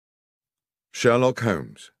Sherlock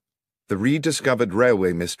Holmes, The Rediscovered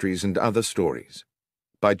Railway Mysteries and Other Stories,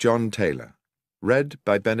 by John Taylor. Read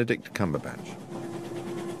by Benedict Cumberbatch.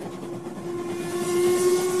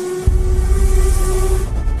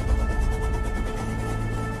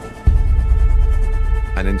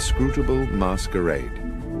 An Inscrutable Masquerade.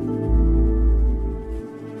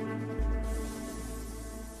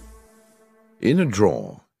 In a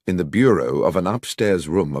drawer, in the bureau of an upstairs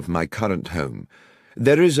room of my current home,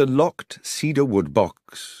 there is a locked cedar-wood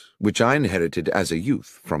box, which I inherited as a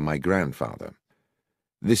youth from my grandfather.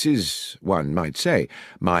 This is, one might say,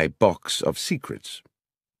 my box of secrets.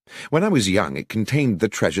 When I was young, it contained the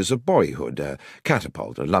treasures of boyhood, a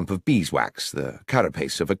catapult, a lump of beeswax, the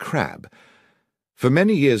carapace of a crab. For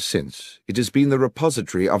many years since, it has been the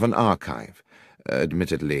repository of an archive,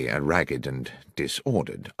 admittedly a ragged and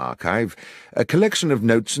disordered archive, a collection of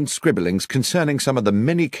notes and scribblings concerning some of the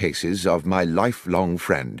many cases of my lifelong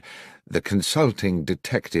friend, the consulting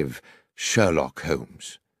detective Sherlock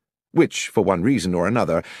Holmes, which, for one reason or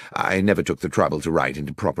another, I never took the trouble to write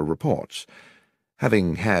into proper reports.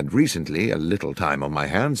 Having had recently a little time on my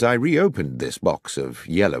hands, I reopened this box of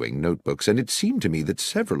yellowing notebooks, and it seemed to me that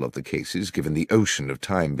several of the cases, given the ocean of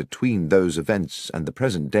time between those events and the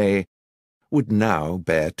present day, would now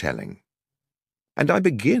bear telling. And I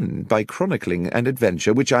begin by chronicling an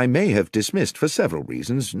adventure which I may have dismissed for several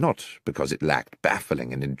reasons, not because it lacked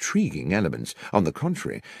baffling and intriguing elements, on the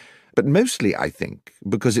contrary, but mostly, I think,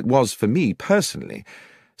 because it was, for me personally,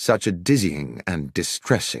 such a dizzying and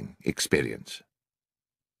distressing experience.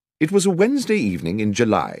 It was a Wednesday evening in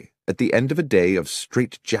July, at the end of a day of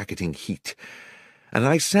strait-jacketing heat, and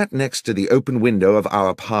I sat next to the open window of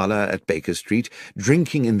our parlour at Baker Street,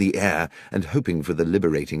 drinking in the air and hoping for the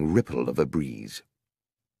liberating ripple of a breeze.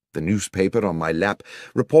 The newspaper on my lap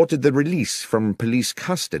reported the release from police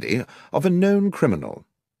custody of a known criminal,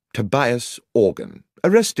 Tobias Organ,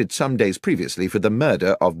 arrested some days previously for the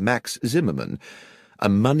murder of Max Zimmerman, a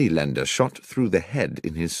moneylender shot through the head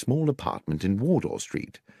in his small apartment in Wardour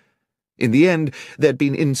Street. In the end, there had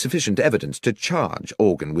been insufficient evidence to charge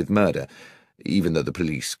Organ with murder, even though the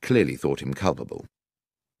police clearly thought him culpable.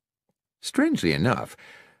 Strangely enough,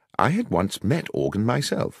 I had once met Organ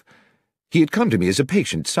myself. He had come to me as a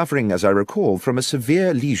patient, suffering, as I recall, from a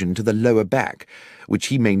severe lesion to the lower back, which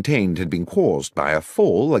he maintained had been caused by a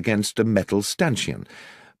fall against a metal stanchion,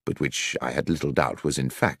 but which I had little doubt was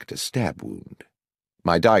in fact a stab wound.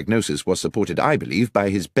 My diagnosis was supported, I believe,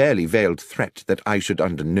 by his barely veiled threat that I should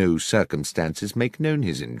under no circumstances make known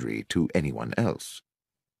his injury to anyone else.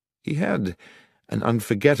 He had an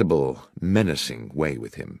unforgettable, menacing way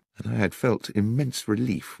with him, and I had felt immense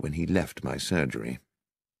relief when he left my surgery.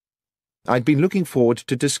 I'd been looking forward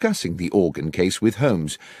to discussing the Organ case with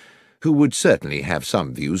Holmes, who would certainly have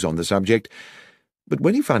some views on the subject, but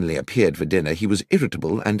when he finally appeared for dinner he was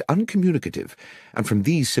irritable and uncommunicative, and from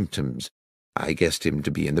these symptoms I guessed him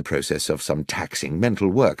to be in the process of some taxing mental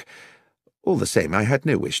work. All the same, I had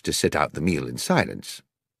no wish to sit out the meal in silence.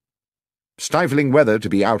 "Stifling weather to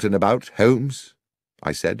be out and about, Holmes,"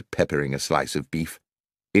 I said, peppering a slice of beef.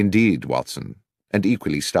 "Indeed, Watson, and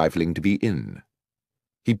equally stifling to be in."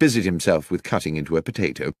 He busied himself with cutting into a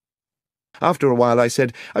potato. After a while I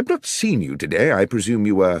said, "I've not seen you today. I presume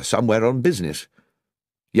you were somewhere on business."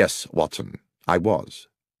 "Yes, Watson, I was."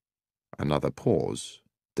 Another pause,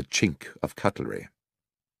 the chink of cutlery.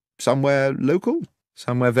 "Somewhere local?"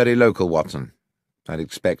 "Somewhere very local, Watson. I'd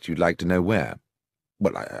expect you'd like to know where."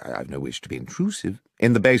 "Well, I've no wish to be intrusive."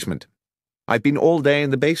 "In the basement. I've been all day in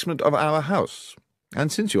the basement of our house,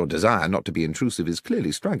 and since your desire not to be intrusive is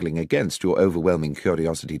clearly struggling against your overwhelming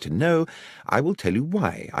curiosity to know, I will tell you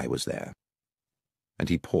why I was there." And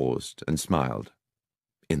he paused and smiled,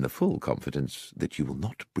 in the full confidence that you will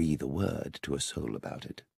not breathe a word to a soul about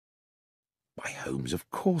it. "Why, Holmes, of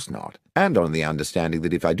course not, and on the understanding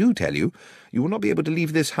that if I do tell you, you will not be able to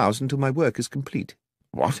leave this house until my work is complete."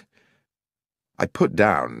 "What?" I put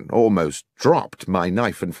down, almost dropped, my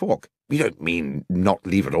knife and fork. "You don't mean not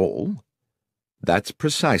leave at all?" "That's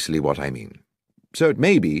precisely what I mean. So it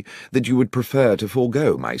may be that you would prefer to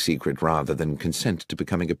forego my secret rather than consent to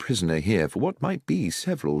becoming a prisoner here for what might be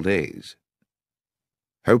several days."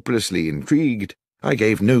 Hopelessly intrigued, I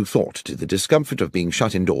gave no thought to the discomfort of being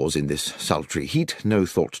shut indoors in this sultry heat, no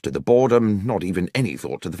thought to the boredom, not even any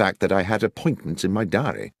thought to the fact that I had appointments in my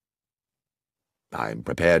diary. "I am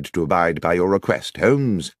prepared to abide by your request,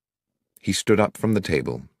 Holmes." He stood up from the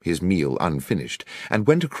table, his meal unfinished, and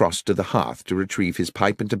went across to the hearth to retrieve his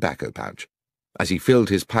pipe and tobacco pouch. As he filled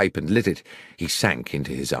his pipe and lit it, he sank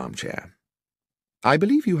into his armchair. "I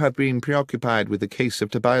believe you have been preoccupied with the case of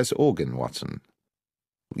Tobias Organ, Watson."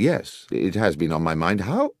 Yes, it has been on my mind.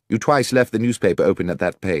 How? You twice left the newspaper open at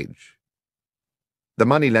that page. The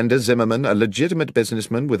moneylender Zimmerman, a legitimate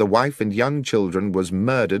businessman with a wife and young children, was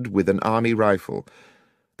murdered with an army rifle.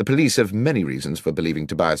 The police have many reasons for believing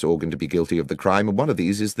Tobias Organ to be guilty of the crime, and one of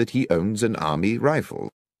these is that he owns an army rifle.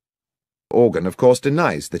 Organ, of course,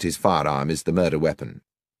 denies that his firearm is the murder weapon.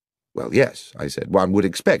 Well, yes, I said, one would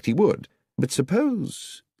expect he would. But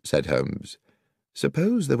suppose, said Holmes,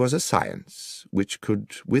 suppose there was a science which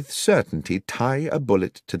could with certainty tie a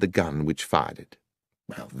bullet to the gun which fired it.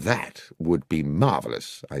 Well, that would be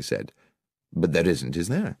marvellous, I said. But there isn't, is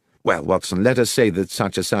there? Well, Watson, let us say that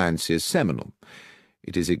such a science is seminal.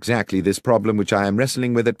 It is exactly this problem which I am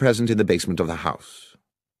wrestling with at present in the basement of the house.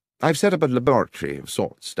 I've set up a laboratory of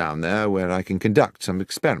sorts down there where I can conduct some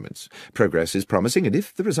experiments. Progress is promising, and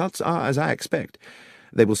if the results are as I expect,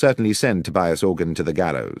 they will certainly send Tobias Organ to the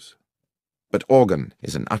gallows. But Organ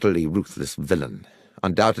is an utterly ruthless villain,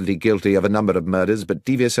 undoubtedly guilty of a number of murders, but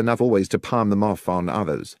devious enough always to palm them off on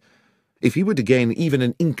others. If he were to gain even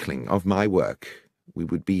an inkling of my work, we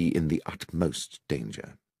would be in the utmost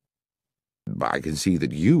danger. I can see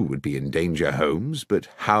that you would be in danger, Holmes, but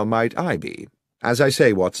how might I be? As I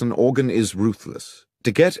say, Watson, Organ is ruthless.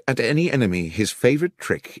 To get at any enemy, his favourite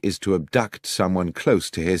trick is to abduct someone close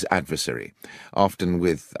to his adversary, often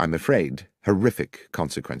with, I'm afraid, horrific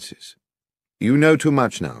consequences. You know too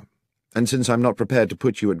much now, and since I'm not prepared to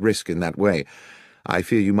put you at risk in that way, I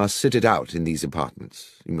fear you must sit it out in these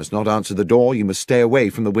apartments. You must not answer the door, you must stay away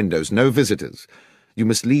from the windows, no visitors. You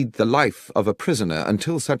must lead the life of a prisoner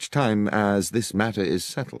until such time as this matter is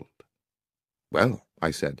settled. Well,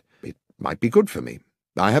 I said, it might be good for me.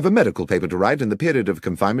 I have a medical paper to write, and the period of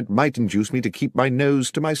confinement might induce me to keep my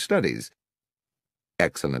nose to my studies.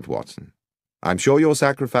 Excellent, Watson. I'm sure your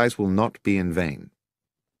sacrifice will not be in vain.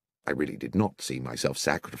 I really did not see myself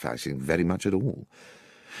sacrificing very much at all.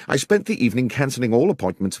 I spent the evening cancelling all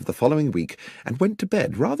appointments of the following week, and went to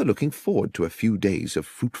bed rather looking forward to a few days of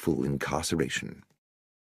fruitful incarceration.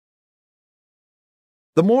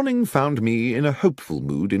 The morning found me in a hopeful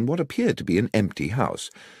mood in what appeared to be an empty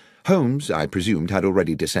house. Holmes, I presumed, had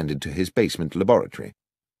already descended to his basement laboratory.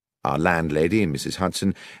 Our landlady, Mrs.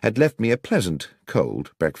 Hudson, had left me a pleasant,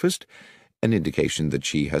 cold breakfast, an indication that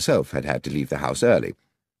she herself had had to leave the house early.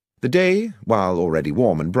 The day, while already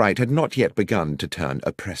warm and bright, had not yet begun to turn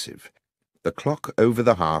oppressive. The clock over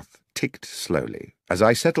the hearth ticked slowly as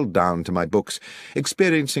I settled down to my books,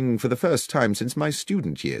 experiencing for the first time since my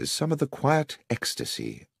student years some of the quiet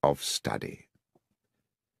ecstasy of study.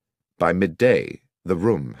 By midday, the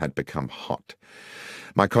room had become hot.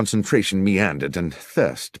 My concentration meandered, and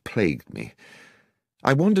thirst plagued me.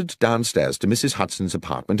 I wandered downstairs to Mrs. Hudson's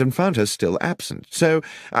apartment and found her still absent, so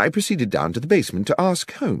I proceeded down to the basement to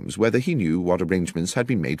ask Holmes whether he knew what arrangements had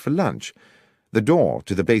been made for lunch. The door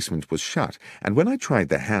to the basement was shut, and when I tried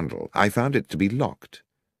the handle, I found it to be locked.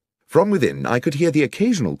 From within, I could hear the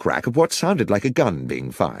occasional crack of what sounded like a gun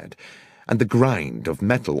being fired, and the grind of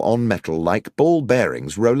metal on metal like ball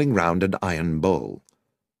bearings rolling round an iron bowl.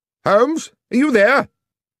 "Holmes, are you there?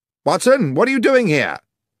 Watson, what are you doing here?"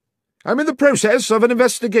 "I'm in the process of an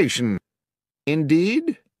investigation."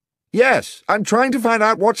 "Indeed?" "Yes, I'm trying to find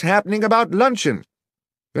out what's happening about luncheon."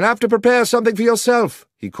 "You'll have to prepare something for yourself,"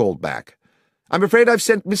 he called back. "I'm afraid I've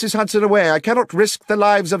sent Mrs. Hudson away. I cannot risk the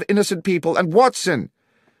lives of innocent people. And Watson,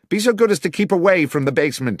 be so good as to keep away from the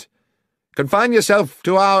basement. Confine yourself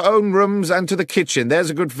to our own rooms and to the kitchen. There's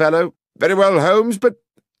a good fellow." "Very well, Holmes, but—"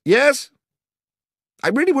 "Yes?" "I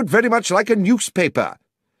really would very much like a newspaper."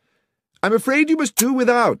 "I'm afraid you must do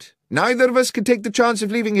without. Neither of us can take the chance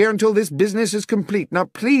of leaving here until this business is complete. Now,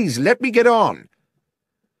 please, let me get on."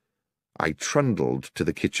 I trundled to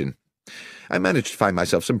the kitchen. I managed to find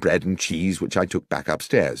myself some bread and cheese, which I took back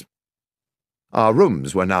upstairs. Our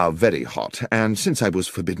rooms were now very hot, and since I was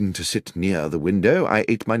forbidden to sit near the window, I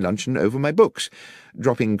ate my luncheon over my books,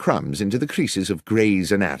 dropping crumbs into the creases of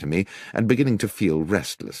Gray's Anatomy and beginning to feel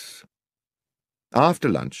restless. After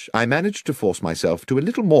lunch, I managed to force myself to a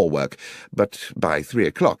little more work, but by 3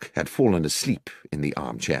 o'clock had fallen asleep in the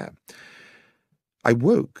armchair. I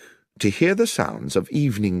woke to hear the sounds of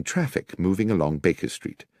evening traffic moving along Baker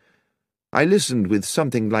Street. I listened with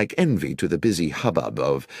something like envy to the busy hubbub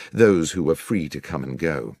of those who were free to come and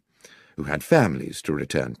go, who had families to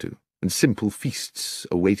return to, and simple feasts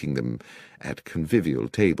awaiting them at convivial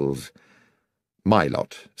tables. My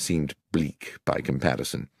lot seemed bleak by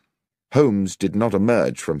comparison. Holmes did not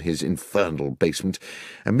emerge from his infernal basement,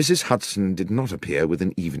 and Mrs. Hudson did not appear with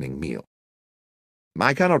an evening meal.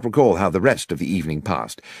 I cannot recall how the rest of the evening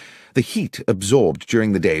passed. The heat absorbed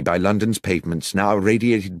during the day by London's pavements now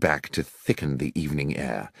radiated back to thicken the evening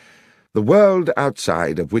air. The world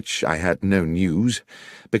outside, of which I had no news,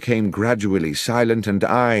 became gradually silent, and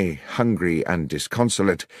I, hungry and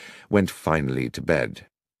disconsolate, went finally to bed.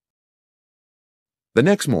 The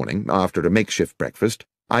next morning, after a makeshift breakfast,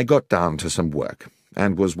 I got down to some work,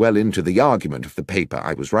 and was well into the argument of the paper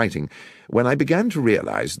I was writing, when I began to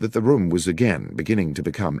realize that the room was again beginning to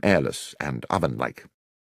become airless and oven-like.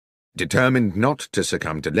 Determined not to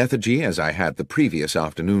succumb to lethargy as I had the previous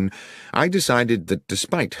afternoon, I decided that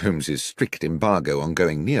despite Holmes's strict embargo on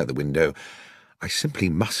going near the window, I simply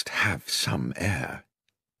must have some air.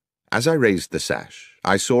 As I raised the sash,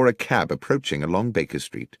 I saw a cab approaching along Baker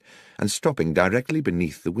Street and stopping directly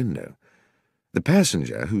beneath the window. The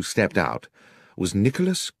passenger who stepped out was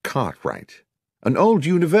Nicholas Cartwright, an old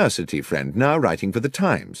university friend now writing for the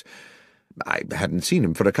Times. I hadn't seen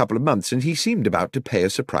him for a couple of months, and he seemed about to pay a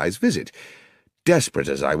surprise visit. Desperate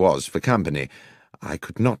as I was for company, I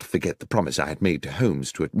could not forget the promise I had made to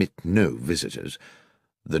Holmes to admit no visitors.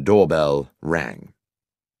 The doorbell rang.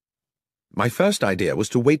 My first idea was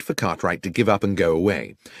to wait for Cartwright to give up and go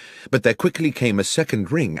away, but there quickly came a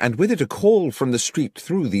second ring, and with it a call from the street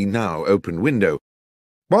through the now open window.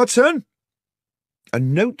 "Watson!" A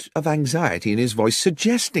note of anxiety in his voice,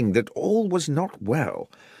 suggesting that all was not well.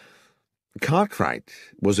 Cartwright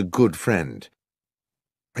was a good friend.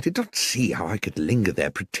 I did not see how I could linger there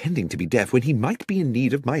pretending to be deaf when he might be in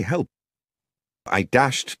need of my help. I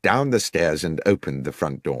dashed down the stairs and opened the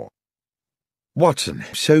front door. "Watson,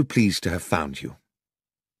 so pleased to have found you."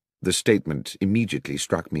 The statement immediately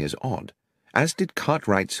struck me as odd, as did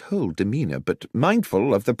Cartwright's whole demeanour, but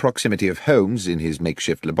mindful of the proximity of Holmes in his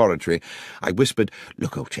makeshift laboratory, I whispered,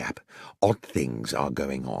 "Look, old chap, odd things are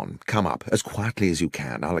going on. Come up, as quietly as you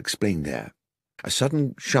can. I'll explain there." A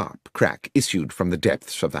sudden sharp crack issued from the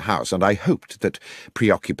depths of the house, and I hoped that,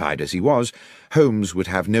 preoccupied as he was, Holmes would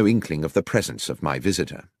have no inkling of the presence of my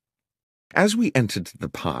visitor. As we entered the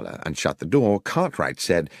parlour and shut the door, Cartwright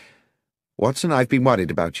said, "Watson, I've been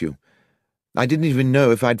worried about you. I didn't even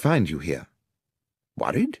know if I'd find you here."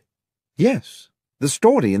 "Worried?" "Yes. The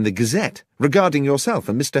story in the Gazette regarding yourself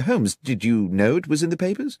and Mr. Holmes. Did you know it was in the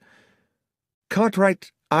papers?"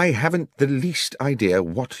 "Cartwright, I haven't the least idea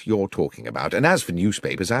what you're talking about, and as for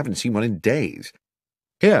newspapers, I haven't seen one in days.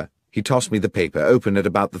 Here." He tossed me the paper, open at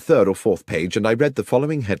about the third or fourth page, and I read the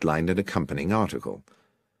following headline and accompanying article.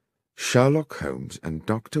 "Sherlock Holmes and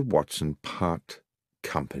Dr. Watson part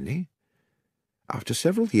company? After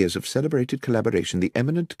several years of celebrated collaboration, the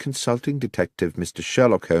eminent consulting detective Mr.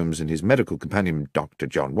 Sherlock Holmes and his medical companion Dr.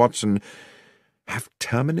 John Watson have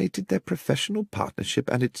terminated their professional partnership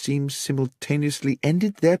and, it seems, simultaneously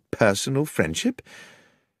ended their personal friendship.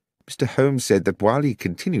 Mr. Holmes said that while he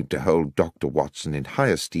continued to hold Dr. Watson in high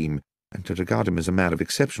esteem and to regard him as a man of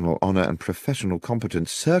exceptional honour and professional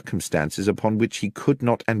competence, circumstances upon which he could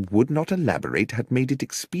not and would not elaborate had made it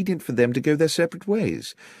expedient for them to go their separate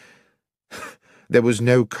ways. There was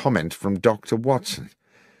no comment from Dr. Watson."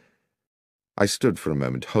 I stood for a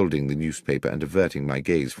moment, holding the newspaper and averting my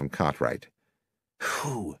gaze from Cartwright.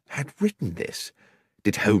 Who had written this?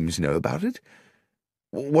 Did Holmes know about it?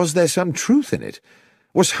 Was there some truth in it?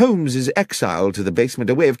 Was Holmes's exile to the basement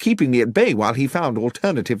a way of keeping me at bay while he found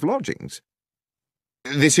alternative lodgings?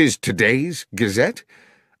 "This is today's Gazette?"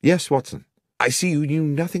 "Yes, Watson. I see you knew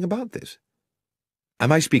nothing about this."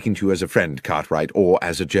 "Am I speaking to you as a friend, Cartwright, or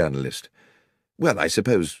as a journalist?" "Well, I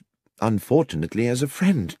suppose, unfortunately, as a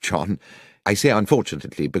friend, John. I say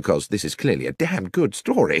unfortunately because this is clearly a damned good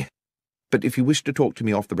story. But if you wish to talk to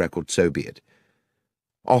me off the record, so be it."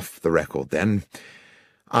 "Off the record, then.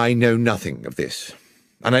 I know nothing of this,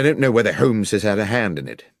 and I don't know whether Holmes has had a hand in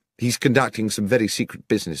it. He's conducting some very secret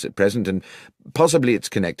business at present, and possibly it's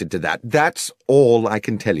connected to that. That's all I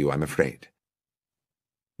can tell you, I'm afraid."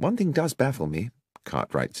 "One thing does baffle me,"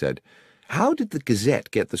 Cartwright said. "How did the Gazette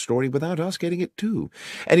get the story without us getting it too?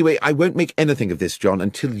 Anyway, I won't make anything of this, John,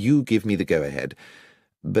 until you give me the go-ahead.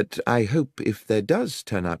 But I hope if there does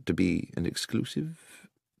turn out to be an exclusive—"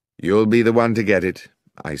 "You'll be the one to get it,"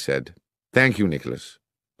 I said. "Thank you, Nicholas."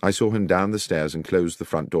 I saw him down the stairs and closed the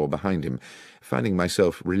front door behind him, finding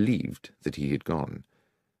myself relieved that he had gone.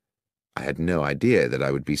 I had no idea that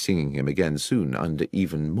I would be seeing him again soon under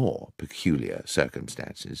even more peculiar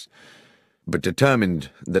circumstances. But determined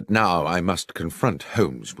that now I must confront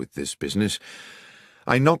Holmes with this business,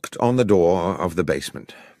 I knocked on the door of the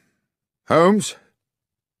basement. "Holmes?"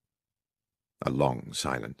 A long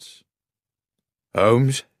silence.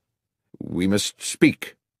 "Holmes? We must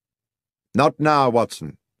speak." "Not now,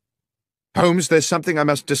 Watson." "Holmes, there's something I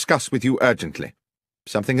must discuss with you urgently.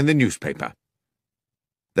 Something in the newspaper."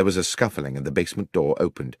 There was a scuffling and the basement door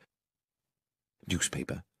opened.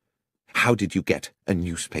 "Newspaper? How did you get a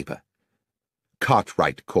newspaper?"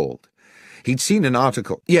 Cartwright called. He'd seen an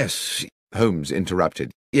article— Yes, Holmes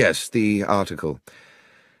interrupted. Yes, the article.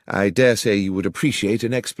 I dare say you would appreciate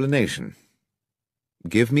an explanation.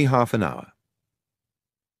 Give me half an hour.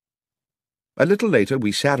 A little later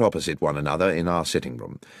we sat opposite one another in our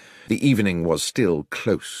sitting-room. The evening was still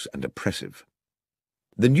close and oppressive.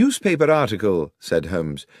 "The newspaper article," said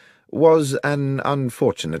Holmes, "was an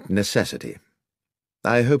unfortunate necessity.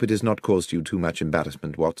 I hope it has not caused you too much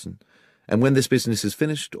embarrassment, Watson, and when this business is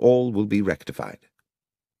finished, all will be rectified."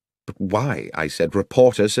 "But why," I said,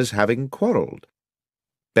 "report us as having quarrelled?"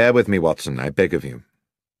 "Bear with me, Watson, I beg of you.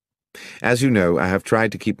 As you know, I have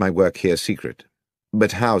tried to keep my work here secret,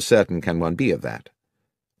 but how certain can one be of that?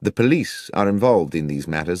 The police are involved in these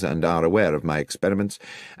matters and are aware of my experiments,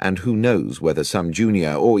 and who knows whether some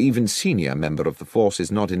junior or even senior member of the force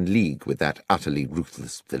is not in league with that utterly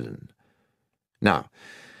ruthless villain. Now,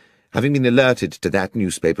 having been alerted to that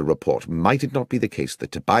newspaper report, might it not be the case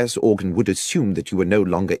that Tobias Organ would assume that you were no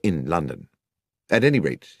longer in London? At any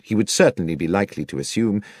rate, he would certainly be likely to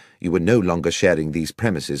assume you were no longer sharing these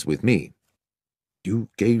premises with me." "You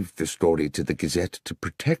gave the story to the Gazette to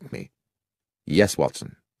protect me?" "Yes,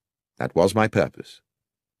 Watson. That was my purpose."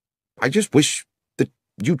 "I just wish that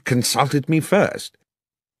you'd consulted me first."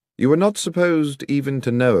 "You were not supposed even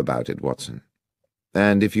to know about it, Watson.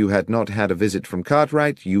 And if you had not had a visit from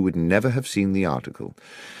Cartwright, you would never have seen the article.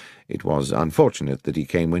 It was unfortunate that he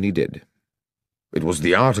came when he did." "It was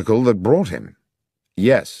the article that brought him."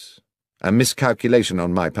 "Yes, a miscalculation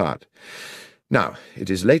on my part. Now, it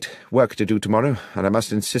is late, work to do tomorrow, and I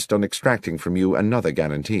must insist on extracting from you another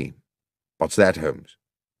guarantee." "What's that, Holmes?"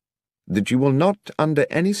 "That you will not, under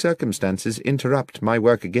any circumstances, interrupt my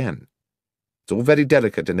work again. It's all very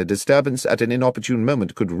delicate, and a disturbance at an inopportune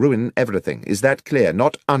moment could ruin everything. Is that clear?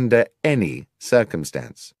 Not under any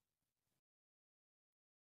circumstance."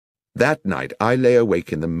 That night I lay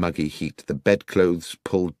awake in the muggy heat, the bedclothes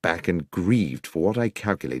pulled back, and grieved for what I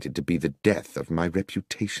calculated to be the death of my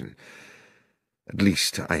reputation. At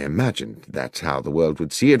least I imagined that's how the world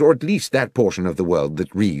would see it, or at least that portion of the world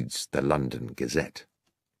that reads the London Gazette.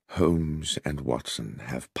 Holmes and Watson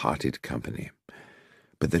have parted company,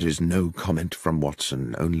 but there is no comment from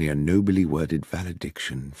Watson, only a nobly worded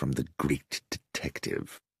valediction from the great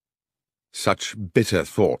detective. Such bitter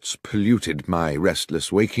thoughts polluted my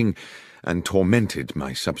restless waking and tormented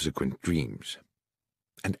my subsequent dreams.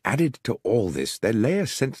 And added to all this, there lay a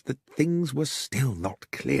sense that things were still not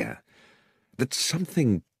clear, that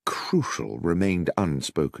something crucial remained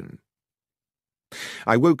unspoken.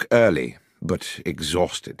 I woke early, but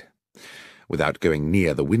exhausted. Without going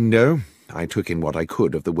near the window, I took in what I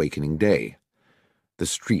could of the wakening day. The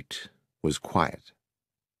street was quiet.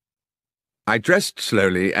 I dressed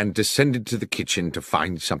slowly and descended to the kitchen to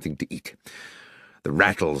find something to eat. The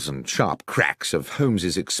rattles and sharp cracks of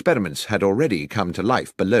Holmes's experiments had already come to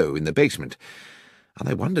life below in the basement, and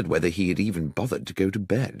I wondered whether he had even bothered to go to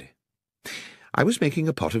bed. I was making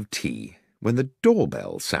a pot of tea when the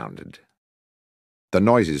doorbell sounded. The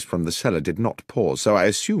noises from the cellar did not pause, so I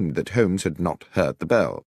assumed that Holmes had not heard the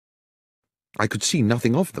bell. I could see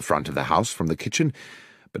nothing of the front of the house from the kitchen,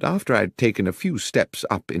 but after I had taken a few steps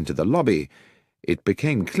up into the lobby, it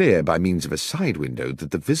became clear by means of a side window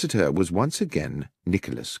that the visitor was once again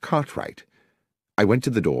Nicholas Cartwright. I went to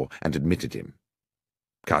the door and admitted him.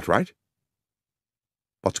 "Cartwright?"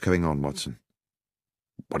 "What's going on, Watson?"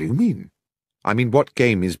 "What do you mean?" "I mean, what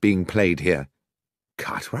game is being played here?"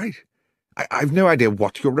 "Cartwright? I've no idea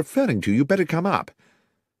what you're referring to. You better come up."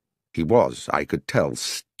 He was, I could tell,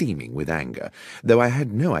 steaming with anger, though I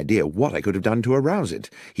had no idea what I could have done to arouse it.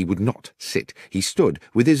 He would not sit. He stood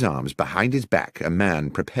with his arms behind his back, a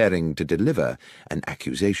man preparing to deliver an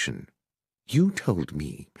accusation. "You told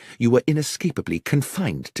me you were inescapably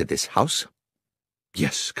confined to this house?"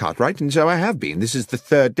 "Yes, Cartwright, and so I have been. This is the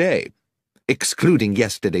third day." "Excluding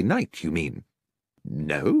yesterday night, you mean?"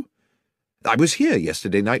 "No. I was here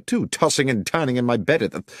yesterday night, too, tossing and turning in my bed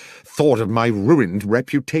at the thought of my ruined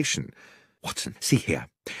reputation." "Watson, see here.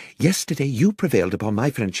 Yesterday you prevailed upon my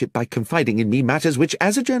friendship by confiding in me matters which,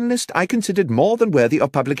 as a journalist, I considered more than worthy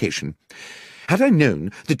of publication. Had I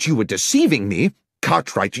known that you were deceiving me—"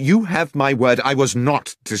 "Cartwright, you have my word I was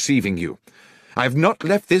not deceiving you. I have not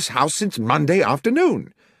left this house since Monday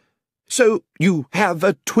afternoon." "So you have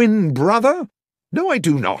a twin brother?" "No, I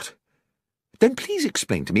do not." "Then please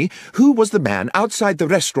explain to me who was the man outside the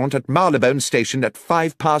restaurant at Marylebone Station at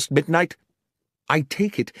 5 past midnight?" "I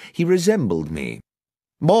take it he resembled me."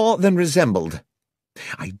 "More than resembled.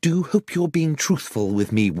 I do hope you're being truthful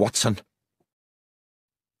with me, Watson."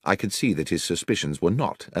 I could see that his suspicions were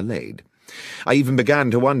not allayed. I even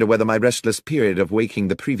began to wonder whether my restless period of waking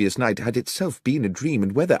the previous night had itself been a dream,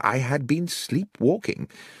 and whether I had been sleepwalking.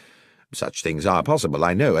 Such things are possible,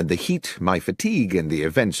 I know, and the heat, my fatigue, and the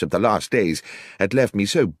events of the last days had left me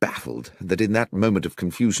so baffled that in that moment of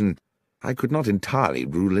confusion I could not entirely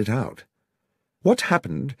rule it out. "What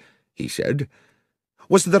happened," he said,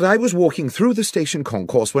 "was that I was walking through the station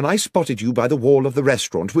concourse when I spotted you by the wall of the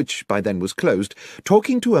restaurant, which by then was closed,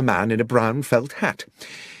 talking to a man in a brown felt hat.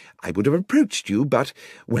 I would have approached you, but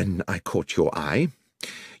when I caught your eye,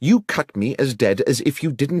 you cut me as dead as if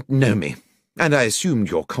you didn't know me, and I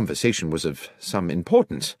assumed your conversation was of some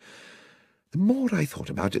importance. The more I thought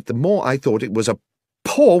about it, the more I thought it was a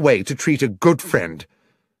poor way to treat a good friend."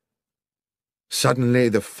 Suddenly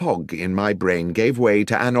the fog in my brain gave way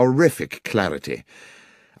to an horrific clarity.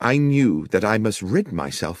 I knew that I must rid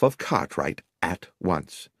myself of Cartwright at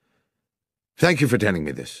once. "Thank you for telling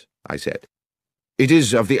me this," I said. "It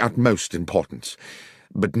is of the utmost importance.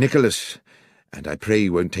 But, Nicholas, and I pray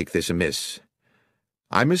you won't take this amiss,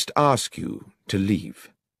 I must ask you to leave."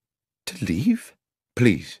 "To leave?"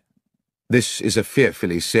 "Please. This is a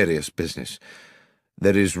fearfully serious business.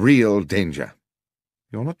 There is real danger."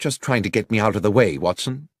 "You're not just trying to get me out of the way,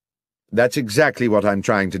 Watson?" "That's exactly what I'm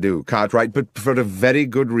trying to do, Cartwright, but for a very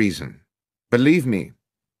good reason. Believe me,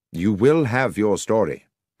 you will have your story."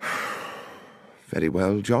 "Very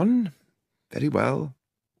well, John, very well."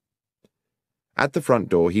 At the front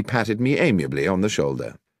door he patted me amiably on the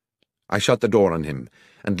shoulder. I shut the door on him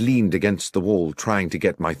and leaned against the wall, trying to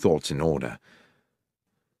get my thoughts in order.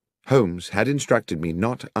 Holmes had instructed me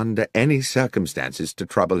not under any circumstances to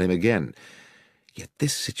trouble him again, yet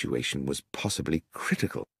this situation was possibly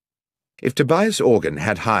critical. If Tobias Organ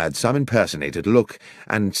had hired some impersonator to look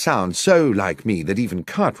and sound so like me that even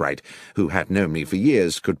Cartwright, who had known me for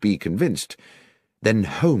years, could be convinced, then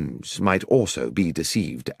Holmes might also be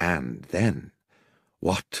deceived, and then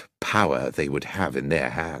what power they would have in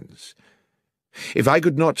their hands. If I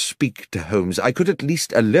could not speak to Holmes, I could at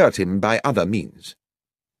least alert him by other means.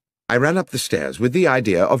 I ran up the stairs with the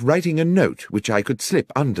idea of writing a note which I could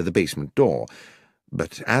slip under the basement door,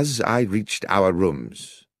 but as I reached our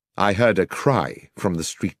rooms, I heard a cry from the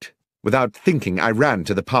street. Without thinking, I ran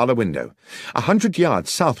to the parlour window. 100 yards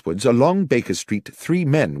southwards along Baker Street 3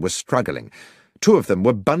 men were struggling. 2 of them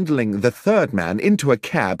were bundling the 3rd man into a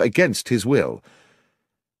cab against his will.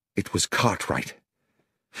 It was Cartwright.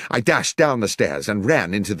 I dashed down the stairs and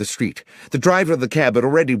ran into the street. The driver of the cab had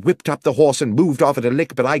already whipped up the horse and moved off at a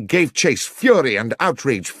lick, but I gave chase, fury and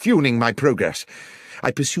outrage fueling my progress.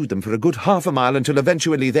 I pursued them for a good half a mile until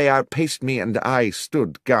eventually they outpaced me, and I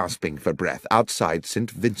stood gasping for breath outside St.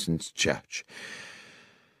 Vincent's Church.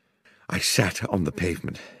 I sat on the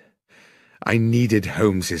pavement. I needed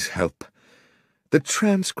Holmes's help. The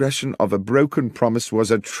transgression of a broken promise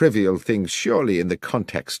was a trivial thing, surely, in the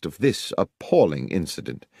context of this appalling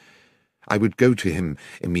incident. I would go to him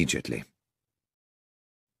immediately.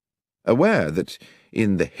 Aware that,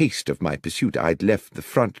 in the haste of my pursuit, I'd left the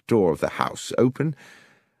front door of the house open,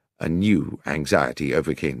 a new anxiety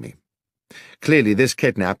overcame me. Clearly this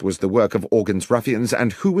kidnap was the work of Organ's ruffians,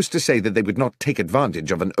 and who was to say that they would not take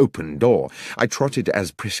advantage of an open door? I trotted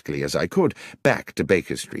as briskly as I could back to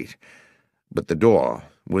Baker Street. But the door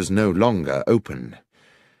was no longer open,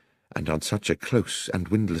 and on such a close and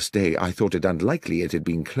windless day I thought it unlikely it had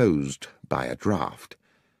been closed by a draught.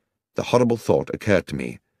 The horrible thought occurred to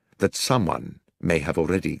me that someone may have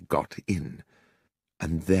already got in,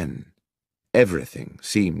 and then everything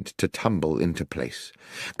seemed to tumble into place.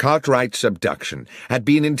 Cartwright's abduction had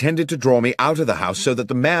been intended to draw me out of the house so that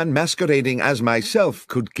the man masquerading as myself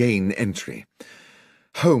could gain entry.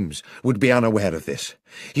 Holmes would be unaware of this.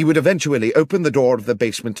 He would eventually open the door of the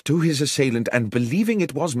basement to his assailant, and, believing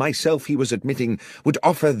it was myself he was admitting, would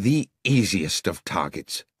offer the easiest of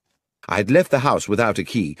targets. I had left the house without a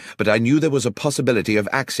key, but I knew there was a possibility of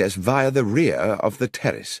access via the rear of the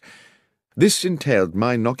terrace. This entailed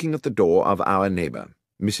my knocking at the door of our neighbour,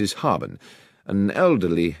 Mrs. Harben, an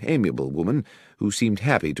elderly, amiable woman who seemed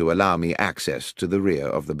happy to allow me access to the rear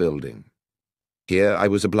of the building. Here I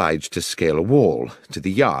was obliged to scale a wall to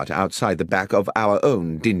the yard outside the back of our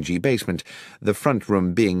own dingy basement, the front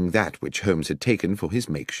room being that which Holmes had taken for his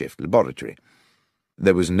makeshift laboratory.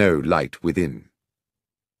 There was no light within.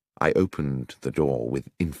 I opened the door with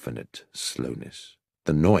infinite slowness.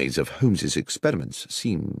 The noise of Holmes's experiments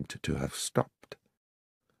seemed to have stopped.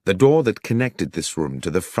 The door that connected this room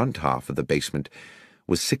to the front half of the basement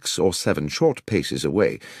was 6 or 7 short paces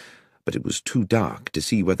away, but it was too dark to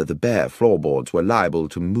see whether the bare floorboards were liable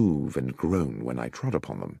to move and groan when I trod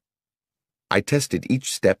upon them. I tested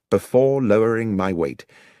each step before lowering my weight,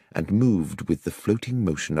 and moved with the floating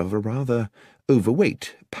motion of a rather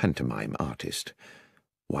overweight pantomime artist.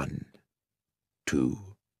 1, 2,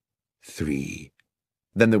 3.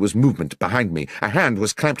 Then there was movement behind me. A hand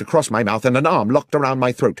was clamped across my mouth and an arm locked around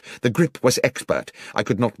my throat. The grip was expert. I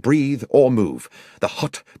could not breathe or move. The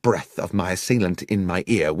hot breath of my assailant in my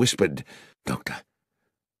ear whispered, "Doctor,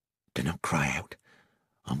 do not cry out.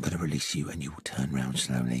 I'm going to release you and you will turn round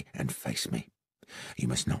slowly and face me. You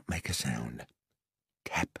must not make a sound.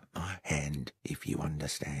 Tap my hand if you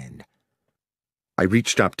understand." I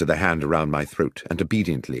reached up to the hand around my throat, and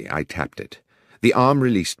obediently I tapped it. The arm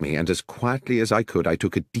released me, and as quietly as I could I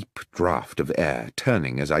took a deep draught of air,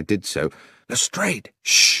 turning as I did so. "Lestrade!"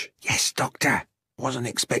 "Shh! Yes, Doctor. Wasn't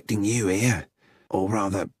expecting you here. Or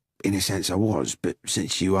rather, in a sense I was, but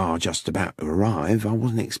since you are just about to arrive, I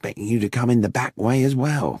wasn't expecting you to come in the back way as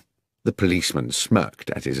well." The policeman smirked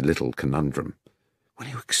at his little conundrum. "Will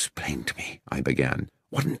you explain to me," I began,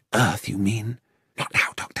 "what on earth you mean?" "Not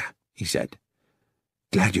now, Doctor," he said.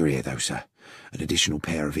 "Glad you're here, though, sir. An additional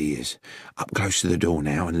pair of ears. Up close to the door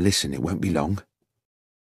now and listen, it won't be long."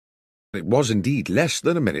 It was indeed less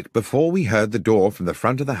than a minute before we heard the door from the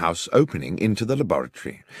front of the house opening into the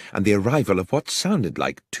laboratory, and the arrival of what sounded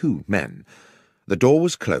like 2 men. The door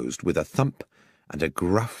was closed with a thump, and a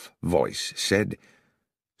gruff voice said,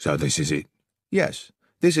 "So this is it?" "Yes,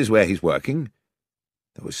 this is where he's working."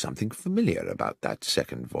 There was something familiar about that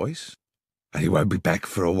second voice. "And he won't be back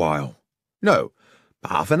for a while?" "No.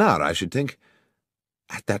 Half an hour, I should think."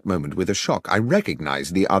 At that moment, with a shock, I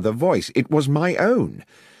recognized the other voice. It was my own.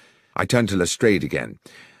 I turned to Lestrade again,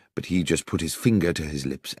 but he just put his finger to his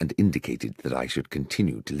lips and indicated that I should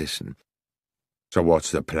continue to listen. "So what's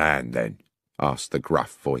the plan, then?" asked the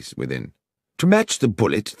gruff voice within. "To match the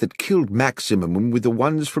bullet that killed Maximum with the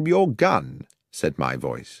ones from your gun," said my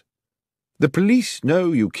voice. "The police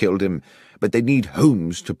know you killed him, but they need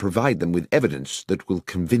Holmes to provide them with evidence that will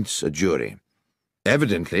convince a jury.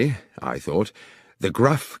 Evidently, I thought, the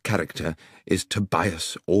gruff character is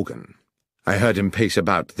Tobias Organ." I heard him pace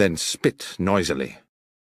about, then spit noisily.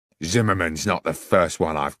 "Zimmerman's not the first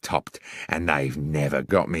one I've topped, and they've never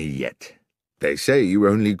got me yet. They say you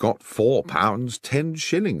only got £4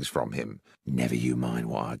 10 from him." "Never you mind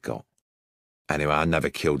what I got. Anyway, I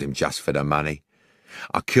never killed him just for the money.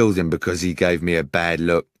 I killed him because he gave me a bad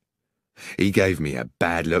look. He gave me a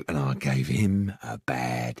bad look, and I gave him a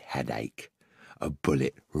bad headache. A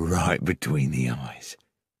bullet right between the eyes.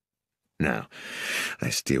 Now,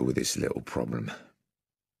 let's deal with this little problem."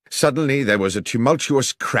 Suddenly there was a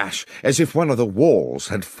tumultuous crash, as if one of the walls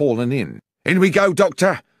had fallen in. "In we go,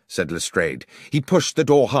 Doctor," said Lestrade. He pushed the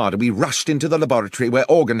door hard, and we rushed into the laboratory, where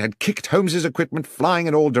Organ had kicked Holmes's equipment flying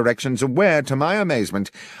in all directions, and where, to my amazement,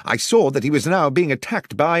 I saw that he was now being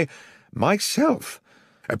attacked by myself.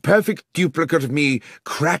 A perfect duplicate of me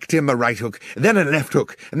cracked him a right hook, then a left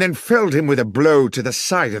hook, and then felled him with a blow to the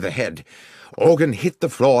side of the head. Organ hit the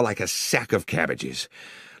floor like a sack of cabbages.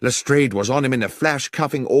 Lestrade was on him in a flash,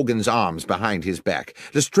 cuffing Organ's arms behind his back.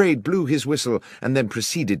 Lestrade blew his whistle and then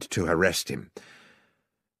proceeded to arrest him.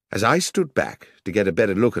 As I stood back to get a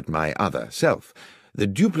better look at my other self, the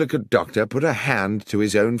duplicate doctor put a hand to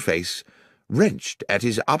his own face, wrenched at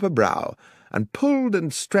his upper brow, and pulled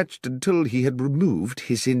and stretched until he had removed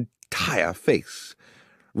his entire face,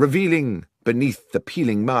 revealing, beneath the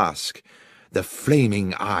peeling mask, the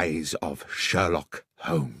flaming eyes of Sherlock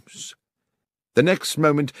Holmes. The next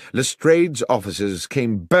moment Lestrade's officers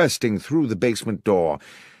came bursting through the basement door,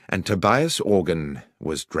 and Tobias Organ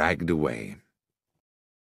was dragged away.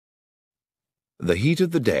 The heat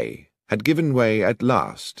of the day had given way at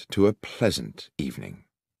last to a pleasant evening.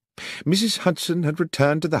 Mrs. Hudson had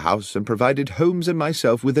returned to the house and provided Holmes and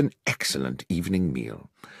myself with an excellent evening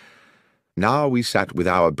meal. Now we sat with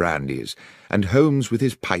our brandies, and Holmes with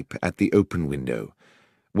his pipe at the open window,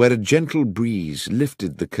 where a gentle breeze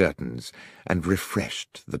lifted the curtains and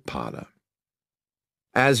refreshed the parlour.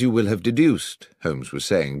 "As you will have deduced," Holmes was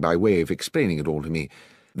saying, by way of explaining it all to me,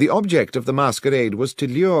 "the object of the masquerade was to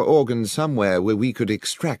lure Organ somewhere where we could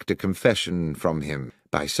extract a confession from him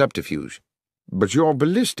by subterfuge." "But your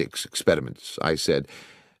ballistics experiments," I said,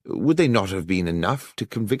 "would they not have been enough to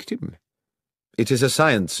convict him?" "It is a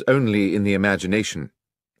science only in the imagination,"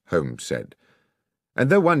 Holmes said, "and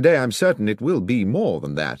though one day I'm certain it will be more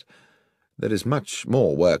than that, there is much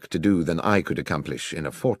more work to do than I could accomplish in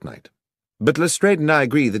a fortnight. But Lestrade and I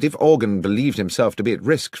agree that if Organ believed himself to be at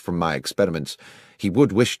risk from my experiments, he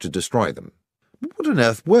would wish to destroy them. What on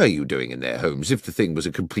earth were you doing in there, Holmes, if the thing was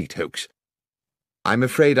a complete hoax?" "I'm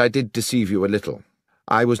afraid I did deceive you a little.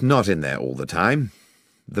 I was not in there all the time.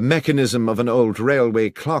 The mechanism of an old railway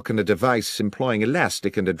clock and a device employing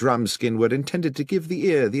elastic and a drum skin were intended to give the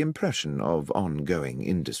ear the impression of ongoing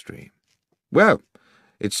industry. "Well,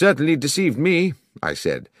 it certainly deceived me," I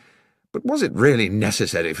said. "But was it really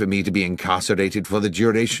necessary for me to be incarcerated for the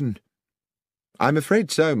duration?" "I'm afraid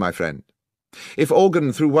so, my friend. If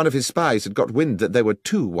Organ, through one of his spies, had got wind that there were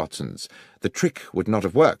two Watsons, the trick would not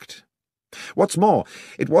have worked. What's more,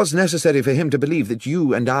 it was necessary for him to believe that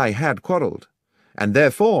you and I had quarrelled, and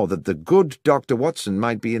therefore that the good Dr. Watson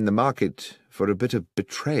might be in the market for a bit of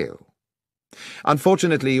betrayal.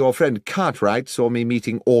 Unfortunately, your friend Cartwright saw me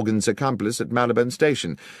meeting Organ's accomplice at Marylebone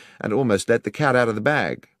Station, and almost let the cat out of the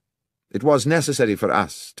bag. It was necessary for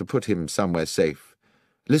us to put him somewhere safe.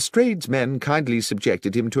 Lestrade's men kindly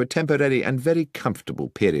subjected him to a temporary and very comfortable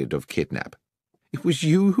period of kidnap." "It was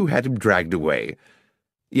you who had him dragged away?"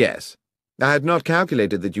 "Yes. I had not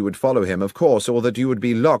calculated that you would follow him, of course, or that you would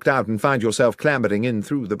be locked out and find yourself clambering in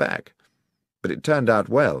through the back. But it turned out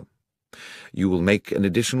well. You will make an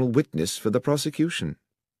additional witness for the prosecution."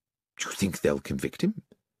 "Do you think they'll convict him?"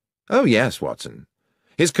 "Oh, yes, Watson.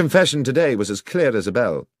 His confession today was as clear as a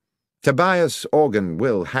bell. Tobias Organ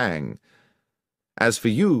will hang. As for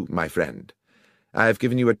you, my friend, I have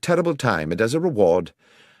given you a terrible time, and as a reward,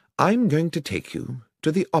 I'm going to take you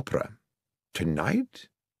to the opera." "Tonight?"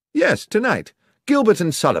 "Yes, tonight. Gilbert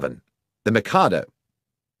and Sullivan. The Mikado."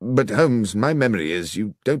 "But, Holmes, my memory is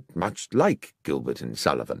you don't much like Gilbert and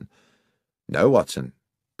Sullivan." "No, Watson,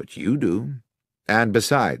 but you do. And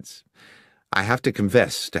besides, I have to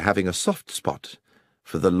confess to having a soft spot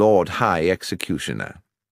for the Lord High Executioner."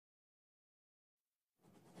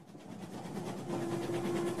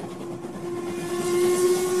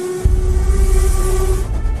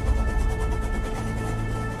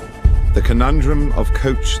 The Conundrum of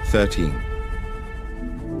Coach 13.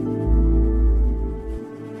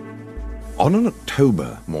 On an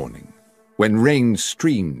October morning, when rain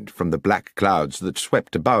streamed from the black clouds that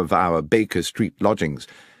swept above our Baker Street lodgings,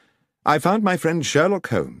 I found my friend Sherlock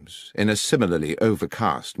Holmes in a similarly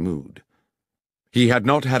overcast mood. He had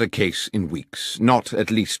not had a case in weeks, not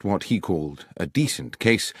at least what he called a decent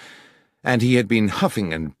case, and he had been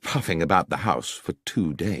huffing and puffing about the house for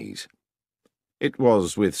 2 days. It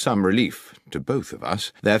was with some relief to both of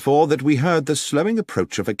us, therefore, that we heard the slowing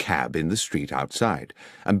approach of a cab in the street outside,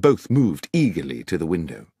 and both moved eagerly to the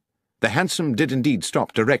window. The hansom did indeed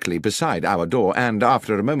stop directly beside our door, and,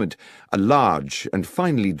 after a moment, a large and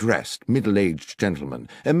finely dressed middle-aged gentleman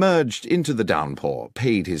emerged into the downpour,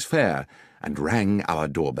 paid his fare, and rang our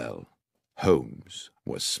doorbell. Holmes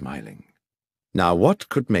was smiling. Now, what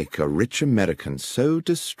could make a rich American so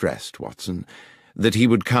distressed, Watson, that he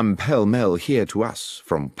would come pell-mell here to us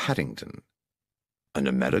from Paddington? "An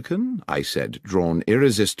American?" I said, drawn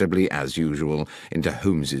irresistibly, as usual, into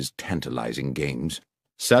Holmes's tantalizing games.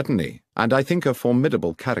 "Certainly, and I think a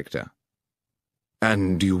formidable character."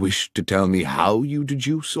 "And do you wish to tell me how you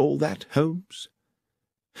deduce all that, Holmes?"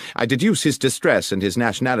 "I deduce his distress and his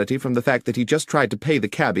nationality from the fact that he just tried to pay the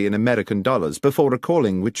cabby in American dollars before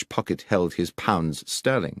recalling which pocket held his pounds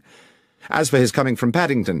sterling. As for his coming from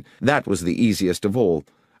Paddington, that was the easiest of all,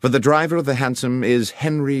 for the driver of the hansom is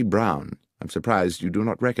Henry Brown. I'm surprised you do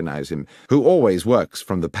not recognize him, who always works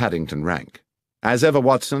from the Paddington rank. As ever,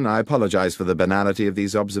 Watson, I apologize for the banality of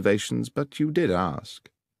these observations, but you did ask."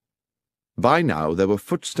 By now there were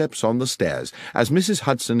footsteps on the stairs, as Mrs.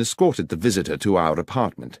 Hudson escorted the visitor to our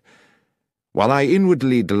apartment. While I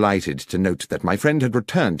inwardly delighted to note that my friend had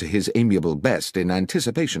returned to his amiable best in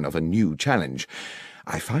anticipation of a new challenge,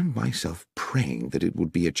 I found myself praying that it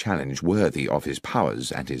would be a challenge worthy of his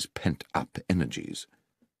powers and his pent-up energies.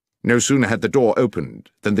 No sooner had the door opened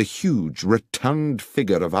than the huge, rotund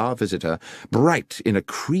figure of our visitor, bright in a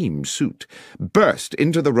cream suit, burst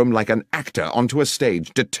into the room like an actor onto a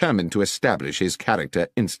stage, determined to establish his character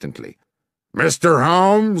instantly. "Mr.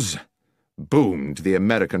 Holmes!" boomed the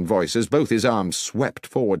American voice as both his arms swept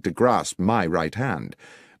forward to grasp my right hand.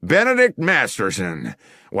 "Benedict Masterson!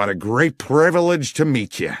 What a great privilege to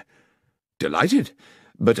meet you!" "Delighted,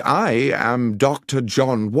 but I am Dr.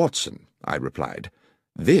 John Watson," I replied.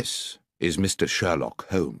 "This is Mr. Sherlock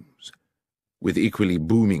Holmes." With equally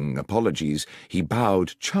booming apologies, he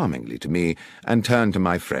bowed charmingly to me and turned to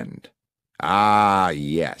my friend. "Ah,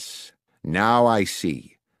 yes. Now I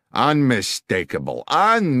see. Unmistakable,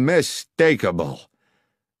 unmistakable."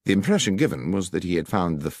 The impression given was that he had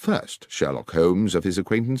found the first Sherlock Holmes of his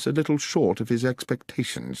acquaintance a little short of his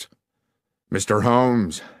expectations. "Mr.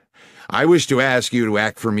 Holmes, I wish to ask you to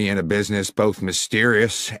act for me in a business both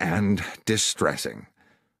mysterious and distressing."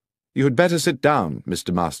 "You had better sit down,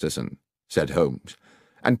 Mr. Masterson," said Holmes,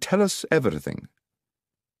 "and tell us everything."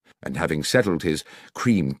 and having settled his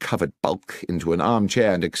cream-covered bulk into an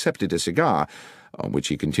armchair and accepted a cigar, on which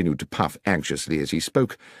he continued to puff anxiously as he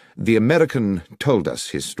spoke, the American told us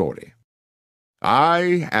his story.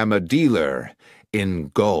 "I am a dealer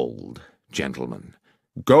in gold, gentlemen.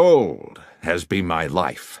 Gold has been my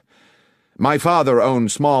life. My father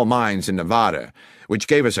owned small mines in Nevada, which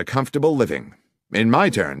gave us a comfortable living. In my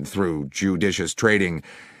turn, through judicious trading,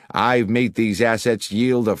 I've made these assets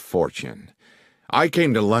yield a fortune. I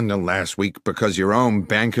came to London last week because your own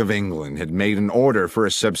Bank of England had made an order for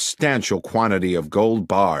a substantial quantity of gold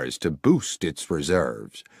bars to boost its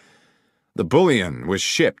reserves. The bullion was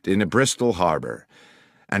shipped into Bristol Harbour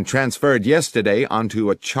and transferred yesterday onto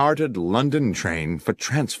a chartered London train for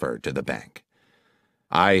transfer to the bank.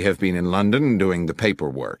 I have been in London doing the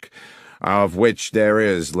paperwork, of which there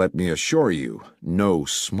is, let me assure you, no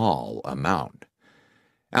small amount.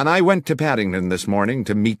 And I went to Paddington this morning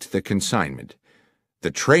to meet the consignment.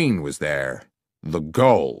 The train was there, the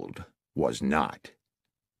gold was not."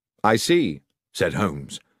 "I see," said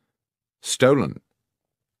Holmes. "Stolen."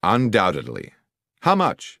 "Undoubtedly. How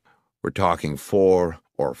much?" "We're talking 4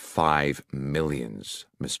 or 5 millions,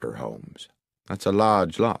 Mr. Holmes." "That's a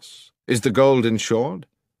large loss. Is the gold insured?"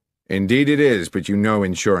 "Indeed it is, but you know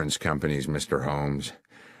insurance companies, Mr. Holmes.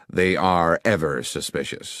 They are ever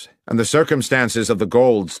suspicious, and the circumstances of the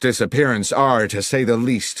gold's disappearance are, to say the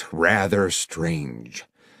least, rather strange."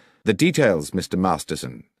 "The details, Mr.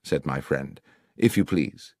 Masterson," said my friend, "if you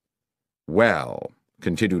please." "Well,"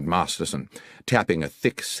 continued Masterson, tapping a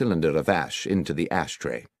thick cylinder of ash into the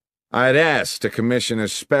ashtray, "I'd asked to commission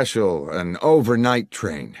an overnight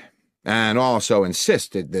train, and also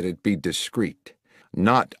insisted that it be discreet,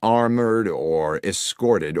 not armored or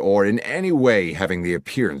escorted, or in any way having the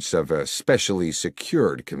appearance of a specially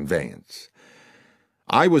secured conveyance.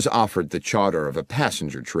 I was offered the charter of a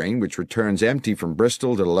passenger train which returns empty from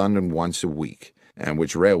Bristol to London once a week, and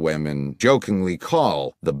which railwaymen jokingly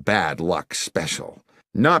call the Bad Luck Special,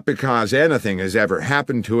 not because anything has ever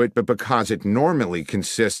happened to it, but because it normally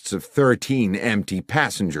consists of 13 empty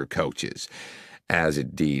passenger coaches, as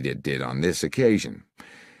indeed it did on this occasion.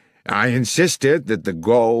 I insisted that the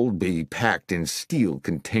gold be packed in steel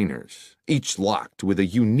containers, each locked with a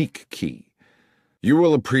unique key. You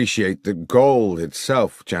will appreciate that gold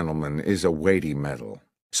itself, gentlemen, is a weighty metal,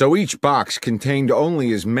 so each box contained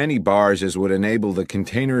only as many bars as would enable the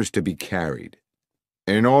containers to be carried.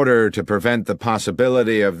 In order to prevent the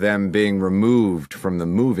possibility of them being removed from the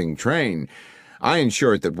moving train, I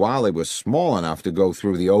ensured that while they were small enough to go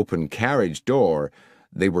through the open carriage door,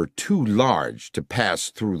 they were too large to pass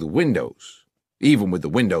through the windows, even with the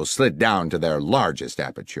windows slid down to their largest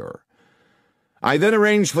aperture. I then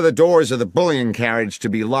arranged for the doors of the bullion carriage to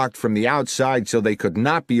be locked from the outside so they could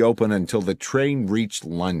not be opened until the train reached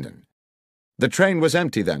London." "The train was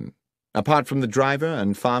empty, then, apart from the driver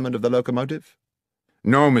and fireman of the locomotive?"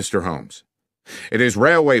 "No, Mr. Holmes. It is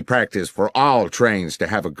railway practice for all trains to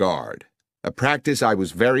have a guard, a practice I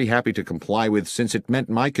was very happy to comply with, since it meant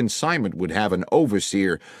my consignment would have an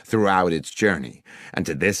overseer throughout its journey, and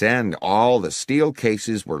to this end all the steel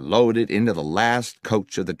cases were loaded into the last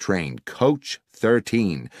coach of the train, coach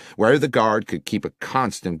 13, where the guard could keep a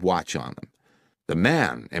constant watch on them. The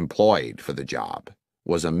man employed for the job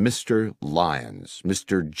was a Mr. Lyons,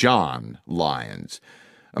 Mr. John Lyons,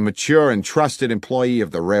 a mature and trusted employee of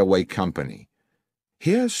the railway company."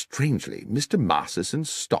 Here, strangely, Mr. Masterson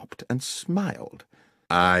stopped and smiled.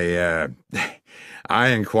 I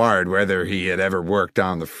inquired whether he had ever worked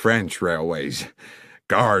on the French railways.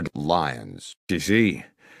 Gare de Lyons, you see.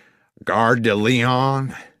 Gare de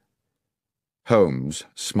Lyon." Holmes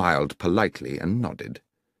smiled politely and nodded.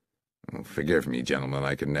 "Forgive me, gentlemen,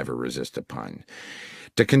 I can never resist a pun.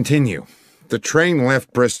 To continue, the train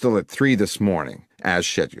left Bristol at 3 this morning, as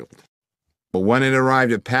scheduled. But when it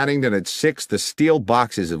arrived at Paddington at 6, the steel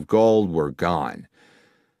boxes of gold were gone.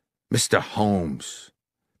 Mr. Holmes,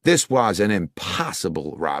 this was an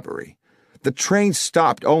impossible robbery. The train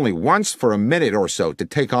stopped only once for a minute or so to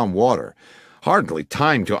take on water. Hardly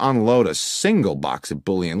time to unload a single box of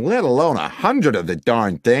bullion, let alone 100 of the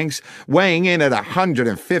darned things, weighing in at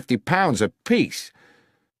 150 pounds apiece."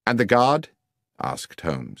 "And the guard?" asked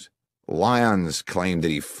Holmes. "Lyons claimed that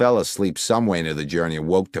he fell asleep somewhere into the journey and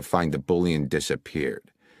woke to find the bullion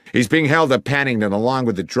disappeared. He's being held at Paddington along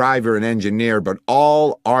with the driver and engineer, but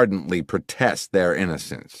all ardently protest their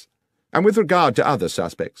innocence." "And with regard to other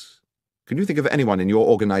suspects, can you think of anyone in your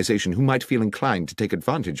organization who might feel inclined to take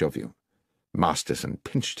advantage of you?" Masterson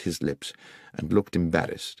pinched his lips and looked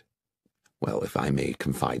embarrassed. "Well, if I may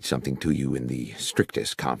confide something to you in the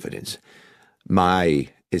strictest confidence, my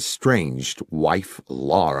estranged wife,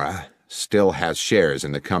 Laura, still has shares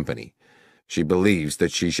in the company. She believes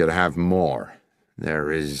that she should have more.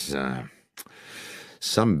 There is,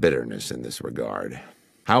 some bitterness in this regard.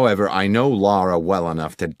 However, I know Laura well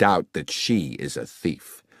enough to doubt that she is a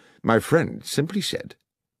thief. My friend simply said,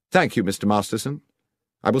 "Thank you, Mr. Masterson.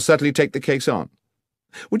 I will certainly take the case on.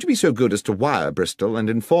 Would you be so good as to wire Bristol and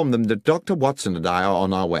inform them that Dr. Watson and I are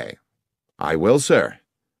on our way?" "I will, sir.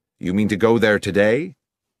 You mean to go there today?"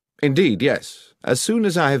 "Indeed, yes, as soon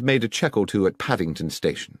as I have made a check or two at Paddington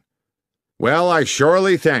Station." "Well, I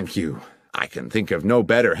surely thank you. I can think of no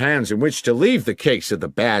better hands in which to leave the case of the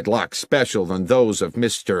bad luck special than those of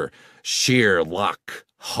Mr. Sherlock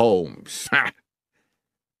Holmes."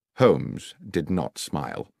 Holmes did not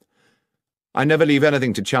smile. "I never leave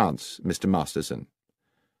anything to chance, Mr. Masterson.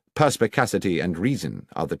 Perspicacity and reason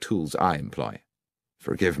are the tools I employ."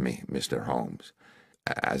 "Forgive me, Mr. Holmes.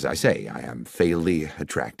 As I say, I am fatally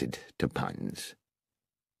attracted to puns."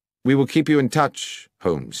 "We will keep you in touch,"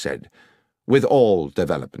 Holmes said, "with all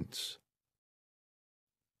developments."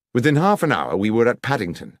 Within half an hour we were at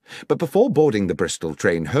Paddington, but before boarding the Bristol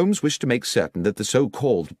train, Holmes wished to make certain that the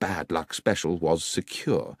so-called bad luck special was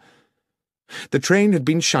secure. The train had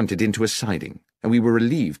been shunted into a siding, and we were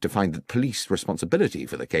relieved to find that police responsibility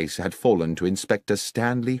for the case had fallen to Inspector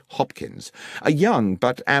Stanley Hopkins, a young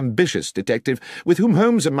but ambitious detective with whom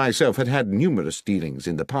Holmes and myself had had numerous dealings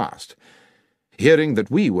in the past. Hearing that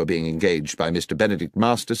we were being engaged by Mr. Benedict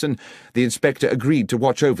Masterson, the inspector agreed to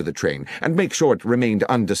watch over the train and make sure it remained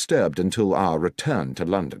undisturbed until our return to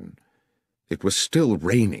London. It was still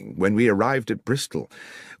raining when we arrived at Bristol,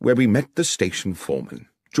 where we met the station foreman,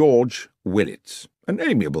 George Willits, an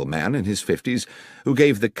amiable man in his 50s, who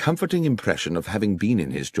gave the comforting impression of having been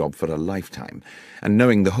in his job for a lifetime and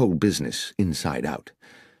knowing the whole business inside out.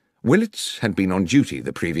 Willits had been on duty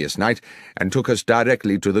the previous night and took us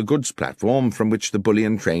directly to the goods platform from which the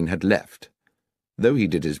bullion train had left. Though he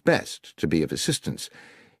did his best to be of assistance,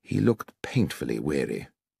 he looked painfully weary.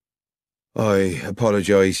 "I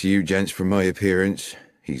apologise to you gents for my appearance,"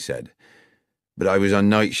 he said, "but I was on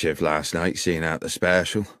night shift last night seeing out the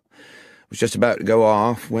special. I was just about to go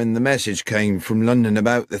off when the message came from London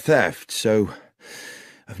about the theft, so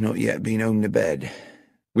I've not yet been home to bed."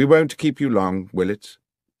 "We won't keep you long, Willits,"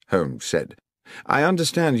 Holmes said. "I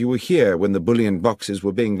understand you were here when the bullion boxes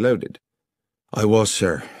were being loaded." "I was,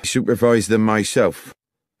 sir. I supervised them myself.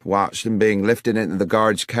 Watched them being lifted into the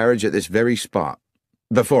guard's carriage at this very spot,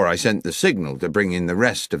 before I sent the signal to bring in the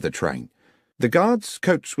rest of the train." "The guard's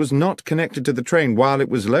coach was not connected to the train while it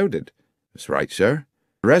was loaded." "That's right, sir.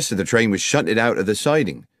 The rest of the train was shunted out of the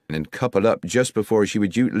siding and coupled up just before she was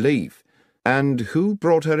due to leave." "And who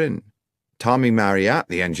brought her in?" "Tommy Marriott,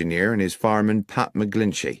 the engineer, and his fireman, Pat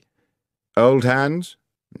McGlinchey." "Old hands?"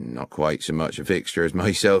 "Not quite so much a fixture as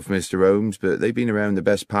myself, Mr. Holmes, but they've been around the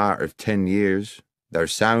best part of 10 years. They're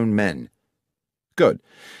sound men." "Good.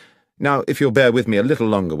 Now, if you'll bear with me a little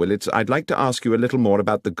longer, Willits, I'd like to ask you a little more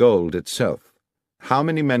about the gold itself. How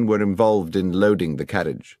many men were involved in loading the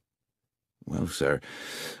carriage?" "Well, sir,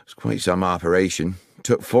 it was quite some operation. It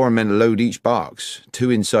took 4 men to load each box, 2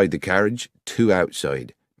 inside the carriage, 2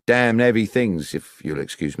 outside. Damn heavy things, if you'll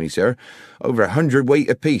excuse me, sir. Over 100 weight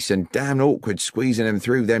apiece, and damn awkward squeezing them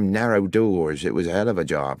through them narrow doors. It was a hell of a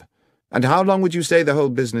job." "And how long would you say the whole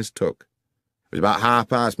business took?" "It was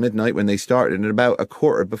about midnight when they started, and about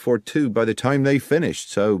 2:15 by the time they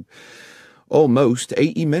finished, so almost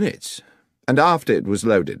 80 minutes. "And after it was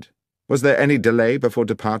loaded, was there any delay before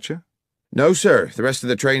departure?" "No, sir. The rest of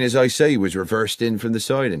the train, as I say, was reversed in from the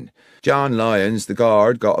siding. John Lyons, the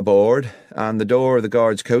guard, got aboard, and the door of the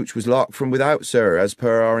guard's coach was locked from without, sir, as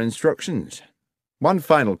per our instructions." "One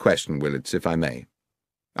final question, Willits, if I may.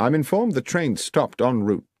 I'm informed the train stopped en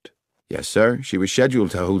route." "Yes, sir. She was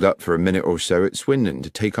scheduled to hold up for a minute or so at Swindon to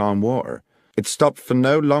take on water." "It stopped for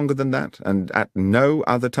no longer than that, and at no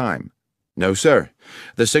other time?" "No, sir.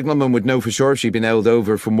 The signalman would know for sure if she'd been held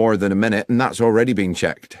over for more than a minute, and that's already been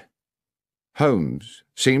checked." Holmes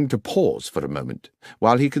seemed to pause for a moment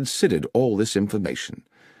while he considered all this information,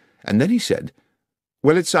 and then he said,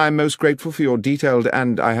 "Willits, I am most grateful for your detailed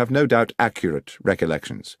and, I have no doubt, accurate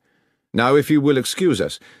recollections. Now, if you will excuse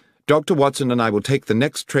us, Dr. Watson and I will take the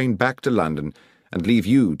next train back to London and leave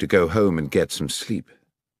you to go home and get some sleep."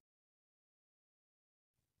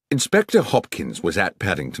 Inspector Hopkins was at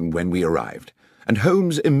Paddington when we arrived, and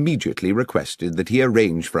Holmes immediately requested that he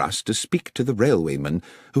arrange for us to speak to the railwayman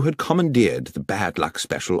who had commandeered the bad luck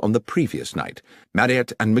special on the previous night,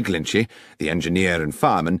 Marriott and McGlinchey, the engineer and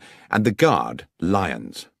fireman, and the guard,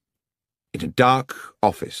 Lyons. In a dark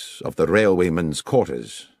office of the railwayman's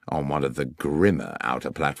quarters, on one of the grimmer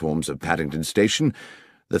outer platforms of Paddington Station,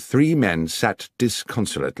 The three men sat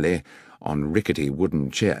disconsolately on rickety wooden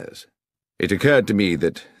chairs. It occurred to me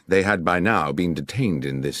that they had by now been detained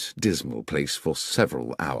in this dismal place for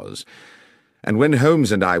several hours, and when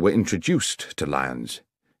Holmes and I were introduced to Lyons,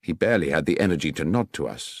 he barely had the energy to nod to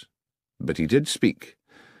us. But he did speak,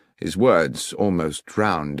 his words almost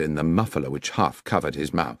drowned in the muffler which half covered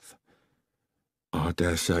his mouth. "I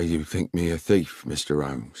dare say you think me a thief, Mr.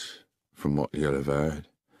 Holmes, from what you'll have heard.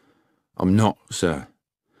 I'm not, sir,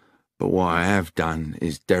 but what I have done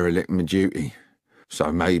is derelict my duty,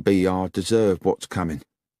 so maybe I deserve what's coming."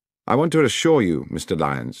 "I want to assure you, Mr.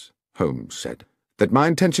 Lyons," Holmes said, "that my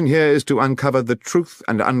intention here is to uncover the truth,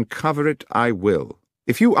 and uncover it I will.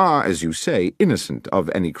 If you are, as you say, innocent of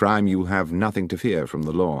any crime, you have nothing to fear from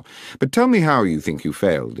the law. But tell me how you think you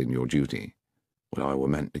failed in your duty." "Well, I were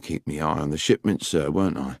meant to keep me eye on the shipment, sir,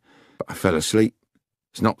 weren't I? But I fell asleep.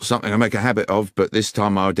 It's not something I make a habit of, but this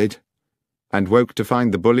time I did." "And woke to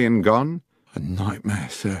find the bullion gone?" "A nightmare,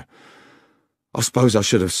 sir. I suppose I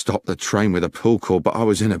should have stopped the train with a pull cord, but I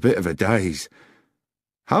was in a bit of a daze."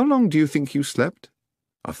 "How long do you think you slept?"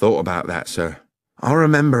 "I've thought about that, sir. I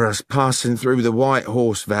remember us passing through the White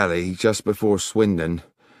Horse Valley just before Swindon,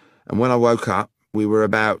 and when I woke up, we were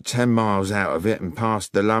about 10 miles out of it and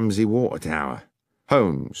past the Lumsey Water Tower."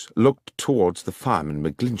 Holmes looked towards the fireman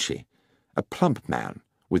McGlinchey, a plump man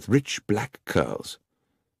with rich black curls.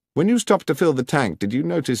 "When you stopped to fill the tank, did you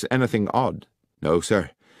notice anything odd?" "No,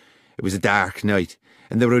 sir. It was a dark night,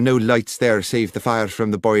 and there were no lights there save the fire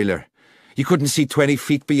from the boiler. You couldn't see 20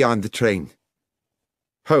 feet beyond the train."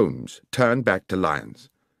 Holmes turned back to Lyons.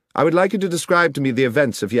 "I would like you to describe to me the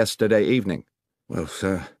events of yesterday evening." "Well,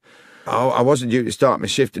 sir, I wasn't due to start my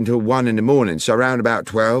shift until 1 in the morning, so round about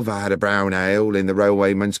 12 I had a brown ale in the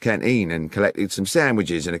railwayman's canteen and collected some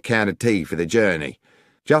sandwiches and a can of tea for the journey."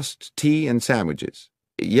 "Just tea and sandwiches?"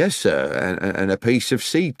 "Yes, sir, and a piece of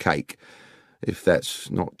seed cake, if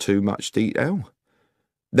that's not too much detail."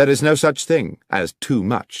 "There is no such thing as too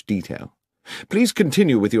much detail. Please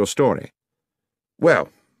continue with your story." "Well,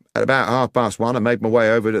 at about 1:30 I made my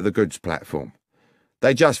way over to the goods platform.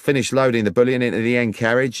 They just finished loading the bullion into the end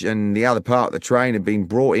carriage, and the other part of the train had been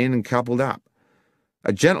brought in and coupled up.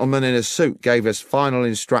 A gentleman in a suit gave us final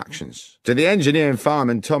instructions. To the engineer and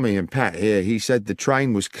fireman Tommy and Pat here, he said the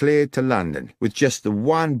train was cleared to London, with just the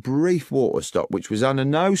one brief water stop, which was under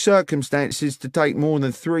no circumstances to take more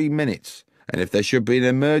than 3 minutes, and if there should be an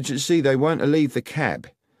emergency, they weren't to leave the cab.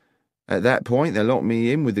 At that point, they locked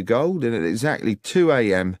me in with the gold, and at exactly 2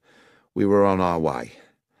 a.m. we were on our way.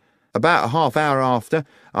 About a half hour after,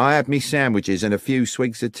 I had me sandwiches and a few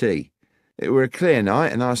swigs of tea. It were a clear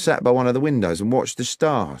night, and I sat by one of the windows and watched the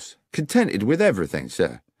stars, contented with everything,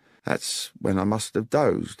 sir. That's when I must have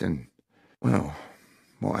dozed, and, well,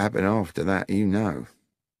 what happened after that, you know."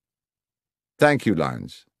 "Thank you,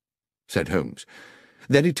 Lyons," said Holmes.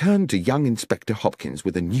 Then he turned to young Inspector Hopkins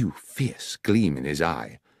with a new, fierce gleam in his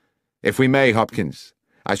eye. "If we may, Hopkins,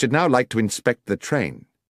 I should now like to inspect the train."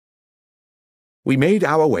 We made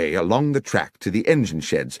our way along the track to the engine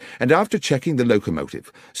sheds, and after checking the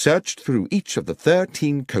locomotive, searched through each of the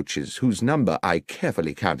 13 coaches, whose number I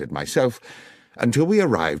carefully counted myself, until we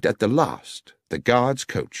arrived at the last, the guard's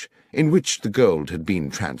coach, in which the gold had been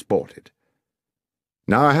transported.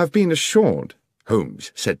 "Now I have been assured,"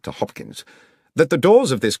 Holmes said to Hopkins, "that the doors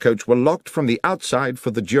of this coach were locked from the outside for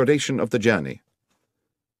the duration of the journey."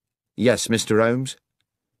 "Yes, Mr. Holmes."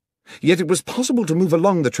 "Yet it was possible to move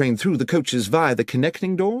along the train through the coaches via the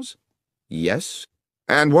connecting doors?" "Yes."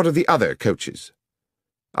 "And what of the other coaches?"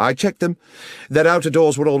 "I checked them. Their outer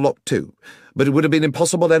doors were all locked too, but it would have been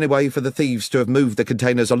impossible anyway for the thieves to have moved the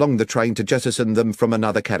containers along the train to jettison them from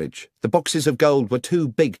another carriage. The boxes of gold were too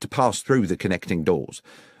big to pass through the connecting doors.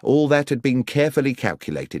 All that had been carefully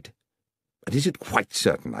calculated." "But is it quite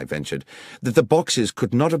certain," I ventured, "that the boxes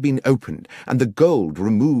could not have been opened and the gold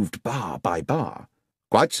removed bar by bar?"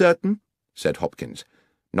 "Quite certain," said Hopkins.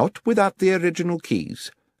 "Not without the original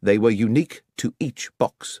keys. They were unique to each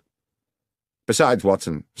box." "Besides,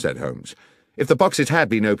 Watson," said Holmes, "if the boxes had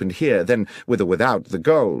been opened here, then, with or without the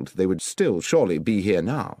gold, they would still surely be here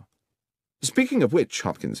now. Speaking of which,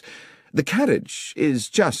 Hopkins, the carriage is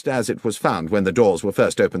just as it was found when the doors were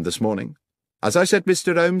first opened this morning. As I said,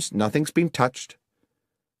 Mr. Holmes, nothing's been touched."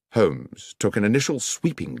 Holmes took an initial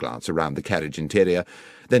sweeping glance around the carriage interior,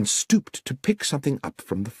 then stooped to pick something up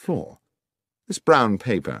from the floor. "This brown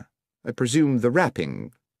paper, I presume the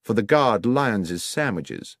wrapping for the guard Lyons's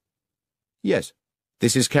sandwiches?" "Yes."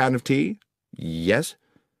 "This is can of tea?" "Yes."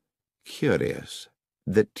 "Curious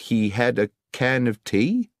that he had a can of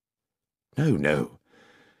tea?" No.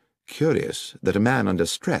 Curious that a man under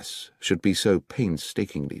stress should be so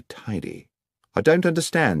painstakingly tidy." I don't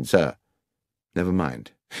understand, sir. Never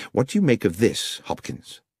mind. What do you make of this,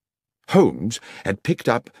 Hopkins? Holmes had picked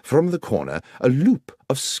up from the corner a loop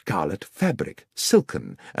of scarlet fabric,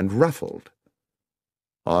 silken and ruffled.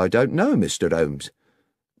 I don't know, Mr. Holmes.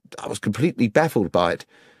 I was completely baffled by it.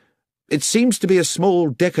 It seems to be a small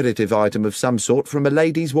decorative item of some sort from a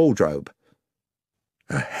lady's wardrobe.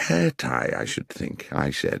 A hair tie, I should think,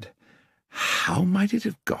 I said. How might it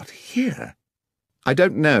have got here? I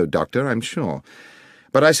don't know, Doctor, I'm sure.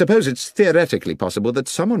 But I suppose it's theoretically possible that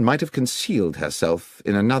someone might have concealed herself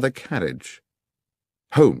in another carriage.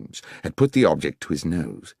 Holmes had put the object to his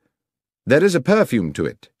nose. There is a perfume to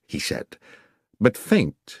it, he said, but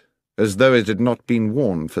faint, as though it had not been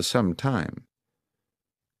worn for some time.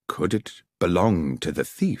 Could it belong to the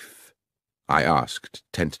thief? I asked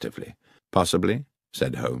tentatively. Possibly,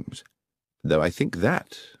 said Holmes, though I think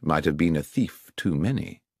that might have been a thief too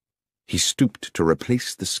many. He stooped to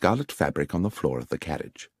replace the scarlet fabric on the floor of the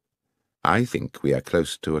carriage. I think we are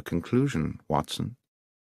close to a conclusion, Watson.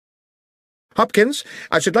 Hopkins,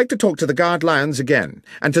 I should like to talk to the guard lions again,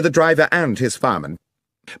 and to the driver and his fireman.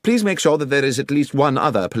 Please make sure that there is at least one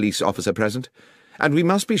other police officer present, and we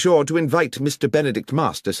must be sure to invite Mr. Benedict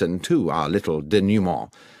Masterson to our little denouement,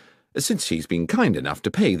 since he's been kind enough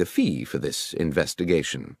to pay the fee for this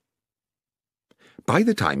investigation. By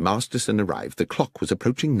the time Masterson arrived, the clock was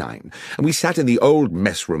approaching 9, and we sat in the old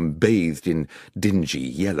mess-room bathed in dingy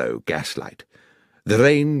yellow gaslight. The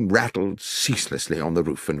rain rattled ceaselessly on the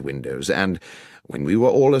roof and windows, and, when we were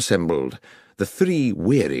all assembled, the 3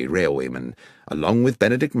 weary railwaymen, along with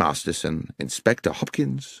Benedict Masterson, Inspector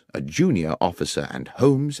Hopkins, a junior officer, and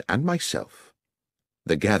Holmes and myself,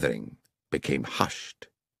 the gathering became hushed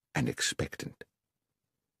and expectant.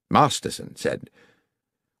 Masterson said,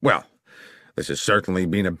 "Well, this has certainly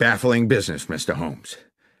been a baffling business, Mr. Holmes.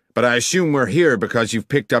 But I assume we're here because you've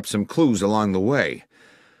picked up some clues along the way.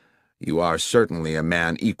 You are certainly a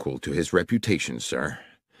man equal to his reputation, sir.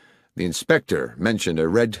 The inspector mentioned a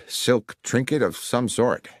red silk trinket of some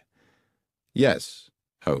sort." "Yes,"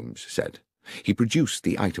 Holmes said. He produced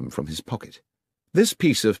the item from his pocket. "This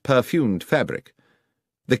piece of perfumed fabric.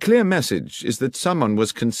 The clear message is that someone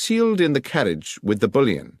was concealed in the carriage with the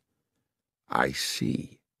bullion." "I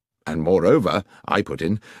see. And moreover," I put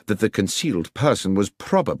in, "that the concealed person was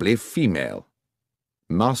probably female."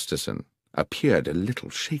 Masterson appeared a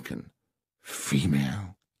little shaken.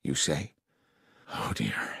 "Female, you say? Oh,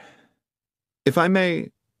 dear." "If I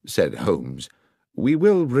may," said Holmes, "we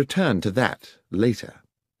will return to that later.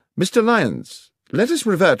 Mr. Lyons, let us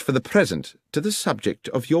revert for the present to the subject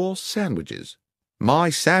of your sandwiches."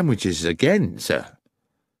 "My sandwiches again, sir?"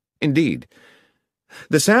 "Indeed.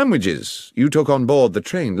 The sandwiches you took on board the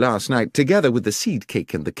train last night, together with the seed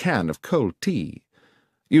cake and the can of cold tea.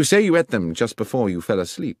 You say you ate them just before you fell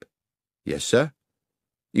asleep." "Yes, sir."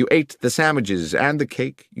 "You ate the sandwiches and the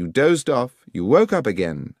cake, you dozed off, you woke up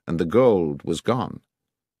again, and the gold was gone."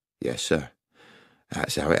 "Yes, sir.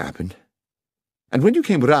 That's how it happened." "And when you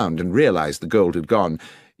came round and realized the gold had gone,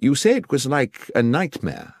 you say it was like a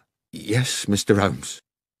nightmare." "Yes, Mr. Holmes."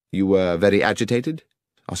 "You were very agitated?"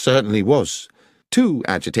 "I certainly was. Too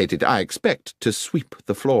agitated, I expect, to sweep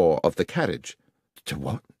the floor of the carriage." "To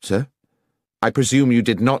what, sir?" "I presume you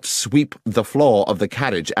did not sweep the floor of the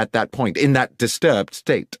carriage at that point, in that disturbed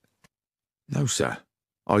state." "No, sir,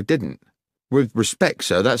 I didn't. With respect,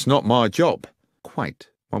 sir, that's not my job." "Quite.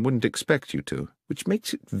 I wouldn't expect you to, which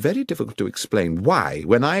makes it very difficult to explain why,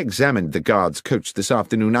 when I examined the guard's coach this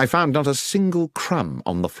afternoon, I found not a single crumb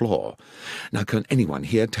on the floor. Now, can anyone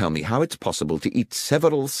here tell me how it's possible to eat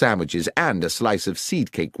several sandwiches and a slice of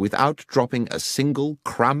seed cake without dropping a single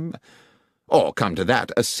crumb? Or, come to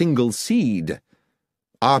that, a single seed?"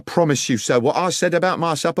 "I promise you, sir, what I said about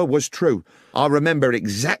my supper was true. I remember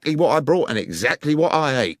exactly what I brought and exactly what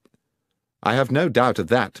I ate." "I have no doubt of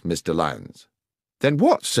that, Mr. Lyons." "Then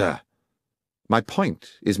what, sir?" "My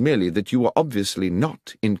point is merely that you were obviously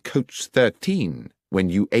not in coach 13 when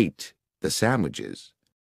you ate the sandwiches."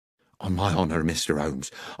 "On my honour, Mr.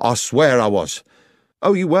 Holmes, I swear I was."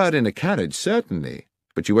 "Oh, you were in a carriage, certainly,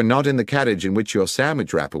 but you were not in the carriage in which your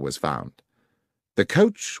sandwich wrapper was found. The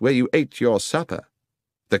coach where you ate your supper,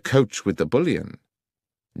 the coach with the bullion,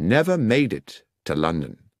 never made it to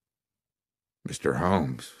London." "Mr.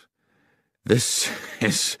 Holmes, this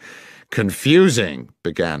is confusing,"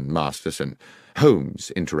 began Masterson.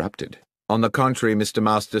 Holmes interrupted. "On the contrary, Mr.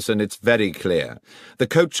 Masterson, it's very clear. The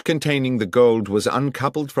coach containing the gold was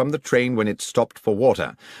uncoupled from the train when it stopped for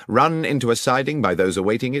water, run into a siding by those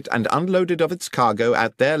awaiting it, and unloaded of its cargo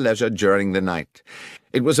at their leisure during the night.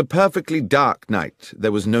 It was a perfectly dark night.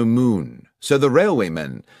 There was no moon, so the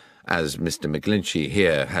railwaymen, as Mr. McGlinchey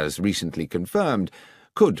here has recently confirmed,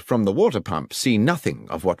 could, from the water pump, see nothing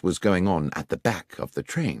of what was going on at the back of the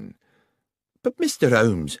train. "But, Mr.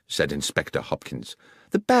 Holmes," said Inspector Hopkins,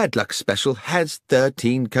 "the bad luck special has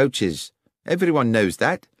 13 coaches. Everyone knows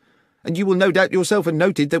that. And you will no doubt yourself have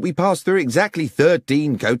noted that we passed through exactly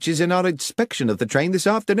 13 coaches in our inspection of the train this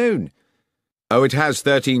afternoon." "Oh, it has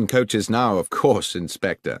 13 coaches now, of course,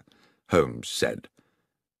 Inspector," Holmes said.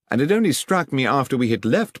 And it only struck me after we had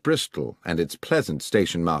left Bristol and its pleasant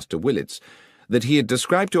station-master Willets that he had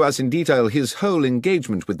described to us in detail his whole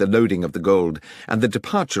engagement with the loading of the gold and the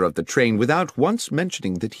departure of the train without once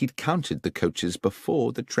mentioning that he'd counted the coaches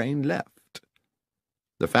before the train left.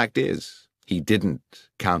 The fact is, he didn't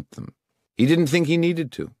count them. He didn't think he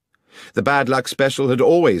needed to. The bad luck special had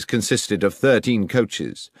always consisted of 13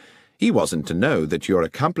 coaches. He wasn't to know that your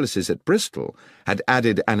accomplices at Bristol had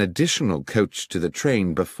added an additional coach to the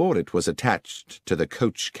train before it was attached to the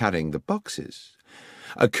coach carrying the boxes.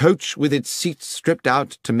 A coach with its seats stripped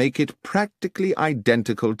out to make it practically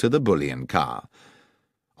identical to the bullion car.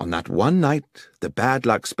 On that one night, the bad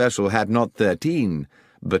luck special had not 13,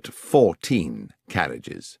 but 14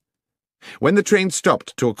 carriages. When the train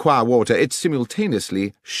stopped to acquire water, it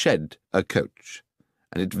simultaneously shed a coach,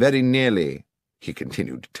 and it very nearly, he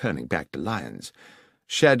continued, turning back to Lyons,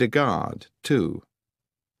 shed a guard, too.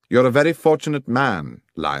 You're a very fortunate man,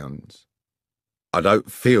 Lyons." "I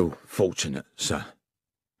don't feel fortunate, sir."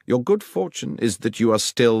 "Your good fortune is that you are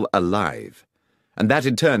still alive, and that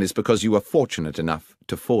in turn is because you were fortunate enough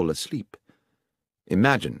to fall asleep.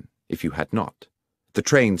 Imagine if you had not. The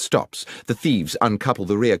train stops. The thieves uncouple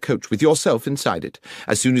the rear coach with yourself inside it.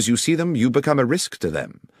 As soon as you see them, you become a risk to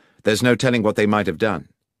them. There's no telling what they might have done.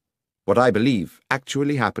 What I believe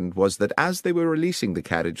actually happened was that as they were releasing the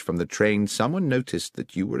carriage from the train, someone noticed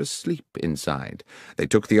that you were asleep inside. They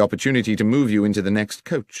took the opportunity to move you into the next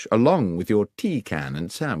coach, along with your tea can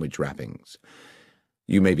and sandwich wrappings.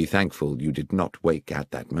 You may be thankful you did not wake at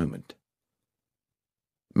that moment."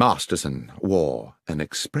 Masterson wore an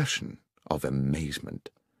expression of amazement.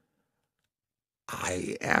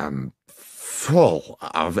 "I am full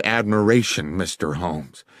of admiration, Mr.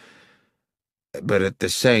 Holmes. But at the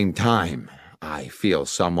same time, I feel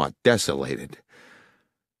somewhat desolated.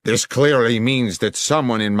 This clearly means that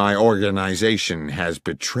someone in my organization has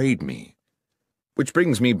betrayed me." "Which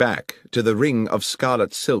brings me back to the ring of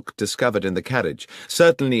scarlet silk discovered in the carriage,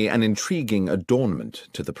 certainly an intriguing adornment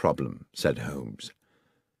to the problem," said Holmes.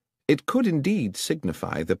 "It could indeed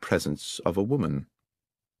signify the presence of a woman."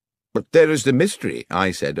 "But there is the mystery,"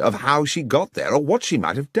 I said, "of how she got there, or what she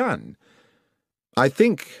might have done." "I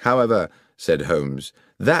think, however," said Holmes,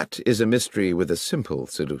 "that is a mystery with a simple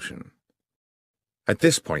solution." At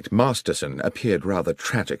this point Masterson appeared rather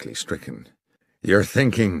tragically stricken. "You're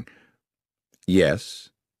thinking—" "Yes,"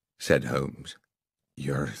 said Holmes.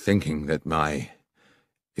 "You're thinking that my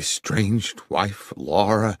estranged wife,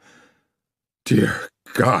 Laura— Dear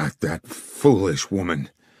God, that foolish woman—"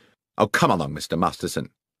 "Oh, come along, Mr. Masterson.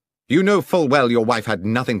 You know full well your wife had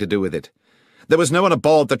nothing to do with it. There was no one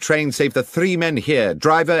aboard the train save the 3 men here,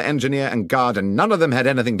 driver, engineer, and guard, and none of them had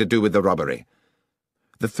anything to do with the robbery."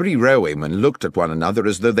 The 3 railwaymen looked at one another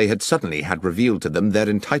as though they had suddenly had revealed to them their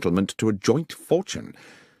entitlement to a joint fortune.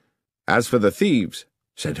 "As for the thieves,"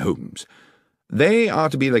 said Holmes, "they are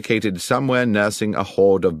to be located somewhere nursing a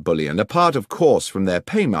hoard of bullion, apart, of course, from their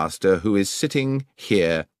paymaster, who is sitting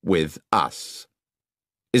here with us.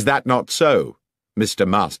 Is that not so, Mr.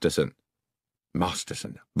 Masterson?"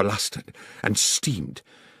 Masterson blustered and steamed.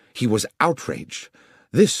 He was outraged.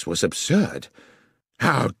 This was absurd.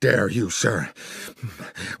 "How dare you, sir?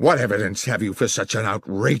 What evidence have you for such an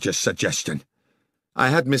outrageous suggestion?" "I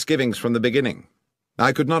had misgivings from the beginning.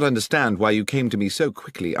 I could not understand why you came to me so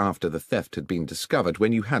quickly after the theft had been discovered,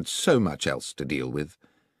 when you had so much else to deal with.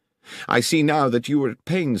 I see now that you were at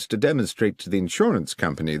pains to demonstrate to the insurance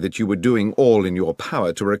company that you were doing all in your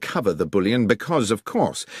power to recover the bullion because, of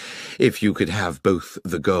course, if you could have both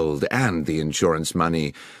the gold and the insurance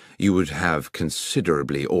money, you would have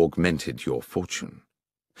considerably augmented your fortune.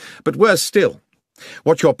 But worse still,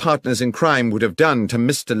 what your partners in crime would have done to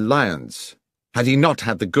Mr. Lyons, had he not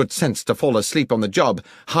had the good sense to fall asleep on the job,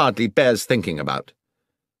 hardly bears thinking about.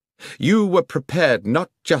 You were prepared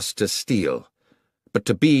not just to steal, but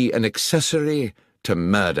to be an accessory to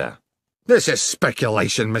murder." "This is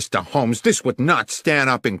speculation, Mr. Holmes. This would not stand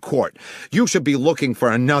up in court. You should be looking for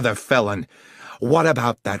another felon. What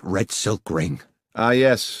about that red silk ring?" "Ah,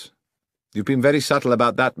 yes. You've been very subtle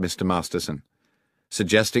about that, Mr. Masterson,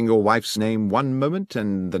 suggesting your wife's name one moment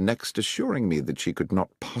and the next assuring me that she could not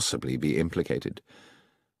possibly be implicated.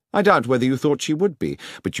 I doubt whether you thought she would be,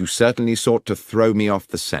 but you certainly sought to throw me off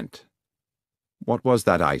the scent. What was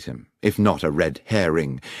that item, if not a red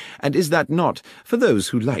herring? And is that not, for those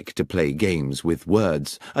who like to play games with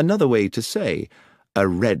words, another way to say a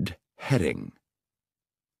red herring?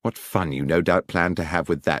 What fun you no doubt planned to have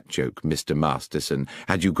with that joke, Mr. Masterson,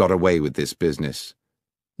 had you got away with this business.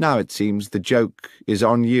 Now it seems the joke is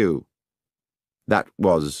on you. That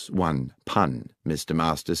was one pun, Mr.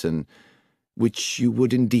 Masterson, which you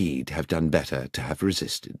would indeed have done better to have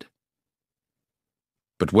resisted.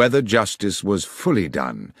 But whether justice was fully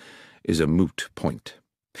done is a moot point.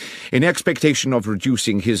 In expectation of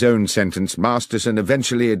reducing his own sentence, Masterson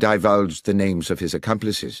eventually divulged the names of his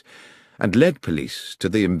accomplices and led police to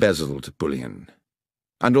the embezzled bullion.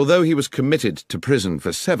 And although he was committed to prison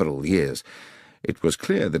for several years, it was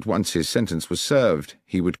clear that once his sentence was served,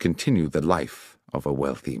 he would continue the life of a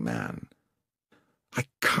wealthy man. "I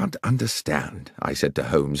can't understand," I said to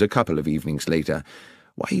Holmes a couple of evenings later,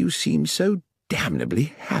 "why you seem so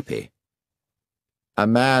damnably happy." "A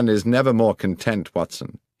man is never more content,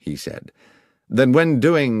 Watson," he said, "than when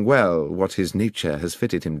doing well what his nature has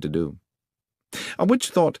fitted him to do. On which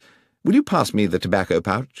thought, will you pass me the tobacco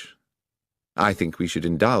pouch? I think we should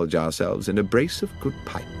indulge ourselves in a brace of good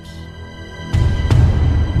pipes."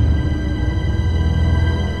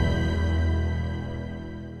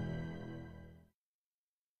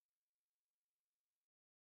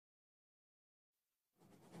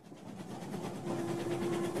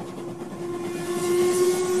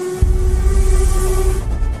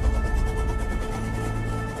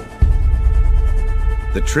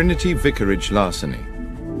 The Trinity Vicarage, Larceny.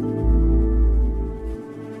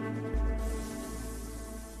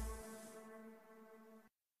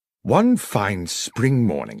 One fine spring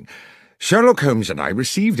morning, Sherlock Holmes and I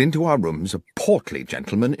received into our rooms a portly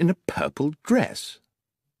gentleman in a purple dress.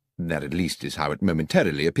 That at least is how it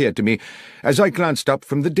momentarily appeared to me, as I glanced up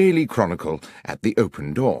from the Daily Chronicle at the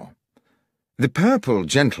open door. The purple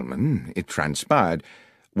gentleman, it transpired,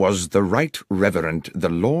 was the Right Reverend the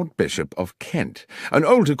Lord Bishop of Kent, an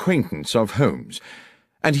old acquaintance of Holmes,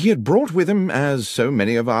 and he had brought with him, as so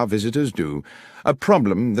many of our visitors do, a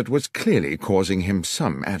problem that was clearly causing him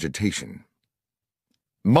some agitation.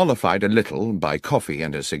 Mollified a little by coffee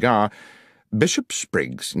and a cigar, Bishop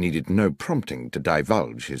Spriggs needed no prompting to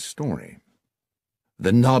divulge his story.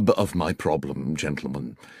 "The nub of my problem,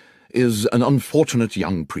 gentlemen, is an unfortunate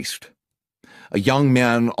young priest. A young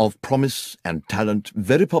man of promise and talent,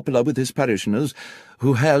 very popular with his parishioners,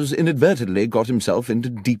 who has inadvertently got himself into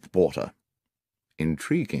deep water."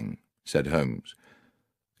 "Intriguing," said Holmes.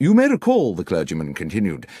 "You may recall," the clergyman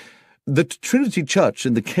continued, "that Trinity Church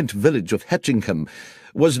in the Kent village of Hatchingham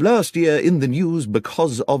was last year in the news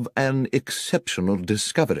because of an exceptional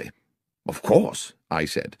discovery." "Of course," I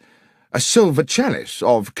said. "A silver chalice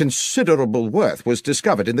of considerable worth was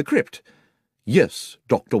discovered in the crypt." "Yes,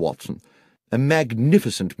 Dr. Watson. A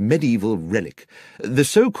magnificent medieval relic, the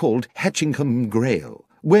so-called Hatchingham Grail,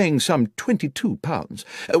 weighing some 22 pounds.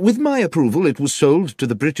 With my approval it was sold to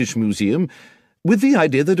the British Museum, with the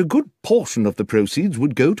idea that a good portion of the proceeds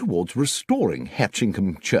would go towards restoring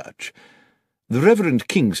Hatchingham Church. The Reverend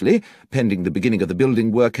Kingsley, pending the beginning of the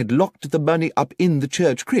building work, had locked the money up in the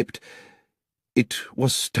church crypt. It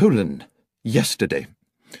was stolen yesterday.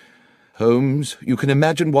 Holmes, you can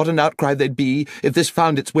imagine what an outcry there'd be if this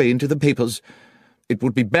found its way into the papers. It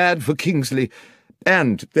would be bad for Kingsley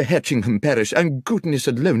and the Hatchingham parish, and goodness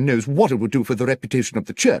alone knows what it would do for the reputation of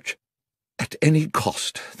the church. At any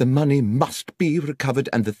cost, the money must be recovered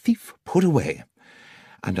and the thief put away.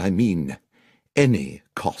 And I mean any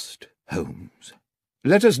cost, Holmes."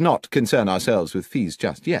 "Let us not concern ourselves with fees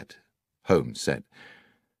just yet," Holmes said.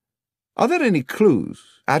 "Are there any clues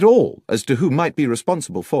at all as to who might be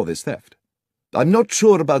responsible for this theft?" "I'm not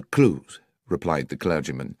sure about clues," replied the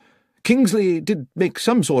clergyman. "Kingsley did make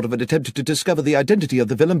some sort of an attempt to discover the identity of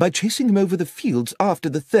the villain by chasing him over the fields after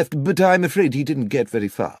the theft, but I'm afraid he didn't get very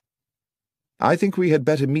far." "I think we had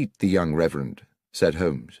better meet the young reverend," said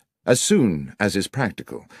Holmes, "as soon as is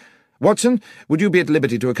practical. Watson, would you be at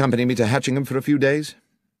liberty to accompany me to Hatchingham for a few days?"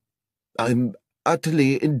 "I'm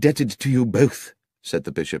utterly indebted to you both," said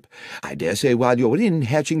the bishop. "I dare say while you're in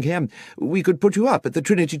Hatchingham we could put you up at the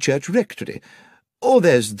Trinity Church rectory. Or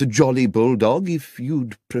there's the Jolly Bulldog, if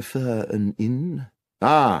you'd prefer an inn."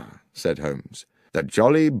 "Ah," said Holmes, "the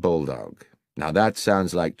Jolly Bulldog. Now that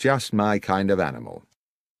sounds like just my kind of animal."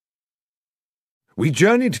 We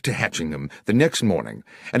journeyed to Hatchingham the next morning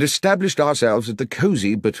and established ourselves at the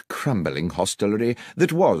cosy but crumbling hostelry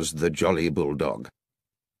that was the Jolly Bulldog.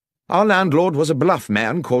 Our landlord was a bluff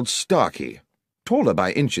man called Starkey, taller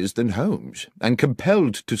by inches than Holmes, and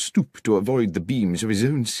compelled to stoop to avoid the beams of his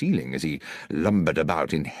own ceiling as he lumbered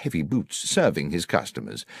about in heavy boots serving his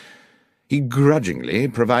customers. He grudgingly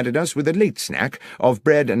provided us with a late snack of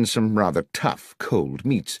bread and some rather tough cold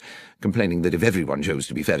meats, complaining that if everyone chose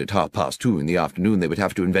to be fed at 2:30 in the afternoon, they would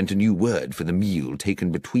have to invent a new word for the meal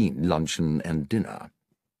taken between luncheon and dinner.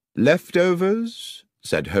 "Leftovers?"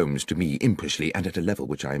 said Holmes to me impishly, and at a level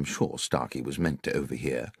which I am sure Starkey was meant to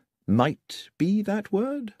overhear. "Might be that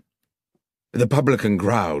word?" The publican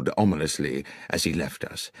growled ominously as he left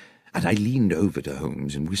us, and I leaned over to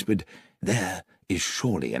Holmes and whispered, "There is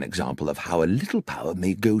surely an example of how a little power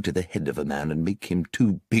may go to the head of a man and make him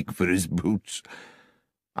too big for his boots."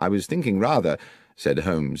 "I was thinking rather," said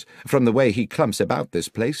Holmes, "from the way he clumps about this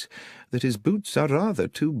place, that his boots are rather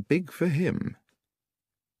too big for him."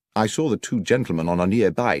 I saw the two gentlemen on a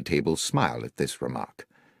nearby table smile at this remark.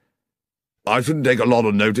 "I shouldn't take a lot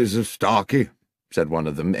of notice of Starkey," said one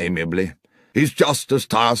of them amiably. "He's just as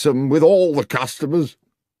tiresome with all the customers."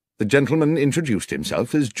 The gentleman introduced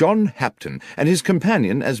himself as John Hapton, and his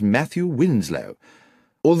companion as Matthew Winslow.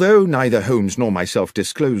 Although neither Holmes nor myself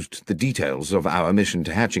disclosed the details of our mission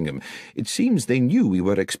to Hatchingham, it seems they knew we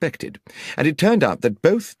were expected, and it turned out that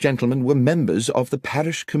both gentlemen were members of the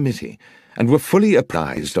parish committee, and were fully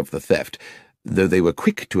apprised of the theft, though they were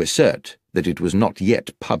quick to assert that it was not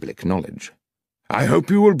yet public knowledge. "I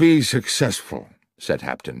hope you will be successful," said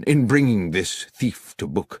Hapton, "in bringing this thief to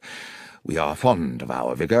book. We are fond of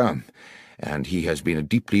our vicar, and he has been a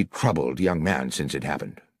deeply troubled young man since it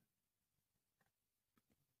happened."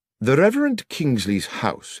 The Reverend Kingsley's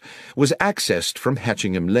house was accessed from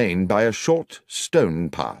Hatchingham Lane by a short stone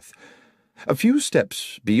path. A few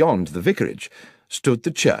steps beyond the vicarage stood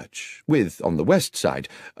the church, with, on the west side,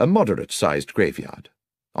 a moderate-sized graveyard.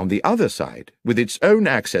 On the other side, with its own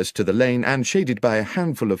access to the lane and shaded by a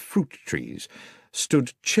handful of fruit trees,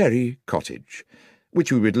 stood Cherry Cottage,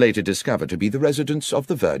 which we would later discover to be the residence of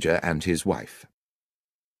the verger and his wife.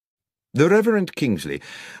 The Reverend Kingsley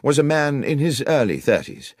was a man in his early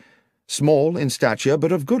 30s, small in stature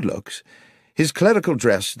but of good looks, his clerical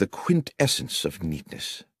dress the quintessence of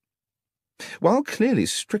neatness. While clearly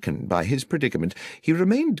stricken by his predicament, he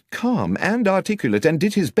remained calm and articulate, and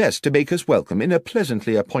did his best to make us welcome in a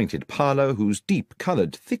pleasantly appointed parlour whose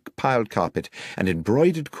deep-coloured, thick-piled carpet and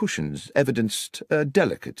embroidered cushions evidenced a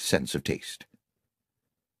delicate sense of taste.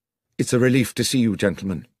 "It's a relief to see you,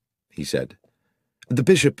 gentlemen," he said. "The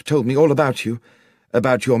bishop told me all about you,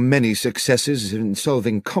 about your many successes in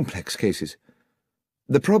solving complex cases.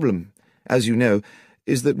 The problem, as you know,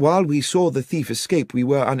 is that while we saw the thief escape, we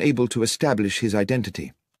were unable to establish his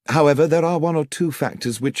identity. However, there are one or two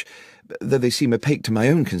factors which, though they seem opaque to my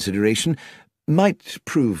own consideration, might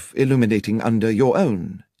prove illuminating under your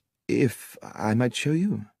own, if I might show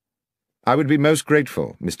you." "I would be most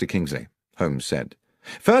grateful, Mr. Kingsley," Holmes said.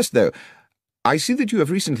 "First, though, I see that you have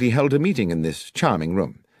recently held a meeting in this charming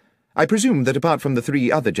room. I presume that apart from the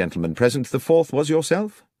 3 other gentlemen present, the 4th was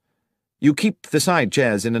yourself? You keep the side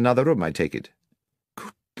chairs in another room, I take it."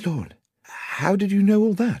 "Good Lord, how did you know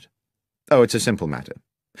all that?" "Oh, it's a simple matter.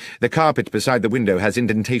 The carpet beside the window has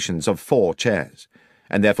indentations of 4 chairs,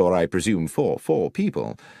 and therefore I presume 4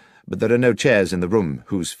 people, but there are no chairs in the room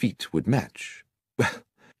whose feet would match." "Well,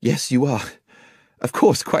 yes, you are, of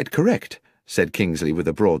course, quite correct," said Kingsley with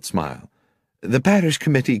a broad smile. "The parish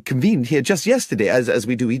committee convened here just yesterday, as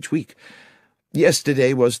we do each week.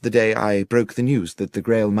 Yesterday was the day I broke the news that the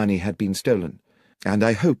Grail money had been stolen, and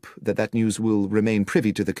I hope that that news will remain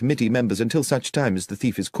privy to the committee members until such time as the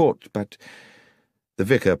thief is caught, but—" The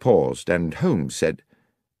vicar paused, and Holmes said,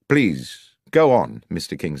 "Please, go on,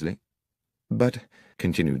 Mr. Kingsley." "But,"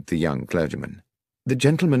 continued the young clergyman, "the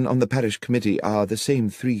gentlemen on the parish committee are the same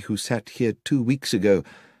 3 who sat here 2 weeks ago,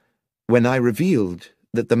 when I revealed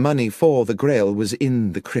that the money for the Grail was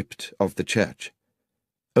in the crypt of the church.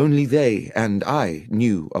 Only they and I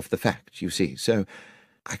knew of the fact, you see, so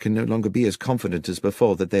I can no longer be as confident as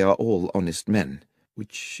before that they are all honest men,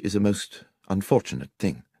 which is a most unfortunate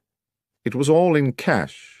thing." "It was all in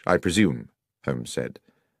cash, I presume," Holmes said.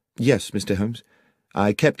 "Yes, Mr. Holmes.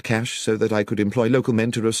 I kept cash so that I could employ local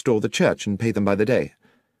men to restore the church and pay them by the day.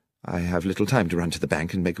 I have little time to run to the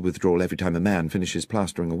bank and make a withdrawal every time a man finishes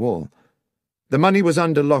plastering a wall." "The money was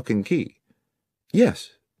under lock and key?"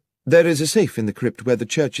 "Yes. There is a safe in the crypt where the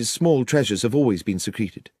church's small treasures have always been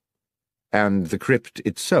secreted." "And the crypt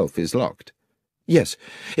itself is locked?" "Yes.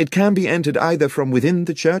 It can be entered either from within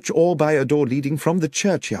the church or by a door leading from the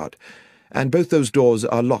churchyard, and both those doors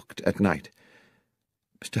are locked at night.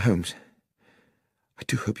 Mr. Holmes, I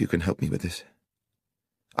do hope you can help me with this.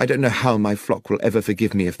 I don't know how my flock will ever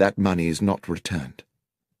forgive me if that money is not returned."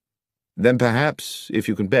 Then perhaps, if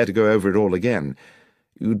you can bear to go over it all again,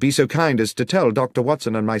 you would be so kind as to tell Dr.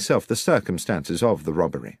 Watson and myself the circumstances of the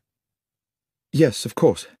robbery." "Yes, of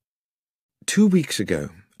course. 2 weeks ago,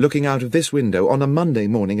 looking out of this window on a Monday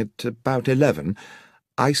morning at about 11,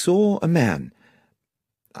 I saw a man,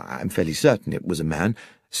 I'm fairly certain it was a man,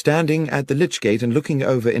 standing at the lich gate and looking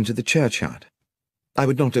over into the churchyard. I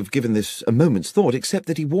would not have given this a moment's thought, except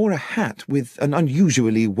that he wore a hat with an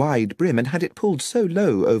unusually wide brim and had it pulled so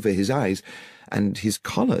low over his eyes, and his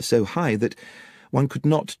collar so high that one could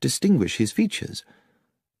not distinguish his features.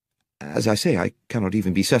 As I say, I cannot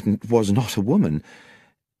even be certain it was not a woman,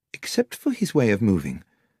 except for his way of moving.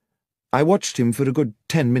 I watched him for a good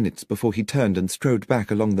 10 minutes before he turned and strode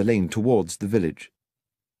back along the lane towards the village.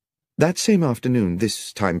 That same afternoon,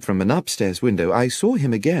 this time from an upstairs window, I saw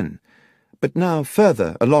him again, but now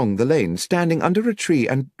further along the lane, standing under a tree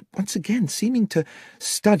and once again seeming to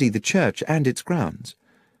study the church and its grounds.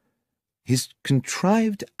 His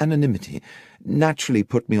contrived anonymity naturally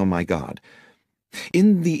put me on my guard.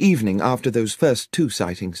 In the evening after those first 2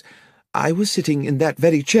 sightings, I was sitting in that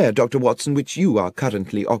very chair, Dr. Watson, which you are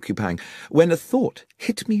currently occupying, when a thought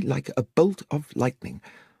hit me like a bolt of lightning,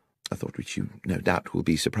 a thought which you no doubt will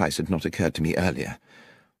be surprised had not occurred to me earlier,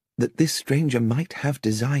 that this stranger might have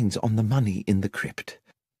designs on the money in the crypt.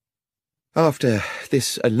 After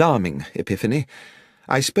this alarming epiphany,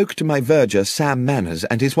 I spoke to my verger, Sam Manners,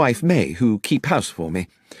 and his wife, May, who keep house for me.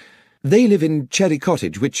 They live in Cherry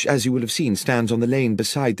Cottage, which, as you will have seen, stands on the lane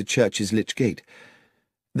beside the church's lich gate.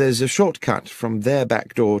 There's a short cut from their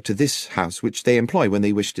back door to this house, which they employ when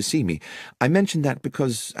they wish to see me. I mention that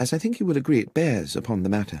because, as I think you will agree, it bears upon the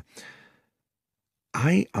matter.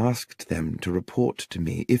 I asked them to report to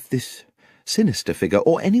me if this sinister figure,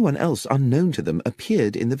 or anyone else unknown to them,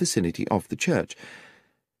 appeared in the vicinity of the church.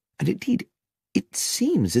 And indeed, it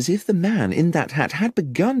seems as if the man in that hat had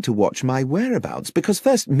begun to watch my whereabouts, because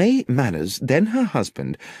first May Manners, then her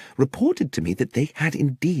husband, reported to me that they had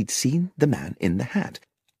indeed seen the man in the hat.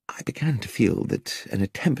 I began to feel that an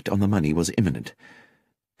attempt on the money was imminent.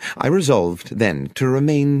 I resolved, then, to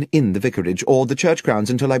remain in the vicarage or the church grounds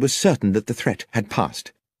until I was certain that the threat had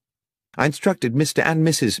passed. I instructed Mr. and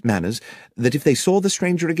Mrs. Manners that if they saw the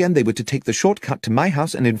stranger again they were to take the short cut to my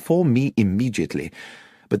house and inform me immediately,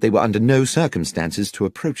 but they were under no circumstances to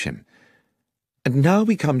approach him. And now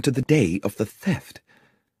we come to the day of the theft.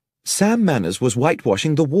 Sam Manners was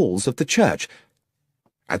whitewashing the walls of the church.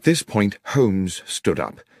 At this point Holmes stood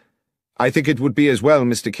up. "I think it would be as well,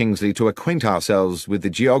 Mr. Kingsley, to acquaint ourselves with the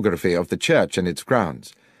geography of the church and its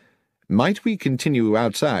grounds. Might we continue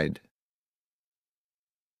outside?"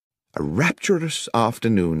 A rapturous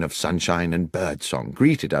afternoon of sunshine and birdsong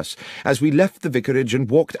greeted us as we left the vicarage and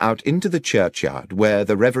walked out into the churchyard, where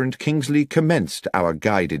the Reverend Kingsley commenced our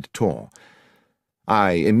guided tour.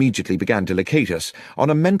 I immediately began to locate us on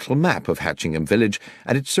a mental map of Hatchingham village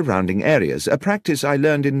and its surrounding areas, a practice I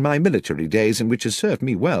learned in my military days and which has served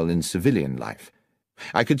me well in civilian life.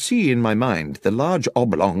 I could see in my mind the large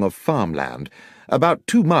oblong of farmland, about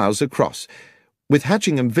 2 miles across, with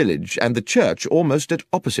Hatchingham village and the church almost at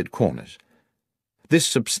opposite corners. This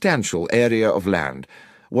substantial area of land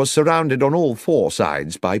was surrounded on all 4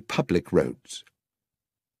 sides by public roads.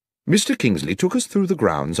 Mr. Kingsley took us through the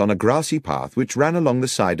grounds on a grassy path which ran along the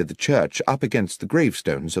side of the church up against the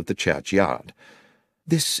gravestones of the churchyard.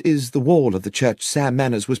 "This is the wall of the church Sam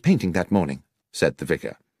Manners was painting that morning," said the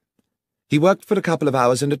vicar. "He worked for a couple of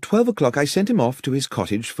hours, and at 12 o'clock I sent him off to his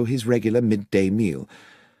cottage for his regular midday meal.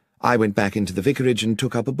 I went back into the vicarage and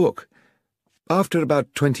took up a book. After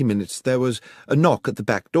about 20 minutes there was a knock at the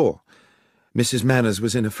back door. Mrs. Manners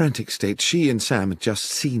was in a frantic state. She and Sam had just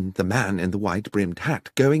seen the man in the white-brimmed hat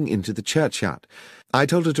going into the churchyard. I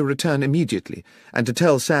told her to return immediately, and to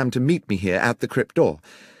tell Sam to meet me here at the crypt door,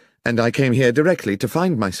 and I came here directly to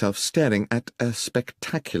find myself staring at a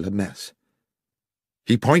spectacular mess."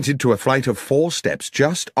 He pointed to a flight of 4 steps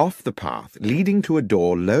just off the path, leading to a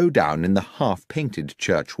door low down in the half-painted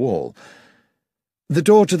church wall. "The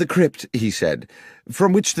door to the crypt," he said,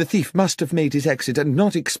 "from which the thief must have made his exit, and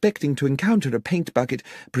not expecting to encounter a paint bucket,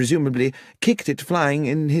 presumably kicked it flying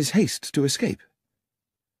in his haste to escape."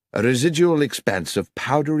 A residual expanse of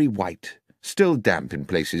powdery white, still damp in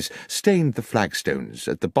places, stained the flagstones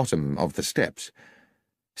at the bottom of the steps.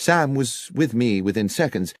 "Sam was with me within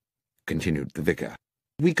seconds," continued the vicar.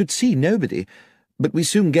 "We could see nobody, but we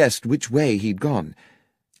soon guessed which way he'd gone.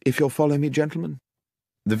 If you'll follow me, gentlemen."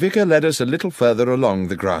 The vicar led us a little further along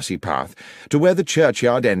the grassy path, to where the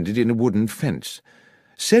churchyard ended in a wooden fence.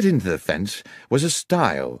 Set into the fence was a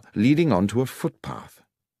stile leading on to a footpath.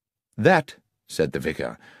 "That," said the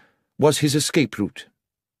vicar, "was his escape route."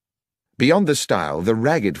 Beyond the stile, the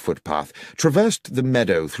ragged footpath traversed the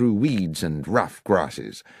meadow through weeds and rough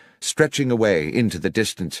grasses, stretching away into the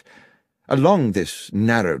distance. Along this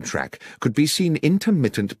narrow track could be seen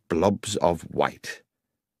intermittent blobs of white.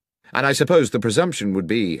 "And I suppose the presumption would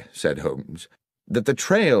be," said Holmes, "that the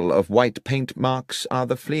trail of white paint marks are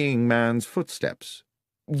the fleeing man's footsteps."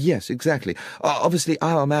 "Yes, exactly. Obviously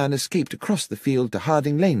our man escaped across the field to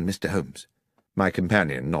Harding Lane, Mr. Holmes." My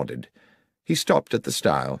companion nodded. He stopped at the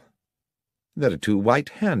stile. "There are 2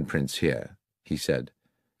 white handprints here," he said.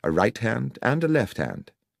 "A right hand and a left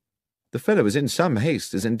hand. The fellow was in some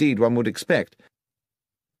haste, as indeed one would expect."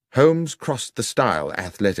 Holmes crossed the stile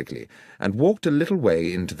athletically and walked a little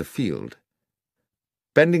way into the field.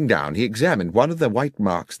 Bending down, he examined one of the white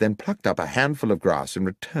marks, then plucked up a handful of grass and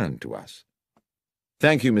returned to us.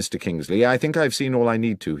 "Thank you, Mr. Kingsley. I think I've seen all I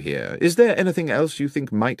need to here. Is there anything else you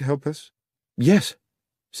think might help us?" "Yes,"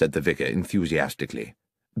 said the vicar enthusiastically.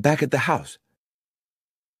 "Back at the house."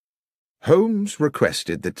 Holmes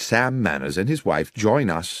requested that Sam Manners and his wife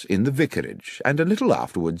join us in the vicarage, and a little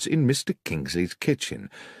afterwards in Mr. Kingsley's kitchen.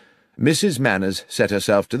 Mrs. Manners set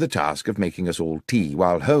herself to the task of making us all tea,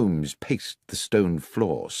 while Holmes paced the stone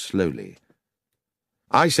floor slowly.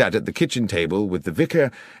 I sat at the kitchen table with the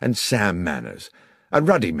vicar and Sam Manners, a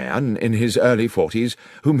ruddy man in his early 40s,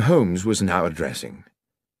 whom Holmes was now addressing.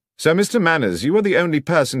 "So, Mr. Manners, you are the only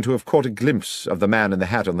person to have caught a glimpse of the man in the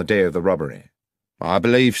hat on the day of the robbery?" "I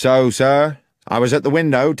believe so, sir. I was at the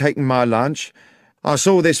window taking my lunch. I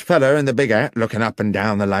saw this feller in the big hat looking up and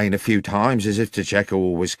down the lane a few times as if to check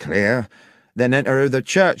all was clear, then enter the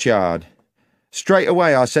churchyard. Straight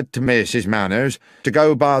away I said to Mrs. Manners to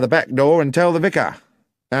go by the back door and tell the vicar."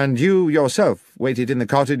 "And you yourself waited in the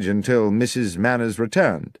cottage until Mrs. Manners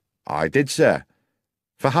returned?" "I did, sir."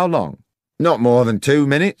 "For how long?" "Not more than 2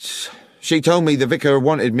 minutes. She told me the vicar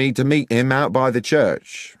wanted me to meet him out by the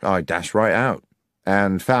church. I dashed right out."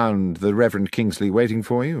 "And found the Reverend Kingsley waiting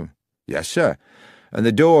for you?" "Yes, sir, and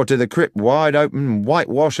the door to the crypt wide open,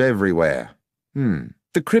 whitewash everywhere."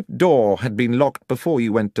 "The crypt door had been locked before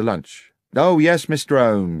you went to lunch?" "Oh, yes, Mr.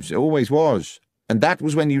 Holmes, it always was." "And that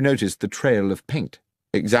was when you noticed the trail of paint?"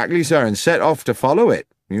 "Exactly, sir, and set off to follow it.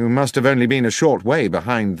 You must have only been a short way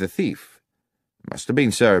behind the thief." "Must have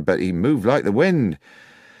been, sir, but he moved like the wind.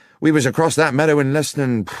 We was across that meadow in less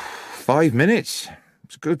than 5 minutes.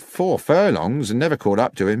 It's a good 4 furlongs, and never caught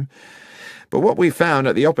up to him. But what we found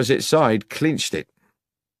at the opposite side clinched it."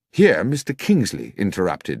 Here Mr. Kingsley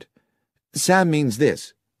interrupted. "Sam means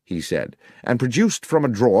this," he said, and produced from a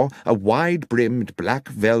drawer a wide-brimmed black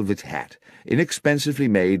velvet hat, inexpensively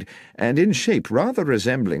made, and in shape rather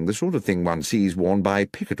resembling the sort of thing one sees worn by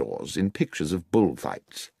picadors in pictures of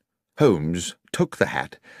bullfights. Holmes took the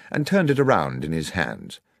hat and turned it around in his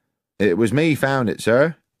hands. "It was me found it,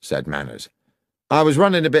 sir," said Manners. "I was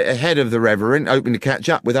running a bit ahead of the Reverend, hoping to catch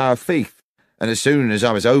up with our thief, and as soon as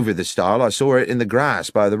I was over the stile I saw it in the grass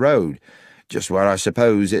by the road, just where I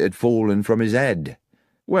suppose it had fallen from his head."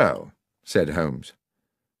 "Well," said Holmes,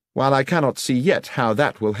 "while I cannot see yet how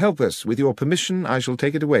that will help us, with your permission I shall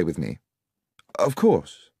take it away with me." "Of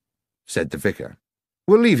course," said the vicar.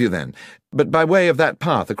 "We'll leave you then, but by way of that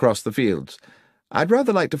path across the fields. I'd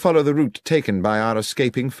rather like to follow the route taken by our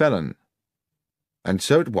escaping felon." And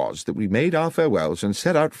so it was that we made our farewells and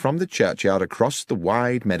set out from the churchyard across the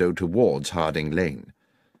wide meadow towards Harding Lane.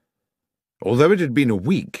 Although it had been a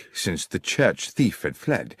week since the church thief had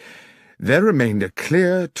fled, there remained a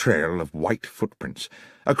clear trail of white footprints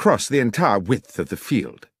across the entire width of the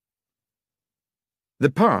field.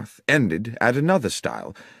 The path ended at another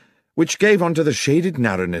stile, which gave onto the shaded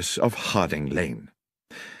narrowness of Harding Lane.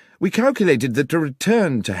 We calculated that to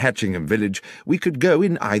return to Hatchingham village we could go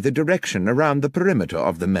in either direction around the perimeter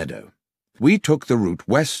of the meadow. We took the route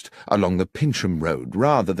west along the Pincham Road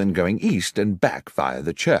rather than going east and back via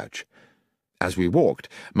the church. As we walked,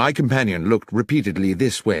 my companion looked repeatedly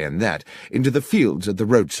this way and that, into the fields at the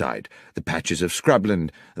roadside, the patches of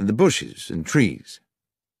scrubland, and the bushes and trees.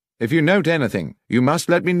 "If you note anything, you must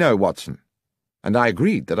let me know, Watson." And I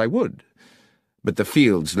agreed that I would. But the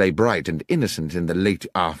fields lay bright and innocent in the late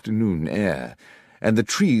afternoon air, and the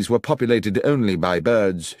trees were populated only by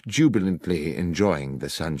birds jubilantly enjoying the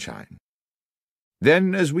sunshine.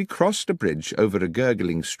 Then, as we crossed a bridge over a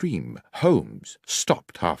gurgling stream, Holmes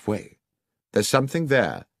stopped halfway. "There's something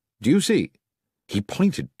there. Do you see?" He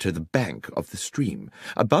pointed to the bank of the stream,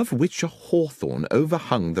 above which a hawthorn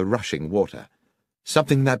overhung the rushing water.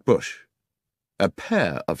 "Something in that bush. A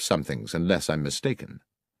pair of somethings, unless I'm mistaken."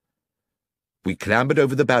 We clambered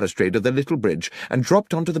over the balustrade of the little bridge and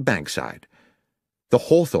dropped onto the bankside. The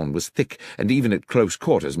hawthorn was thick, and even at close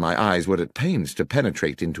quarters my eyes were at pains to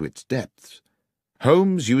penetrate into its depths.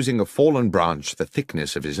 Holmes, using a fallen branch the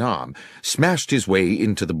thickness of his arm, smashed his way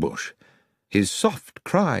into the bush. His soft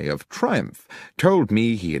cry of triumph told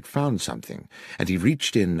me he had found something, and he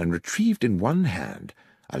reached in and retrieved in one hand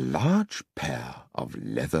a large pair of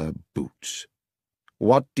leather boots.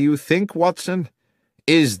 "What do you think, Watson?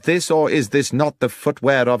 Is this or is this not the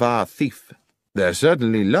footwear of our thief?" "They're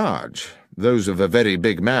certainly large, those of a very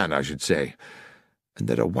big man, I should say, and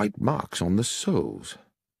there are white marks on the soles.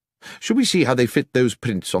 Should we see how they fit those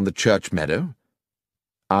prints on the church meadow?"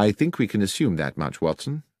 "I think we can assume that much,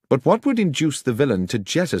 Watson. But what would induce the villain to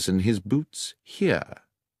jettison his boots here?"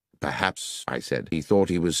 "Perhaps," I said, "he thought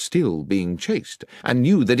he was still being chased, and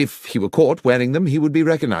knew that if he were caught wearing them he would be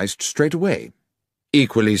recognized straight away."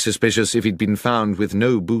 "Equally suspicious if he'd been found with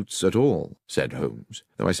no boots at all," said Holmes,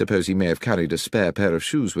 "though I suppose he may have carried a spare pair of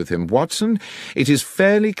shoes with him. Watson, it is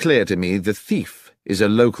fairly clear to me the thief is a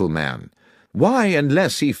local man. Why,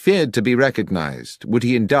 unless he feared to be recognized, would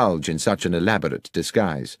he indulge in such an elaborate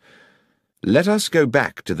disguise? Let us go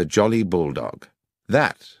back to the Jolly Bulldog.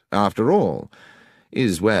 That, after all,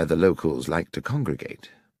 is where the locals like to congregate."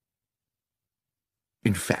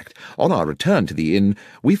 In fact, on our return to the inn,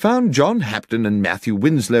 we found John Hapton and Matthew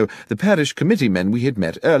Winslow, the parish committee men we had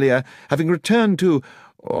met earlier, having returned to,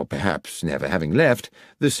 or perhaps never having left,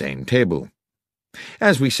 the same table.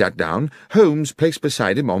 As we sat down, Holmes placed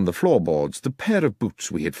beside him on the floorboards the pair of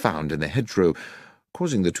boots we had found in the hedgerow,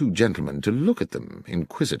 causing the two gentlemen to look at them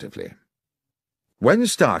inquisitively. When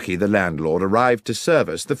Starkey, the landlord, arrived to serve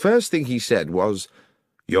us, the first thing he said was,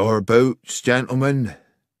 "Your boots, gentlemen?"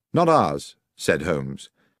 "Not ours," said Holmes.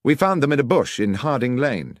 "We found them in a bush in Harding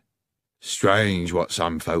Lane." "Strange what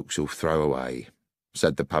some folks'll throw away,"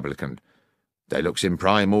 said the publican. "They looks in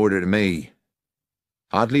prime order to me."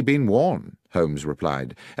 "Hardly been worn," Holmes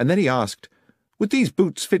replied, and then he asked, "Would these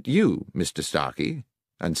boots fit you, Mr. Starkey?"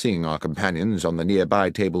 And seeing our companions on the nearby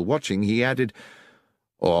table watching, he added,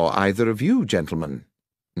 "Or either of you, gentlemen?"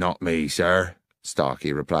 "Not me, sir,"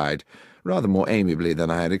 Starkey replied, rather more amiably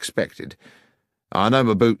than I had expected. "I know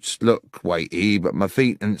my boots look weighty, but my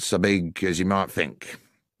feet ain't so big as you might think.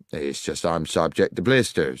 It's just I'm subject to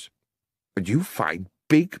blisters." "But you find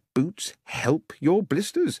big boots help your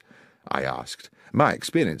blisters?" I asked, my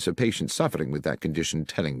experience of patients suffering with that condition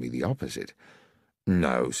telling me the opposite.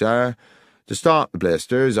 "No, sir. To start the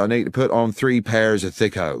blisters, I need to put on 3 pairs of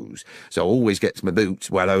thick hose, so I always gets my boots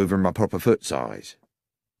well over my proper foot size."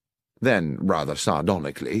 Then, rather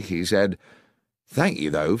sardonically, he said, "Thank you,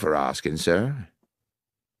 though, for asking, sir."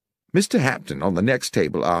 Mr. Hapton on the next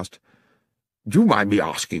table asked, "Do you mind me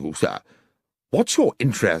asking you, sir, what's your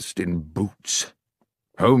interest in boots?"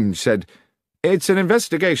 Holmes said, "It's an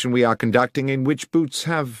investigation we are conducting in which boots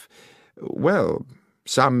have, well,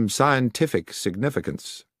 some scientific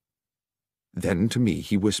significance." Then to me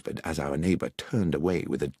he whispered as our neighbour turned away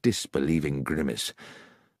with a disbelieving grimace,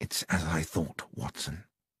 "It's as I thought, Watson.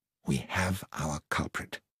 We have our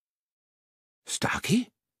culprit."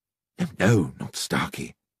 "Starkey? No, not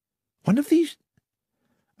Starkey. One of these—"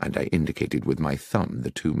 and I indicated with my thumb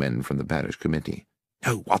the 2 men from the parish committee.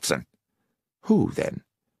 "No, Watson." "Who, then?"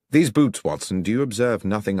 "These boots, Watson, do you observe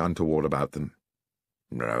nothing untoward about them?"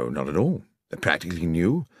 "No, not at all. They're practically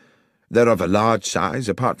new. They're of a large size.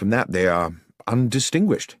 Apart from that, they are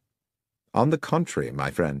undistinguished." "On the contrary,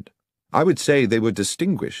 my friend, I would say they were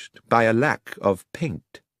distinguished by a lack of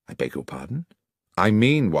paint." "I beg your pardon?" "I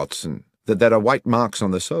mean, Watson, that there are white marks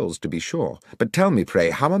on the soles, to be sure. But tell me, pray,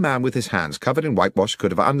 how a man with his hands covered in whitewash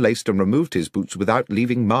could have unlaced and removed his boots without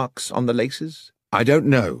leaving marks on the laces?" "I don't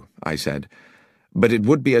know," I said, "but it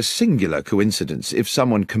would be a singular coincidence if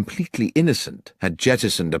someone completely innocent had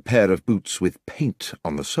jettisoned a pair of boots with paint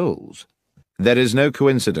on the soles." "There is no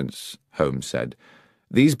coincidence," Holmes said.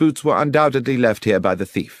 "These boots were undoubtedly left here by the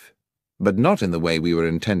thief, but not in the way we were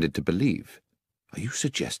intended to believe." "Are you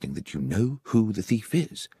suggesting that you know who the thief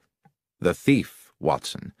is?" "The thief,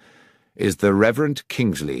 Watson, is the Reverend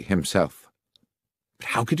Kingsley himself." "But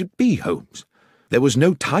how could it be, Holmes? There was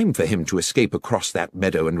no time for him to escape across that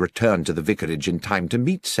meadow and return to the vicarage in time to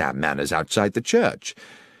meet Sam Manners outside the church.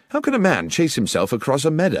 How can a man chase himself across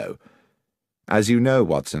a meadow?" "As you know,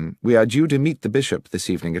 Watson, we are due to meet the bishop this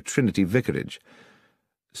evening at Trinity Vicarage,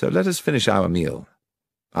 so let us finish our meal.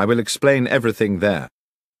 I will explain everything there."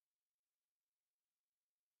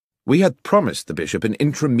 We had promised the bishop an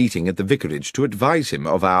interim meeting at the vicarage to advise him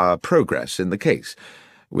of our progress in the case,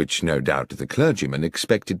 which no doubt the clergyman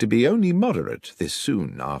expected to be only moderate this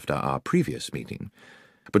soon after our previous meeting.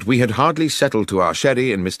 But we had hardly settled to our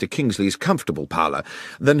sherry in Mr. Kingsley's comfortable parlour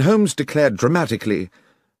than Holmes declared dramatically,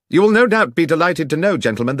 "You will no doubt be delighted to know,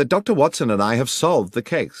 gentlemen, that Dr. Watson and I have solved the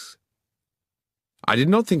case." I did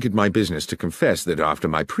not think it my business to confess that after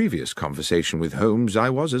my previous conversation with Holmes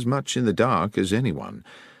I was as much in the dark as anyone,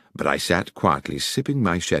 but I sat quietly sipping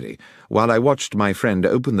my sherry while I watched my friend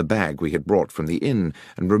open the bag we had brought from the inn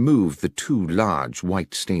and remove the 2 large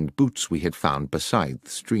white-stained boots we had found beside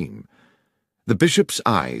the stream. The bishop's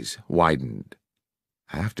eyes widened.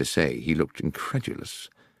 I have to say he looked incredulous.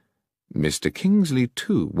 Mr. Kingsley,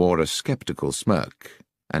 too, wore a sceptical smirk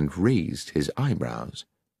and raised his eyebrows.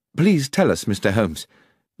 "Please tell us, Mr. Holmes,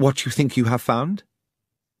 what you think you have found?"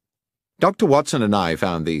 "Dr. Watson and I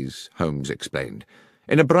found these," Holmes explained,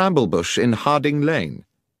 "in a bramble bush in Harding Lane.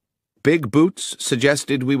 Big boots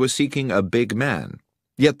suggested we were seeking a big man,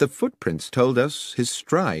 yet the footprints told us his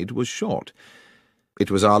stride was short.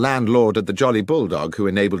 It was our landlord at the Jolly Bulldog who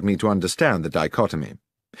enabled me to understand the dichotomy.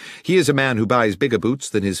 He is a man who buys bigger boots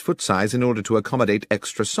than his foot size in order to accommodate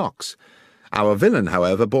extra socks. Our villain,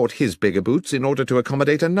 however, bought his bigger boots in order to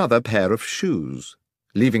accommodate another pair of shoes,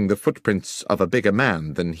 leaving the footprints of a bigger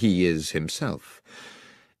man than he is himself.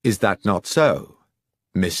 Is that not so,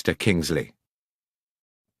 Mr. Kingsley?"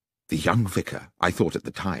 The young vicar, I thought at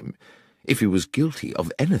the time, if he was guilty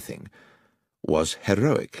of anything, was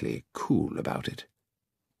heroically cool about it.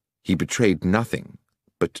 He betrayed nothing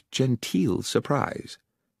but genteel surprise.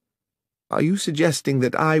 "Are you suggesting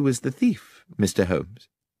that I was the thief, Mr. Holmes?"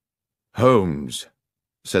 "Holmes,"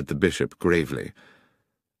 said the bishop gravely,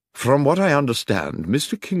 "from what I understand,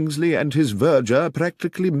 Mr. Kingsley and his verger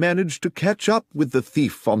practically managed to catch up with the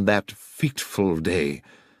thief on that fateful day.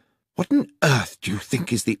 What on earth do you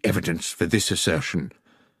think is the evidence for this assertion?"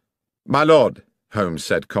 "My lord," Holmes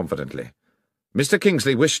said confidently, "Mr.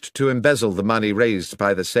 Kingsley wished to embezzle the money raised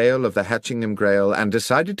by the sale of the Hatchingham Grail and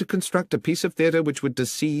decided to construct a piece of theatre which would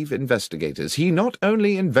deceive investigators. He not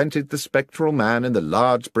only invented the spectral man in the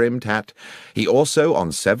large-brimmed hat, he also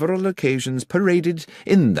on several occasions paraded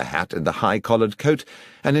in the hat and the high-collared coat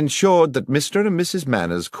and ensured that Mr. and Mrs.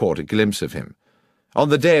 Manners caught a glimpse of him. On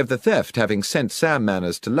the day of the theft, having sent Sam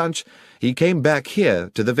Manners to lunch, he came back here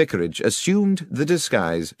to the vicarage, assumed the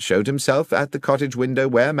disguise, showed himself at the cottage window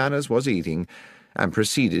where Manners was eating, and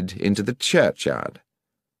proceeded into the churchyard.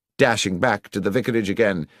 Dashing back to the vicarage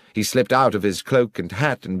again, he slipped out of his cloak and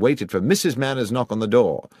hat and waited for Mrs. Manners' knock on the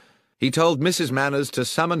door. He told Mrs. Manners to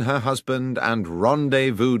summon her husband and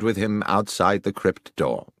rendezvoused with him outside the crypt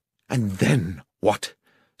door." "And then what?"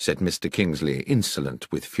 said Mr. Kingsley, insolent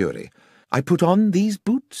with fury. "I put on these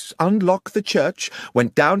boots, unlocked the church,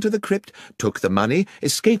 went down to the crypt, took the money,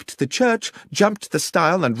 escaped the church, jumped the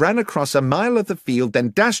stile and ran across a mile of the field,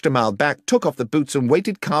 then dashed a mile back, took off the boots and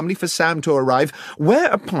waited calmly for Sam to arrive,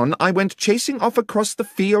 whereupon I went chasing off across the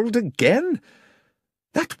field again.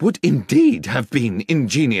 That would indeed have been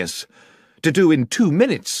ingenious. To do in 2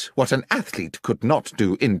 minutes what an athlete could not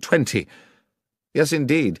do in 20. Yes,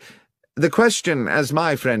 indeed. The question, as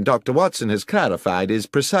my friend Dr. Watson has clarified, is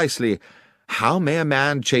precisely, how may a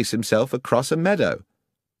man chase himself across a meadow?"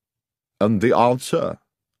 "And the answer?"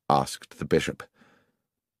 asked the bishop.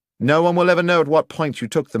 "No one will ever know at what point you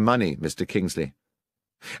took the money, Mr. Kingsley.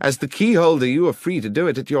 As the keyholder you are free to do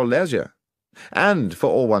it at your leisure, and, for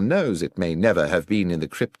all one knows, it may never have been in the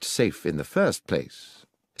crypt safe in the first place.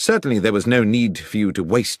 Certainly there was no need for you to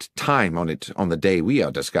waste time on it on the day we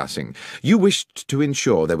are discussing. You wished to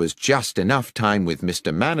ensure there was just enough time with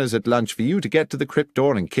Mr. Manners at lunch for you to get to the crypt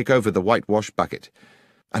door and kick over the whitewash bucket.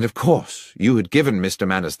 And of course you had given Mr.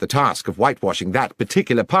 Manners the task of whitewashing that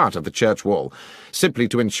particular part of the church wall, simply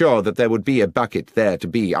to ensure that there would be a bucket there to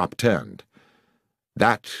be upturned.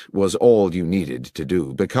 That was all you needed to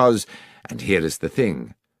do, because, and here is the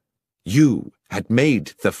thing, you had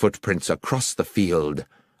made the footprints across the field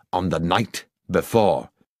on the night before.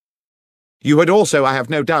 You had also, I have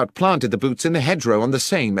no doubt, planted the boots in the hedgerow on the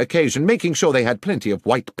same occasion, making sure they had plenty of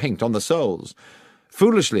white paint on the soles.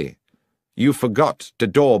 Foolishly, you forgot to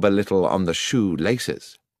daub a little on the shoe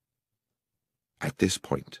laces." At this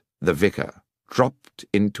point, the vicar dropped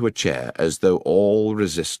into a chair as though all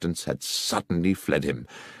resistance had suddenly fled him,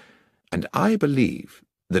 and I believe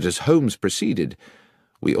that as Holmes proceeded,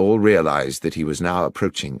 we all realized that he was now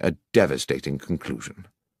approaching a devastating conclusion.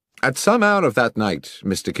 "At some hour of that night,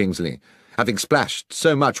 Mr. Kingsley, having splashed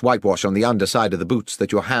so much whitewash on the underside of the boots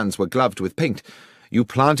that your hands were gloved with paint, you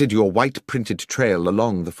planted your white-printed trail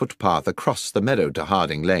along the footpath across the meadow to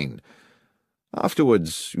Harding Lane.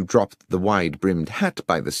 Afterwards you dropped the wide-brimmed hat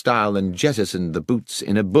by the stile and jettisoned the boots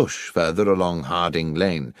in a bush further along Harding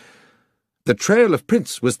Lane. The trail of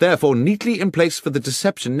prints was therefore neatly in place for the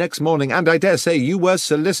deception next morning, and I dare say you were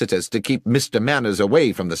solicitous to keep Mr. Manners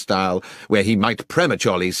away from the stile, where he might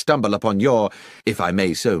prematurely stumble upon your, if I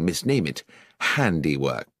may so misname it,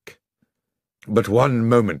 handiwork." "But one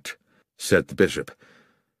moment," said the bishop.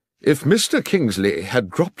 "If Mr. Kingsley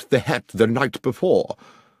had dropped the hat the night before,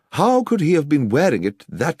 how could he have been wearing it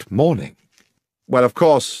that morning?" "Well, of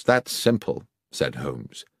course, that's simple," said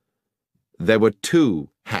Holmes. "There were two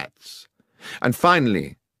hats. And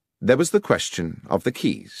finally, there was the question of the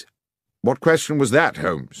keys." "What question was that,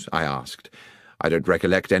 Holmes?" I asked. "I don't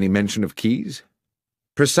recollect any mention of keys."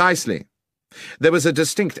 "Precisely. There was a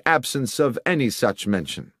distinct absence of any such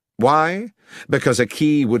mention. Why? Because a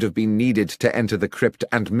key would have been needed to enter the crypt,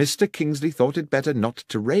 and Mr. Kingsley thought it better not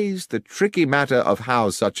to raise the tricky matter of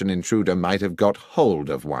how such an intruder might have got hold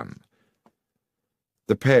of one."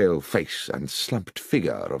 The pale face and slumped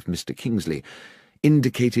figure of Mr. Kingsley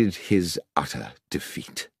indicated his utter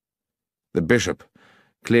defeat. The bishop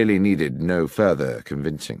clearly needed no further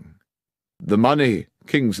convincing. "The money,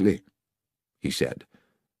 Kingsley," he said.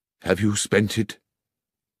 "Have you spent it?"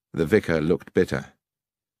 The vicar looked bitter.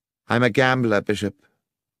 "I'm a gambler, Bishop.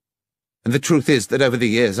 And the truth is that over the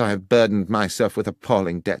years I have burdened myself with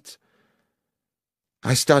appalling debts.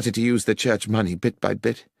 I started to use the church money bit by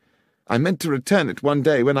bit. I meant to return it one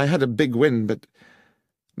day when I had a big win, but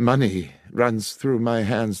money runs through my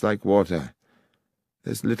hands like water.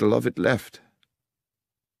 There's little of it left."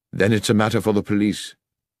 "Then it's a matter for the police,"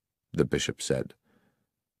 the bishop said.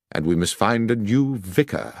 "And we must find a new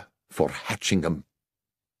vicar for Hatchingham.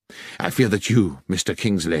 I fear that you, Mr.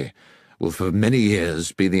 Kingsley, will for many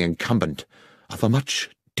years be the incumbent of a much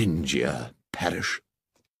dingier parish."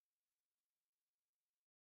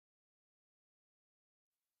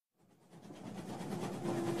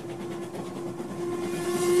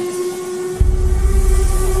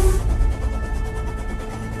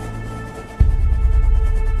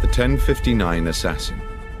 The 1059 Assassin.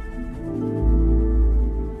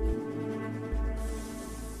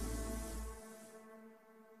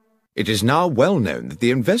 It is now well known that the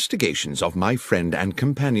investigations of my friend and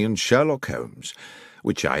companion Sherlock Holmes,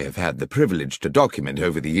 which I have had the privilege to document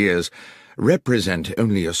over the years, represent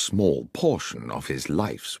only a small portion of his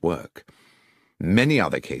life's work. Many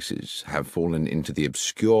other cases have fallen into the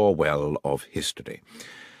obscure well of history.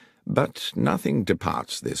 But nothing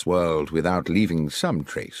departs this world without leaving some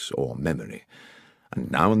trace or memory, and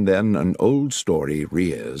now and then an old story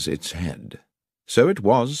rears its head. So it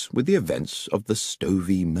was with the events of the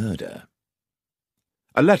Stovey murder.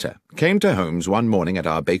 A letter came to Holmes one morning at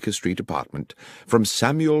our Baker Street apartment from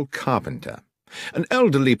Samuel Carpenter, an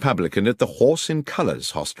elderly publican at the Horse in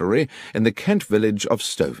Colours hostelry in the Kent village of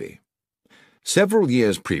Stovey. Several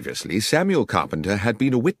years previously, Samuel Carpenter had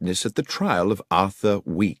been a witness at the trial of Arthur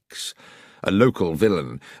Weeks, a local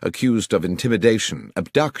villain accused of intimidation,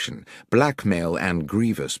 abduction, blackmail, and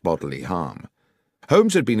grievous bodily harm.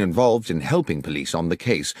 Holmes had been involved in helping police on the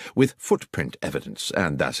case with footprint evidence,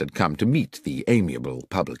 and thus had come to meet the amiable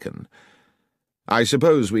publican. I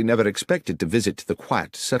suppose we never expected to visit the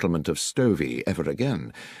quiet settlement of Stovey ever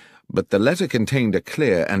again, but the letter contained a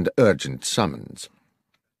clear and urgent summons.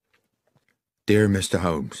 "Dear Mr.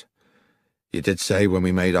 Holmes, you did say when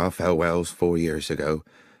we made our farewells 4 years ago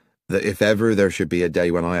that if ever there should be a day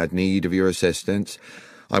when I had need of your assistance,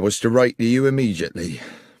 I was to write to you immediately.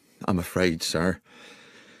 I'm afraid, sir,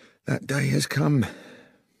 that day has come.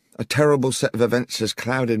 A terrible set of events has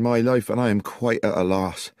clouded my life, and I am quite at a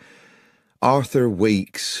loss. Arthur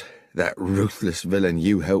Weeks, that ruthless villain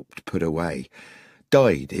you helped put away,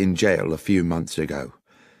 died in jail a few months ago.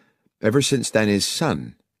 Ever since then his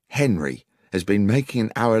son, Henry, has been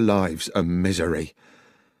making our lives a misery.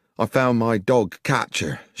 I found my dog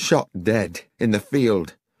Catcher shot dead in the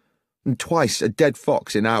field, and twice a dead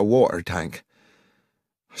fox in our water tank.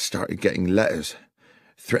 I started getting letters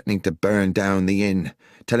threatening to burn down the inn,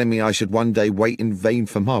 telling me I should one day wait in vain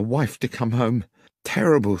for my wife to come home.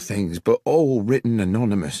 Terrible things, but all written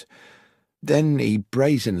anonymous. Then he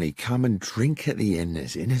brazenly come and drink at the inn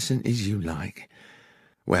as innocent as you like.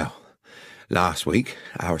 Well, last week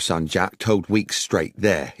our son Jack told Weeks straight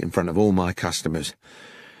there, in front of all my customers,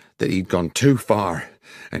 that he'd gone too far,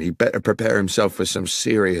 and he'd better prepare himself for some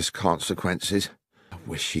serious consequences. I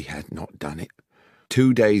wish he had not done it.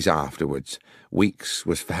 2 days afterwards, Weeks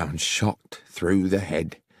was found shot through the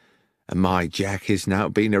head, and my Jack is now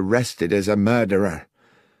being arrested as a murderer.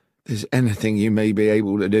 If there's anything you may be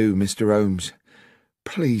able to do, Mr. Holmes,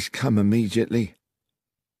 please come immediately."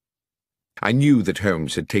 I knew that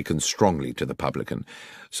Holmes had taken strongly to the publican,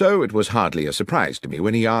 so it was hardly a surprise to me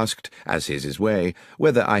when he asked, as is his way,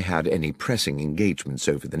 whether I had any pressing engagements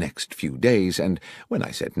over the next few days, and, when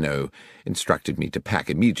I said no, instructed me to pack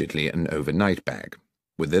immediately an overnight bag.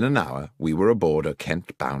 Within an hour we were aboard a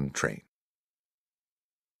Kent-bound train.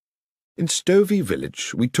 In Stovey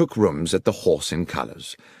village we took rooms at the Horse in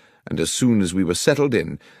Colours, and as soon as we were settled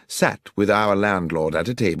in, sat with our landlord at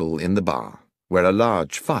a table in the bar, where a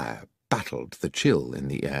large fire battled the chill in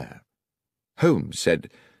the air. Holmes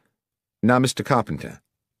said, "Now, Mr. Carpenter,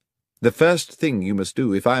 the first thing you must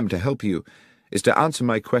do if I am to help you is to answer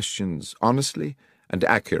my questions honestly and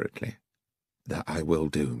accurately." "That I will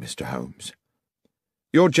do, Mr. Holmes."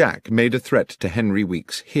 "Your Jack made a threat to Henry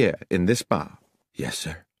Weeks here in this bar." "Yes,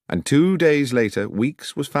 sir." "And 2 days later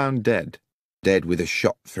Weeks was found dead." "Dead with a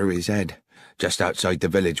shot through his head, just outside the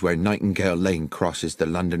village where Nightingale Lane crosses the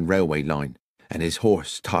London railway line, and his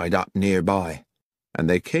horse tied up nearby." "And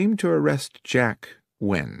they came to arrest Jack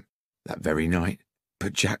when?" "That very night.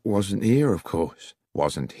 But Jack wasn't here, of course."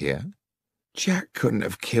 "Wasn't here?" "Jack couldn't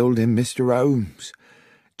have killed him, Mr. Holmes.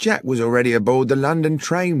 Jack was already aboard the London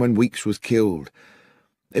train when Weeks was killed.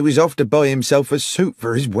 He was off to buy himself a suit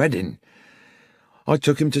for his wedding. I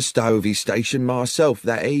took him to Stovey Station myself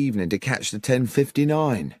that evening to catch the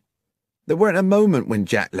 10:59. There weren't a moment when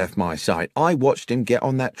Jack left my sight. I watched him get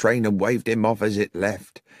on that train and waved him off as it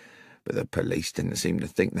left. But the police didn't seem to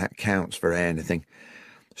think that counts for anything.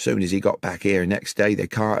 Soon as he got back here next day, they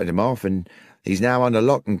carted him off, and he's now under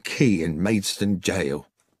lock and key in Maidstone jail."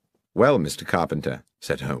 "Well, Mr. Carpenter,"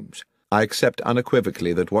 said Holmes, "I accept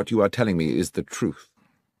unequivocally that what you are telling me is the truth.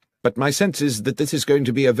 But my sense is that this is going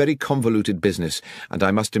to be a very convoluted business, and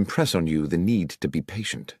I must impress on you the need to be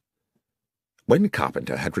patient." When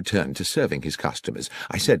Carpenter had returned to serving his customers,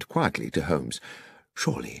 I said quietly to Holmes,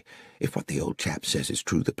 "Surely, if what the old chap says is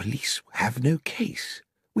true, the police have no case.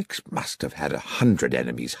 Weeks must have had 100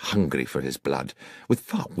 enemies hungry for his blood, with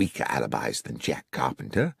far weaker alibis than Jack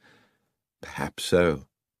Carpenter." "Perhaps so,"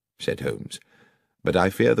 said Holmes, "but I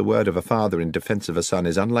fear the word of a father in defence of a son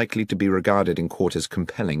is unlikely to be regarded in court as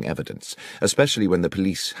compelling evidence, especially when the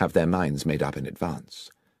police have their minds made up in advance.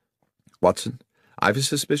 Watson, I've a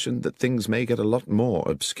suspicion that things may get a lot more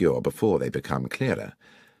obscure before they become clearer.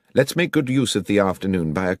 Let's make good use of the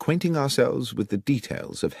afternoon by acquainting ourselves with the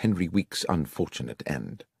details of Henry Weeks' unfortunate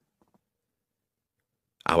end."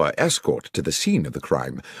 Our escort to the scene of the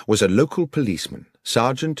crime was a local policeman,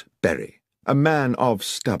 Sergeant Berry, a man of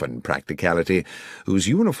stubborn practicality, whose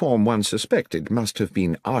uniform one suspected must have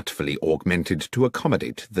been artfully augmented to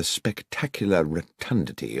accommodate the spectacular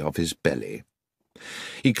rotundity of his belly.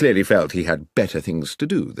 He clearly felt he had better things to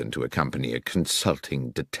do than to accompany a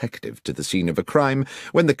consulting detective to the scene of a crime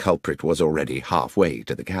when the culprit was already halfway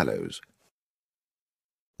to the gallows.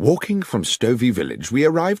 Walking from Stovey village, we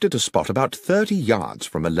arrived at a spot about 30 yards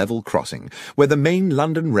from a level crossing, where the main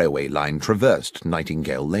London railway line traversed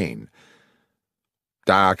Nightingale Lane.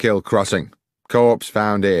 "Darkhill Crossing. Corpse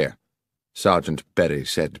found here," Sergeant Berry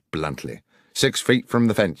said bluntly. 6 feet from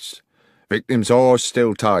the fence. Victim's horse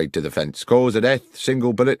still tied to the fence. Cause of death,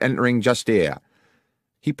 single bullet entering just here."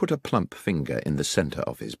 He put a plump finger in the centre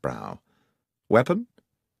of his brow. "Weapon?"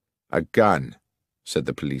 "A gun," said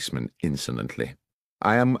the policeman insolently.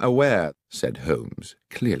 "I am aware," said Holmes,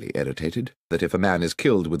 clearly irritated, "that if a man is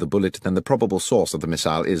killed with a bullet, then the probable source of the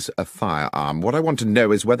missile is a firearm. What I want to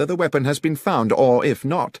know is whether the weapon has been found, or, if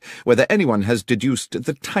not, whether anyone has deduced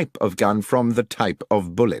the type of gun from the type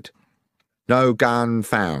of bullet." "No gun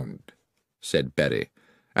found," said Berry.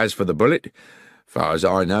 "As for the bullet, far as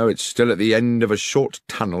I know, it's still at the end of a short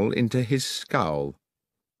tunnel into his skull."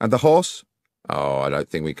 "And the horse?" "Oh, I don't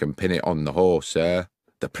think we can pin it on the horse, sir,"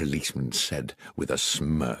 the policeman said with a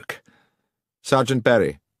smirk. "Sergeant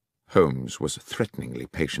Berry," Holmes was threateningly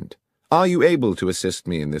patient, "are you able to assist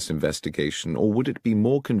me in this investigation, or would it be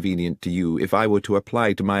more convenient to you if I were to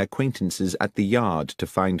apply to my acquaintances at the yard to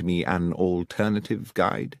find me an alternative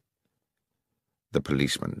guide?" The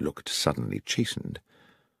policeman looked suddenly chastened.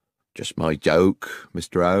 "Just my joke,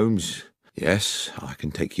 Mr. Holmes. Yes, I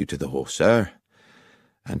can take you to the horse, sir,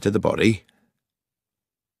 and to the body."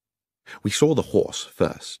 We saw the horse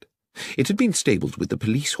first. It had been stabled with the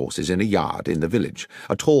police horses in a yard in the village,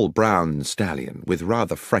 a tall brown stallion with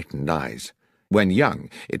rather frightened eyes. When young,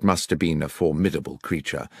 it must have been a formidable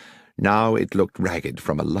creature. Now it looked ragged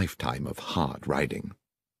from a lifetime of hard riding.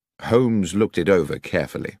 Holmes looked it over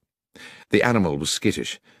carefully. The animal was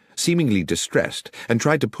skittish, seemingly distressed, and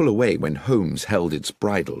tried to pull away when Holmes held its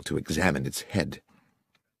bridle to examine its head.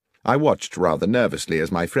 I watched rather nervously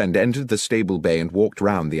as my friend entered the stable bay and walked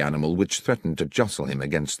round the animal, which threatened to jostle him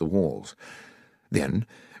against the walls. Then,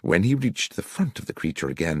 when he reached the front of the creature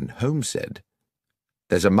again, Holmes said,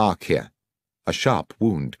 "There's a mark here. A sharp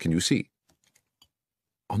wound, can you see?"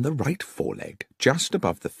 On the right foreleg, just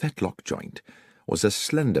above the fetlock joint, was a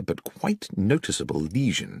slender but quite noticeable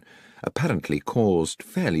lesion, apparently caused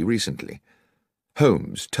fairly recently.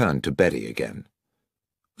 Holmes turned to Berry again.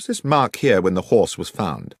 "Was this mark here when the horse was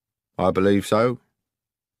found?" "I believe so."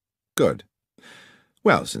 Good.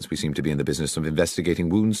 Well, since we seem to be in the business of investigating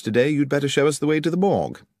wounds today, you'd better show us the way to the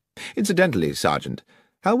morgue. Incidentally, Sergeant,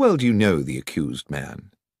 how well do you know the accused man?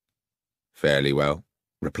 Fairly well,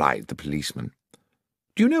 replied the policeman.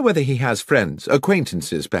 Do you know whether he has friends,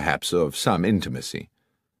 acquaintances, perhaps, of some intimacy?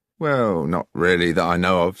 Well, not really that I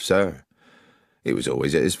know of, sir. He was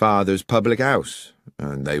always at his father's public house,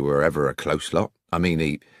 and they were ever a close lot.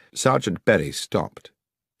 Sergeant Berry stopped.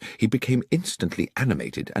 He became instantly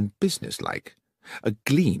animated and businesslike. A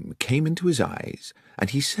gleam came into his eyes, and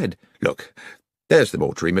he said, "Look, there's the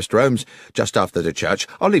mortuary, Mr. Holmes, just after the church.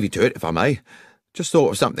 I'll leave you to it, if I may. Just thought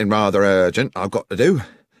of something rather urgent I've got to do."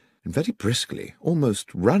 And very briskly, almost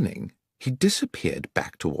running, he disappeared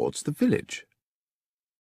back towards the village.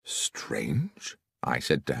 "Strange," I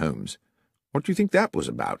said to Holmes. "What do you think that was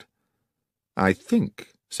about?" "I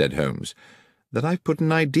think," said Holmes, "that I've put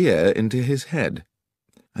an idea into his head.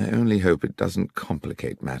 I only hope it doesn't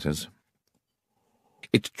complicate matters."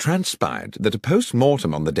 It transpired that a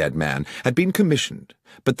post-mortem on the dead man had been commissioned,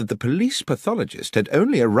 but that the police pathologist had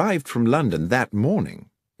only arrived from London that morning,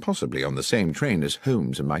 possibly on the same train as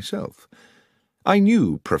Holmes and myself. I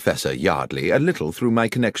knew Professor Yardley a little through my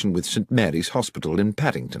connection with St. Mary's Hospital in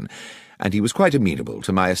Paddington, and he was quite amenable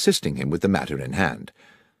to my assisting him with the matter in hand.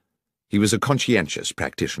 He was a conscientious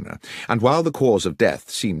practitioner, and while the cause of death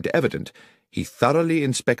seemed evident, he thoroughly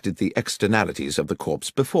inspected the externalities of the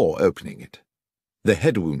corpse before opening it. The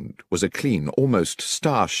head wound was a clean, almost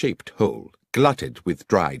star-shaped hole, glutted with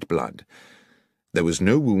dried blood. There was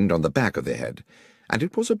no wound on the back of the head, and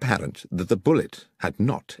it was apparent that the bullet had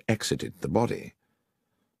not exited the body.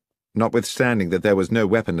 "Notwithstanding that there was no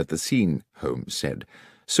weapon at the scene," Holmes said,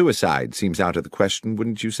 "suicide seems out of the question,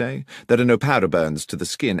 wouldn't you say? There are no powder burns to the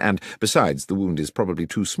skin, and, besides, the wound is probably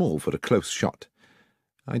too small for a close shot.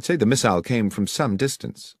 I'd say the missile came from some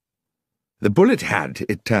distance." The bullet had,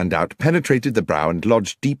 it turned out, penetrated the brow and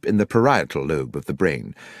lodged deep in the parietal lobe of the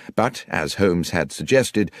brain, but, as Holmes had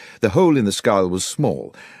suggested, the hole in the skull was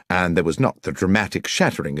small, and there was not the dramatic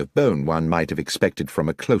shattering of bone one might have expected from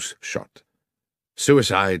a close shot.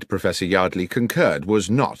 Suicide, Professor Yardley concurred, was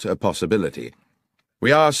not a possibility.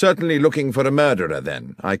 "We are certainly looking for a murderer,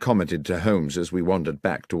 then," I commented to Holmes as we wandered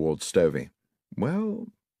back towards Stovey. "Well,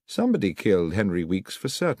 somebody killed Henry Weeks for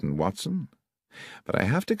certain, Watson. But I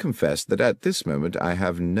have to confess that at this moment I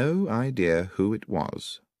have no idea who it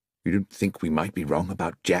was." "You don't think we might be wrong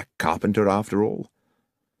about Jack Carpenter after all?"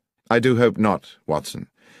 "I do hope not, Watson.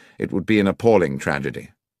 It would be an appalling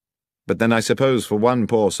tragedy. But then I suppose for one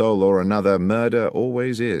poor soul or another murder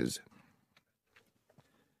always is."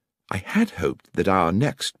 I had hoped that our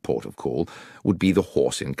next port of call would be the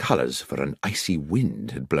Horse in Colours, for an icy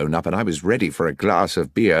wind had blown up and I was ready for a glass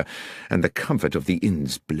of beer and the comfort of the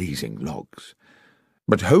inn's blazing logs.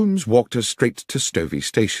 But Holmes walked us straight to Stovey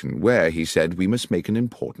Station, where, he said, we must make an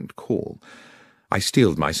important call. I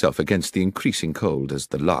steeled myself against the increasing cold as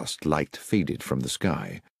the last light faded from the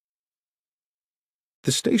sky.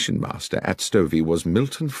 The station-master at Stovey was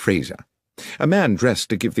Milton Fraser, a man dressed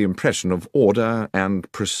to give the impression of order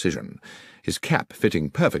and precision, his cap fitting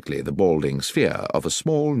perfectly the balding sphere of a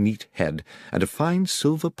small, neat head, and a fine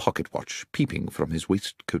silver pocket-watch peeping from his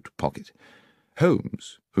waistcoat pocket.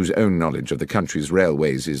 Holmes, whose own knowledge of the country's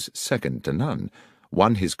railways is second to none,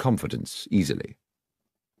 won his confidence easily.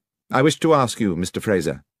 "I wish to ask you, Mr.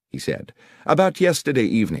 Fraser," he said, "about yesterday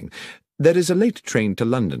evening. There is a late train to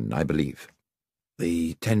London, I believe."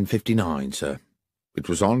 "The 10:59, sir." "It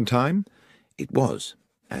was on time?" "It was,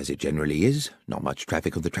 as it generally is. Not much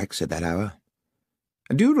traffic on the tracks at that hour."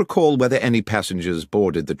 "And do you recall whether any passengers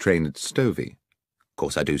boarded the train at Stovey?" "Of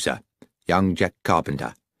course I do, sir. Young Jack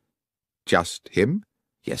Carpenter." "Just him?"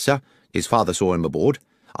 "Yes, sir. His father saw him aboard.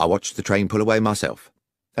 I watched the train pull away myself."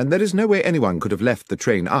 "And there is no way anyone could have left the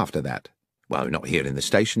train after that?" "Well, not here in the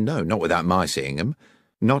station, no. Not without my seeing him."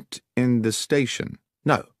 "Not in the station?"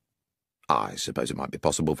 "No. I suppose it might be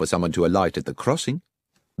possible for someone to alight at the crossing."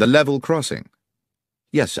 "The level crossing?"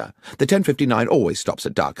 "Yes, sir. The 10:59 always stops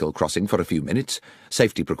at Darkhill Crossing for a few minutes.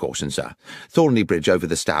 Safety precaution, sir. Thornley Bridge over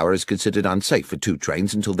the Stour is considered unsafe for two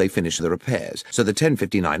trains until they finish the repairs, so the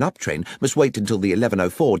 10:59 up train must wait until the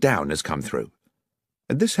 11:04 down has come through."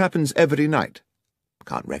 "And this happens every night?"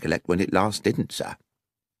 "Can't recollect when it last didn't, sir."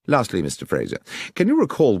 "Lastly, Mr. Fraser, can you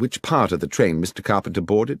recall which part of the train Mr. Carpenter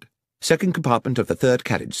boarded?" "Second compartment of the third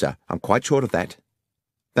carriage, sir. I'm quite sure of that."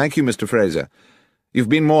 "Thank you, Mr. Fraser. You've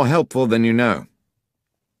been more helpful than you know."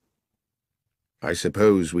 "I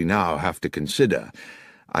suppose we now have to consider,"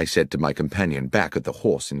 I said to my companion back at the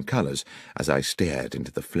Horse in Colours, as I stared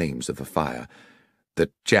into the flames of the fire,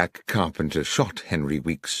 "that Jack Carpenter shot Henry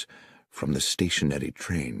Weeks from the stationary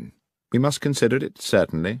train." "We must consider it,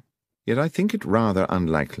 certainly." Yet I think it rather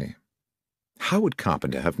unlikely. How would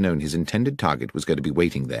Carpenter have known his intended target was going to be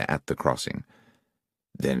waiting there at the crossing?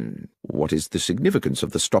 Then what is the significance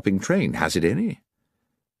of the stopping train? Has it any?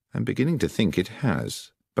 I'm beginning to think it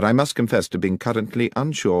has, but I must confess to being currently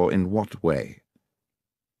unsure in what way.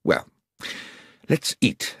 Well, let's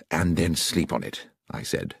eat and then sleep on it, I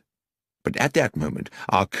said. But at that moment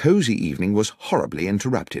our cosy evening was horribly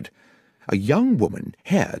interrupted. A young woman,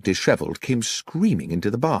 hair dishevelled, came screaming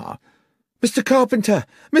into the bar. "Mr. Carpenter!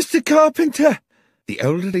 Mr. Carpenter!" The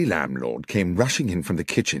elderly landlord came rushing in from the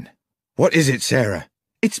kitchen. "What is it, Sarah?"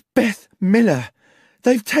 "It's Beth Miller.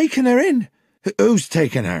 They've taken her in." "Who's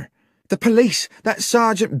taken her?" "The police. That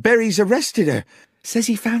Sergeant Berry's arrested her. Says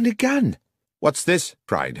he found a gun." "What's this?"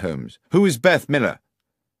 cried Holmes. "Who is Beth Miller?"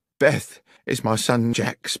 "Beth is my son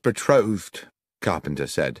Jack's betrothed," Carpenter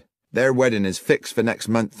said. "Their wedding is fixed for next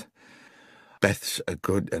month. Beth's a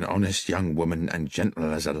good and honest young woman and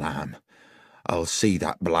gentle as a lamb. I'll see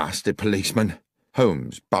that blasted policeman."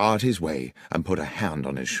 Holmes barred his way and put a hand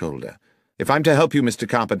on his shoulder. "If I'm to help you, Mr.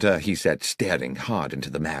 Carpenter," he said, staring hard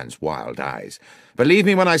into the man's wild eyes, "believe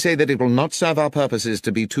me when I say that it will not serve our purposes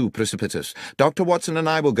to be too precipitous. Dr. Watson and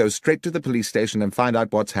I will go straight to the police station and find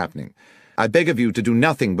out what's happening. I beg of you to do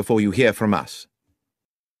nothing before you hear from us."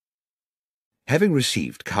 Having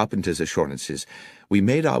received Carpenter's assurances, we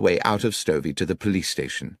made our way out of Stovey to the police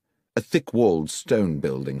station, a thick-walled stone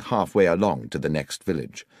building halfway along to the next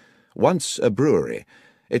village. Once a brewery,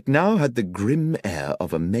 it now had the grim air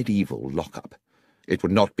of a medieval lock-up. It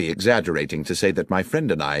would not be exaggerating to say that my friend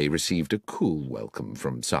and I received a cool welcome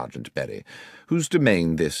from Sergeant Berry, whose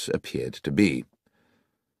domain this appeared to be.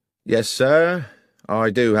 "Yes, sir, I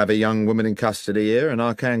do have a young woman in custody here, and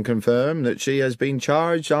I can confirm that she has been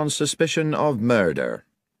charged on suspicion of murder."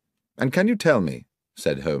 "And can you tell me,"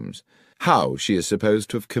 said Holmes, "how she is supposed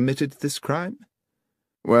to have committed this crime?"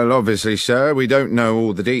 "Well, obviously, sir, we don't know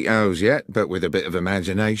all the details yet, but with a bit of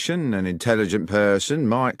imagination, an intelligent person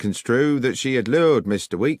might construe that she had lured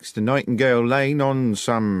Mr. Weeks to Nightingale Lane on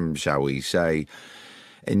some, shall we say,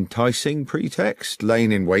 enticing pretext,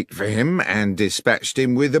 laying in wait for him, and dispatched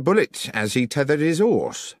him with a bullet as he tethered his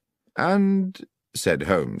horse." "And," said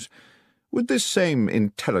Holmes, "would this same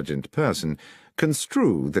intelligent person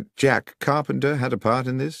construe that Jack Carpenter had a part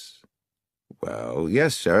in this?" "Well,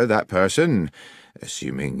 yes, sir, that person,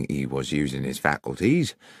 assuming he was using his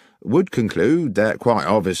faculties, would conclude that quite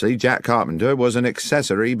obviously Jack Carpenter was an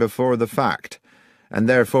accessory before the fact, and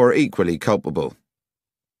therefore equally culpable."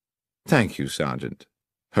 "Thank you, Sergeant,"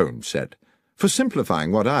 Holmes said, "for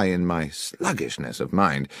simplifying what I, in my sluggishness of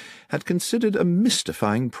mind, had considered a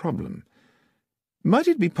mystifying problem. Might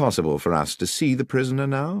it be possible for us to see the prisoner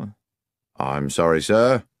now?" "I'm sorry,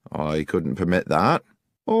 sir, I couldn't permit that."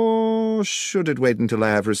 "Or should it wait until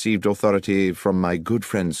I have received authority from my good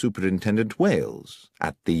friend Superintendent Wales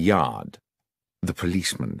at the Yard?" The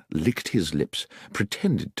policeman licked his lips,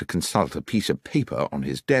 pretended to consult a piece of paper on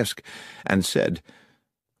his desk, and said,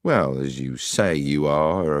 "Well, as you say you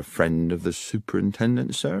are a friend of the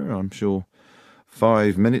Superintendent, sir, I'm sure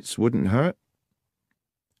 5 minutes wouldn't hurt."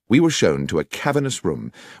 We were shown to a cavernous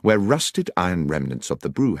room where rusted iron remnants of the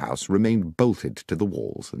brew-house remained bolted to the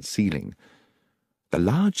walls and ceiling. The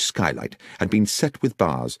large skylight had been set with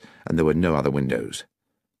bars, and there were no other windows.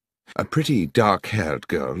 A pretty dark-haired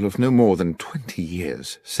girl of no more than 20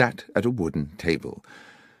 years sat at a wooden table.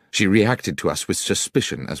 She reacted to us with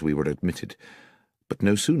suspicion as we were admitted, but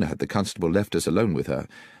no sooner had the constable left us alone with her,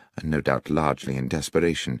 and no doubt largely in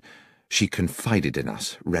desperation, she confided in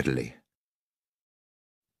us readily.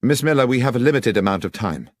 "Miss Miller, we have a limited amount of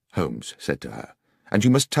time," Holmes said to her, "and you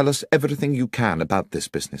must tell us everything you can about this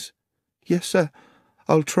business." "Yes, sir.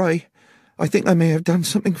 I'll try. I think I may have done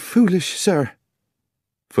something foolish, sir."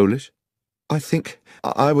 "Foolish?" "I think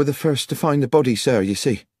I were the first to find the body, sir, you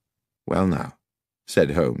see." "Well now,"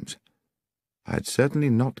 said Holmes, "I had certainly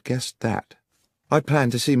not guessed that." "I'd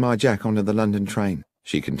planned to see my Jack on the London train,"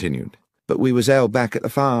 she continued, "but we was held back at the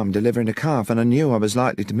farm delivering a calf, and I knew I was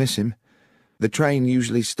likely to miss him. The train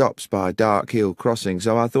usually stops by Dark Hill Crossing,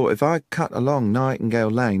 so I thought if I cut along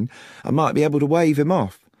Nightingale Lane, I might be able to wave him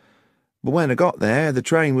off. But when I got there, the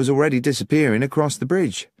train was already disappearing across the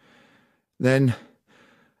bridge. Then,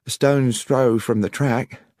 a stone's throw from the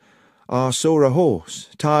track, I saw a horse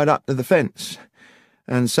tied up to the fence,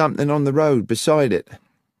 and something on the road beside it.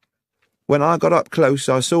 When I got up close,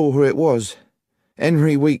 I saw who it was,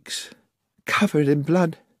 Henry Weeks, covered in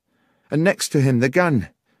blood, and next to him the gun."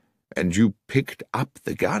 "And you picked up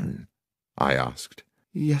the gun?" I asked.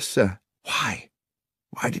 "Yes, sir." "Why?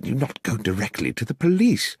 Why did you not go directly to the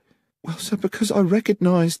police?" "Well, sir, because I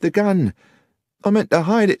recognised the gun. I meant to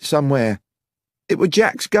hide it somewhere. It was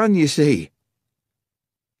Jack's gun, you see."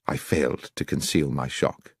 I failed to conceal my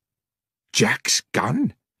shock. "Jack's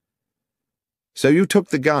gun?" "So you took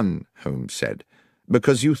the gun," Holmes said,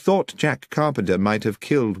 "because you thought Jack Carpenter might have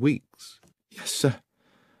killed Weeks?" "Yes, sir.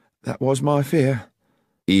 That was my fear."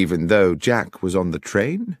 "Even though Jack was on the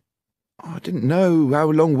train?" "I didn't know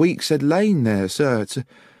how long Weeks had lain there, sir. It's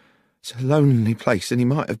a lonely place, and he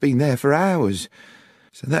might have been there for hours.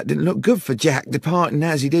 So that didn't look good for Jack, departing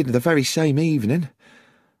as he did the very same evening.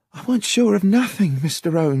 I weren't sure of nothing,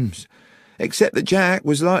 Mr. Holmes, except that Jack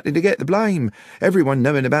was likely to get the blame, everyone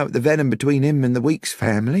knowing about the venom between him and the Weeks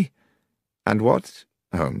family." "And what,"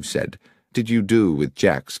 Holmes said, "did you do with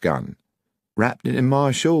Jack's gun?" "Wrapped it in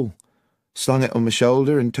my shawl, slung it on my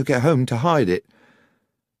shoulder, and took it home to hide it.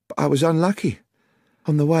 But I was unlucky.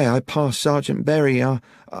 On the way I passed Sergeant Berry. I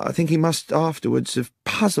think he must afterwards have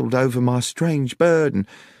puzzled over my strange burden,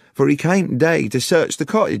 for he came today to search the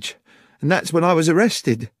cottage, and that's when I was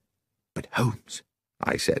arrested." "But Holmes,"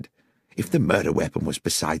 I said, "if the murder weapon was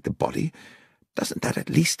beside the body, doesn't that at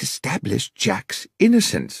least establish Jack's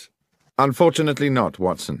innocence?" "Unfortunately not,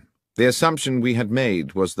 Watson. The assumption we had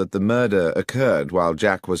made was that the murder occurred while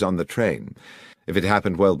Jack was on the train. If it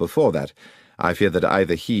happened well before that, I fear that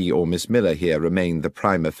either he or Miss Miller here remain the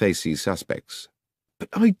prima facie suspects." "But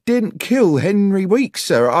I didn't kill Henry Weeks,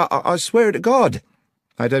 sir. I swear to God."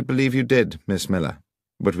 "I don't believe you did, Miss Miller,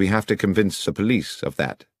 but we have to convince the police of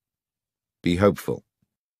that. Be hopeful."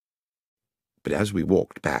 But as we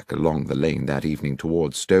walked back along the lane that evening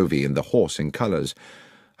towards Stovey and the horse in colours,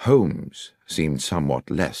 Holmes seemed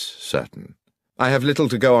somewhat less certain. "I have little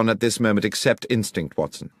to go on at this moment except instinct,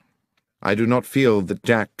 Watson. I do not feel that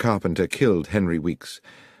Jack Carpenter killed Henry Weeks,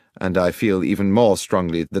 and I feel even more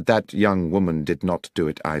strongly that that young woman did not do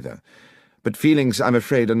it either. But feelings, I'm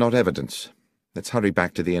afraid, are not evidence. Let's hurry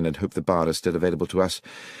back to the inn and hope the bar is still available to us.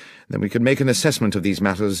 Then we can make an assessment of these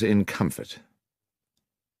matters in comfort."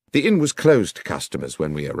 The inn was closed to customers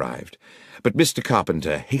when we arrived, but Mr.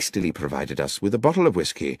 Carpenter hastily provided us with a bottle of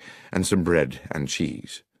whisky and some bread and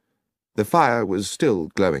cheese. The fire was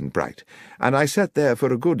still glowing bright, and I sat there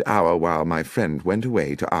for a good hour while my friend went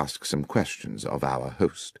away to ask some questions of our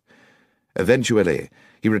host. Eventually,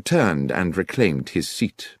 he returned and reclaimed his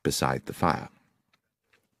seat beside the fire.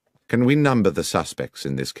 "Can we number the suspects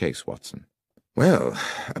in this case, Watson?" "Well,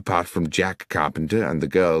 apart from Jack Carpenter and the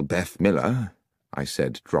girl Beth Miller," I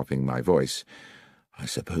said, dropping my voice, "I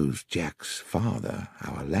suppose Jack's father,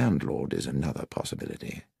 our landlord, is another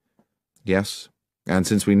possibility." "Yes, and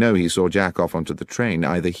since we know he saw Jack off onto the train,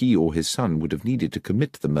 either he or his son would have needed to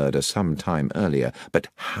commit the murder some time earlier. But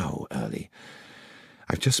how early?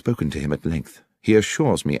 I've just spoken to him at length. He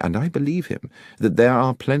assures me, and I believe him, that there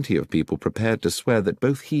are plenty of people prepared to swear that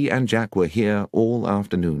both he and Jack were here all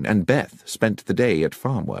afternoon, and Beth spent the day at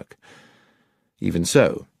farm work. Even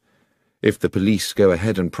so, if the police go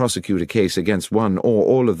ahead and prosecute a case against one or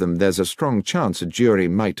all of them, there's a strong chance a jury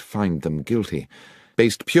might find them guilty,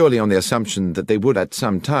 based purely on the assumption that they would at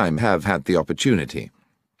some time have had the opportunity.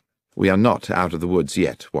 We are not out of the woods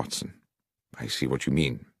yet, Watson." "I see what you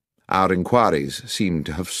mean. Our inquiries seem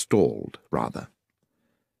to have stalled, rather."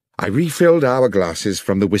 I refilled our glasses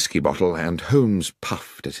from the whisky bottle, and Holmes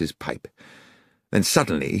puffed at his pipe. Then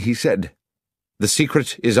suddenly he said, "The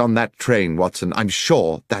secret is on that train, Watson. I'm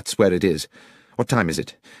sure that's where it is. What time is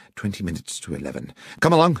it? 20 minutes to 11.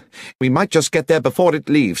 Come along. We might just get there before it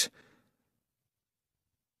leaves."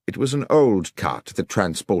 It was an old cart that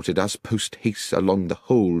transported us post-haste along the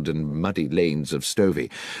hold and muddy lanes of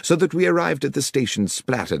Stovey, so that we arrived at the station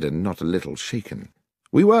splattered and not a little shaken.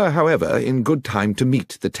 We were, however, in good time to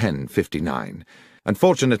meet the 10:59.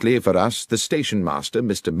 Unfortunately for us, the station-master,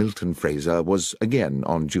 Mr. Milton Fraser, was again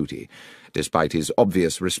on duty. Despite his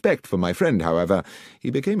obvious respect for my friend, however, he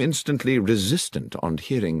became instantly resistant on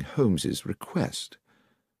hearing Holmes's request.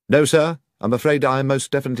 "No, sir. I'm afraid I most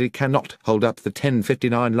definitely cannot hold up the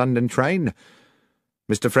 10:59 London train.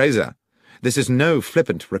 Mr. Fraser, this is no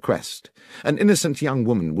flippant request. An innocent young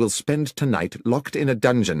woman will spend tonight locked in a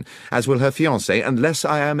dungeon, as will her fiancé, unless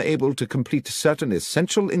I am able to complete certain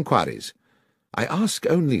essential inquiries. I ask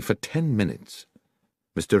only for 10 minutes.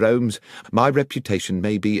 Mr. Holmes, my reputation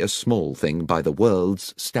may be a small thing by the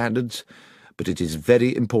world's standards, but it is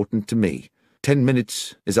very important to me. 10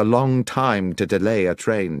 minutes is a long time to delay a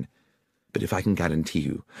train. But if I can guarantee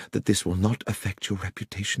you that this will not affect your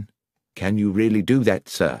reputation, can you really do that,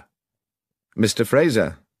 sir?" "Mr.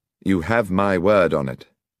 Fraser, you have my word on it."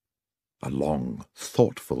 A long,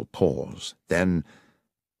 thoughtful pause. Then,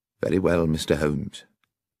 "Very well, Mr. Holmes.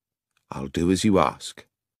 I'll do as you ask."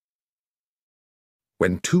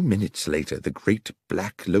 When 2 minutes later the great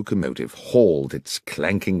black locomotive hauled its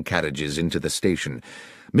clanking carriages into the station,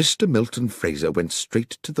 Mr. Milton Fraser went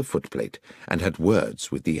straight to the footplate and had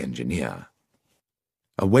words with the engineer.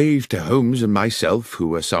 A wave to Holmes and myself, who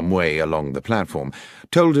were some way along the platform,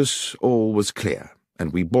 told us all was clear,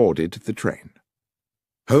 and we boarded the train.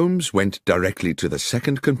 Holmes went directly to the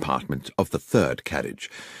second compartment of the third carriage,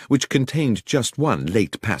 which contained just one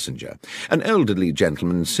late passenger, an elderly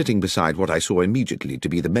gentleman sitting beside what I saw immediately to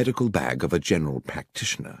be the medical bag of a general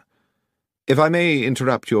practitioner. "If I may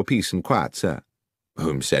interrupt your peace and quiet, sir,"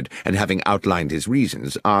 Holmes said, and having outlined his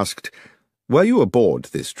reasons, asked, "Were you aboard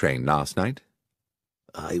this train last night?"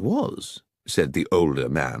 "I was," said the older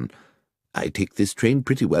man. "I take this train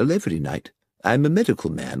pretty well every night. I'm a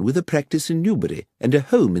medical man with a practice in Newbury and a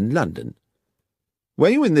home in London." "Were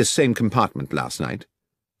you in this same compartment last night?"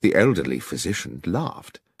 The elderly physician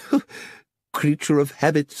laughed. "Creature of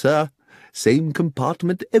habit, sir. Same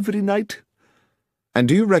compartment every night." "And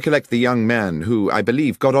do you recollect the young man who, I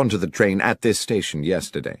believe, got onto the train at this station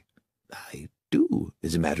yesterday?" "I do,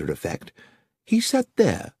 as a matter of fact. He sat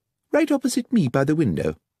there, right opposite me by the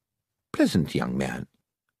window. Pleasant young man."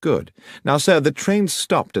 "Good. Now, sir, the train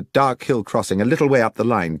stopped at Dark Hill Crossing a little way up the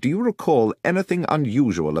line. Do you recall anything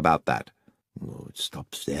unusual about that?" "Oh, it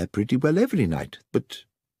stops there pretty well every night, but,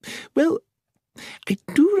 well, I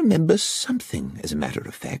do remember something, as a matter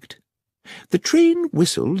of fact. The train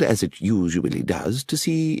whistled, as it usually does, to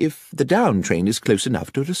see if the down train is close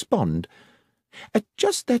enough to respond. At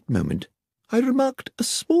just that moment, I remarked a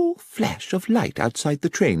small flash of light outside the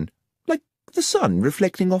train, like the sun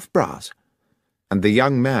reflecting off brass." "And the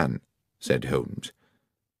young man," said Holmes.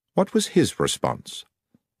 "What was his response?"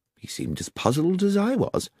 "He seemed as puzzled as I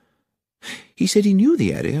was. He said he knew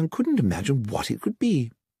the area and couldn't imagine what it could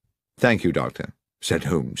be." "Thank you, Doctor," said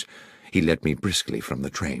Holmes. He led me briskly from the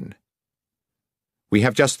train. "We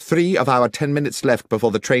have just 3 of our 10 minutes left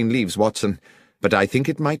before the train leaves, Watson, but I think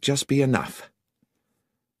it might just be enough."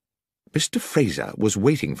 Mr. Fraser was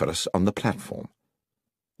waiting for us on the platform.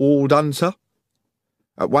 "All done, sir?"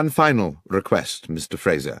 "One final request, Mr.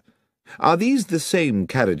 Fraser. Are these the same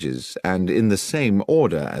carriages and in the same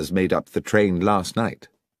order as made up the train last night?"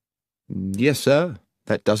 "Yes, sir.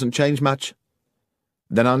 That doesn't change much."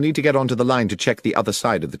 "Then I'll need to get onto the line to check the other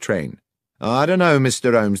side of the train." "I don't know,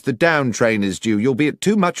 Mr. Holmes. The down train is due. You'll be at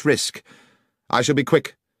too much risk." "I shall be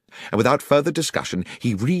quick." And without further discussion,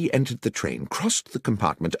 he re-entered the train, crossed the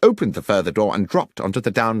compartment, opened the further door, and dropped onto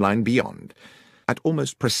the down line beyond. At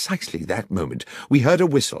almost precisely that moment, we heard a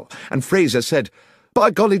whistle, and Fraser said,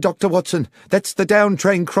 "By golly, Dr. Watson, that's the down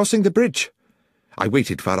train crossing the bridge." I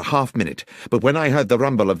waited for a half-minute, but when I heard the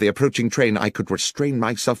rumble of the approaching train, I could restrain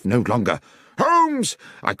myself no longer. "Holmes!"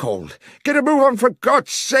 I called. "Get a move on, for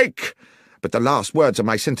God's sake!" But the last words of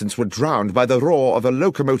my sentence were drowned by the roar of a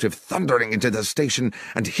locomotive thundering into the station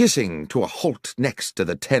and hissing to a halt next to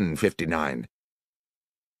the 10:59.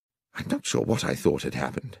 I'm not sure what I thought had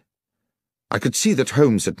happened. I could see that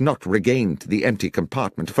Holmes had not regained the empty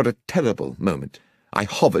compartment for a terrible moment. I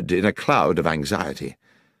hovered in a cloud of anxiety.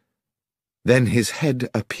 Then his head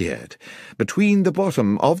appeared, between the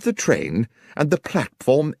bottom of the train and the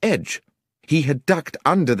platform edge. He had ducked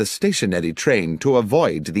under the stationary train to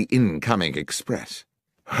avoid the incoming express.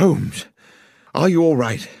 "Holmes, are you all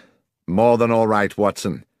right?" "More than all right,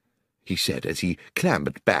 Watson," he said as he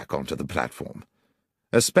clambered back onto the platform.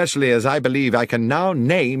 "Especially as I believe I can now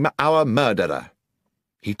name our murderer."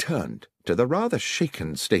 He turned to the rather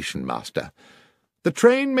shaken station-master. "The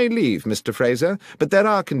train may leave, Mr. Fraser, but there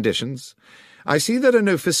are conditions. I see there are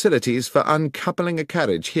no facilities for uncoupling a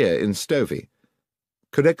carriage here in Stovey."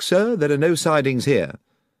 "Correct, sir. There are no sidings here."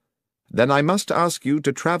 "Then I must ask you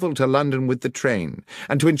to travel to London with the train,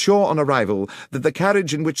 and to ensure on arrival that the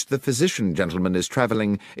carriage in which the physician gentleman is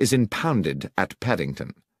travelling is impounded at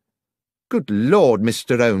Paddington." "Good Lord,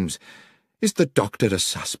 Mr. Holmes, is the doctor a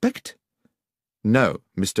suspect?" "No,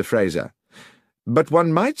 Mr. Fraser, but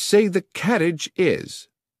one might say the carriage is."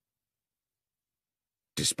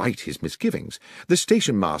 Despite his misgivings, the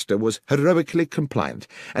station-master was heroically compliant,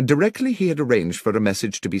 and directly he had arranged for a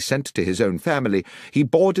message to be sent to his own family, he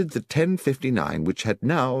boarded the 10:59, which had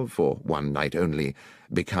now, for one night only,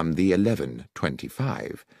 become the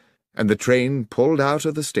 11:25, and the train pulled out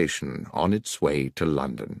of the station on its way to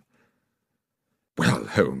London. "Well,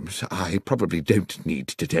 Holmes, I probably don't need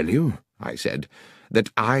to tell you," I said, "that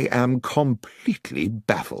I am completely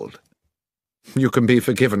baffled." "You can be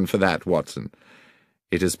forgiven for that, Watson.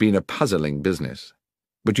 It has been a puzzling business.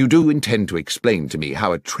 But you do intend to explain to me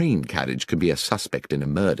how a train carriage can be a suspect in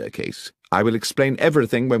a murder case?" I will explain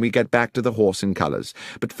everything when we get back to the Horse in Colours,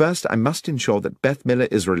 but first I must ensure that Beth Miller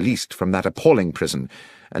is released from that appalling prison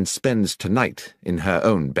and spends tonight in her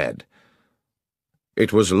own bed.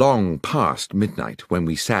 It was long past midnight when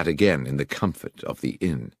we sat again in the comfort of the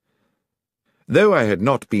inn. Though I had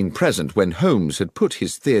not been present when Holmes had put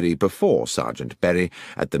his theory before Sergeant Berry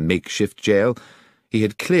at the makeshift jail, he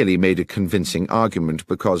had clearly made a convincing argument,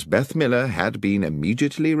 because Beth Miller had been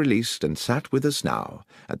immediately released and sat with us now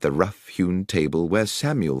at the rough-hewn table where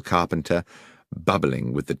Samuel Carpenter,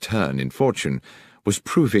 bubbling with the turn in fortune, was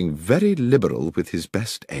proving very liberal with his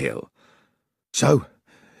best ale. "So,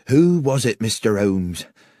 who was it, Mr. Holmes?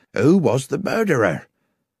 Who was the murderer?"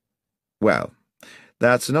 "Well,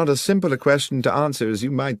 that's not as simple a question to answer as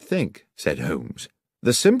you might think," said Holmes.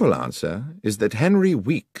 "The simple answer is that Henry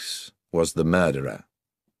Weeks was the murderer."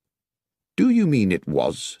 "Do you mean it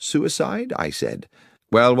was suicide?" I said.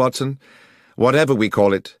 "Well, Watson, whatever we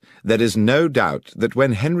call it, there is no doubt that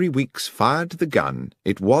when Henry Weeks fired the gun,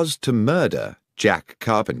 it was to murder Jack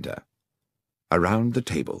Carpenter." Around the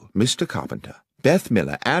table, Mr. Carpenter, Beth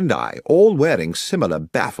Miller, and I, all wearing similar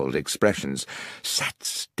baffled expressions, sat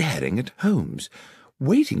staring at Holmes,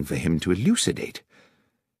 waiting for him to elucidate.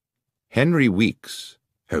 "Henry Weeks,"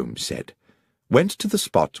 Holmes said, "went to the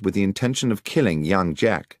spot with the intention of killing young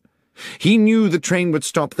Jack. He knew the train would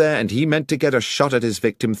stop there, and he meant to get a shot at his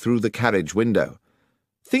victim through the carriage window.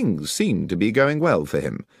 Things seemed to be going well for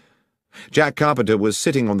him. Jack Carpenter was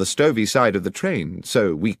sitting on the stovey side of the train,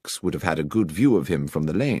 so Weeks would have had a good view of him from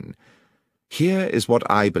the lane. Here is what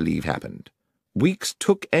I believe happened. Weeks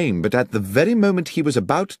took aim, but at the very moment he was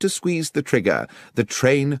about to squeeze the trigger, the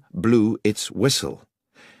train blew its whistle.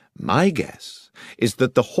 My guess is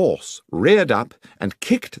that the horse reared up and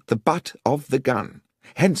kicked the butt of the gun,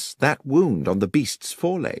 hence that wound on the beast's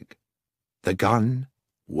foreleg. The gun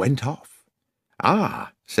went off."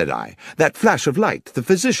 "Ah," said I, "that flash of light the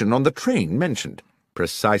physician on the train mentioned."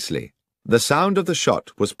 "Precisely. The sound of the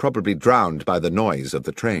shot was probably drowned by the noise of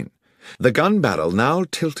the train. The gun barrel now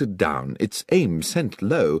tilted down, its aim sent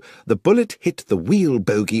low. The bullet hit the wheel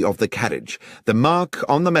bogie of the carriage. The mark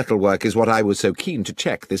on the metalwork is what I was so keen to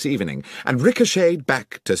check this evening, and ricocheted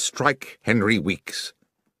back to strike Henry Weeks."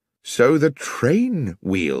 "So the train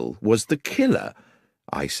wheel was the killer,"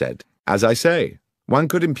 I said. "As I say, one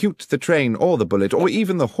could impute the train or the bullet or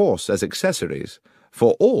even the horse as accessories,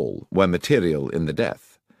 for all were material in the death.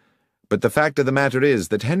 But the fact of the matter is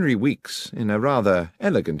that Henry Weeks, in a rather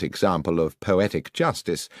elegant example of poetic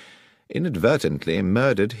justice, inadvertently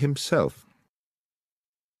murdered himself."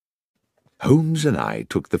 Holmes and I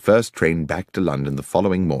took the first train back to London the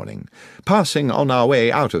following morning, passing on our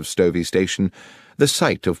way out of Stovey Station the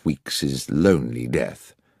sight of Weeks's lonely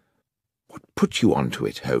death. "What put you on to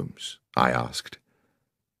it, Holmes?" I asked.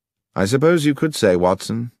 "I suppose you could say,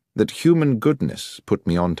 Watson, that human goodness put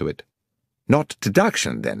me on to it." "Not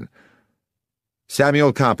deduction, then?"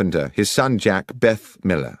 "Samuel Carpenter, his son Jack, Beth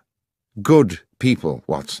Miller. Good people,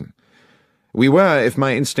 Watson. We were, if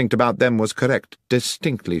my instinct about them was correct,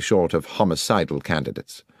 distinctly short of homicidal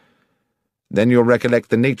candidates. Then you'll recollect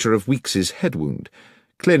the nature of Weeks's head wound.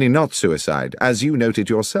 Clearly not suicide, as you noted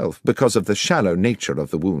yourself, because of the shallow nature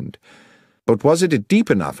of the wound. But was it a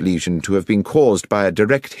deep enough lesion to have been caused by a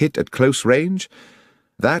direct hit at close range?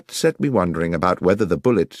 That set me wondering about whether the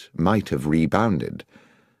bullet might have rebounded.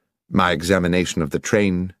 My examination of the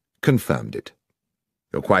train confirmed it."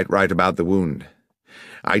 "You're quite right about the wound.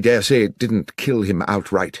 I dare say it didn't kill him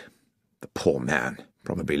outright. The poor man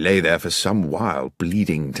probably lay there for some while,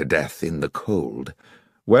 bleeding to death in the cold."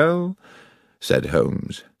 "Well," said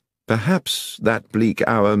Holmes, "perhaps that bleak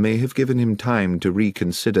hour may have given him time to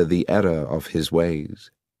reconsider the error of his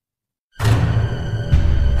ways."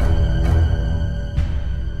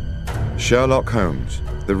 Sherlock Holmes,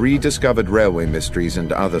 The Rediscovered Railway Mysteries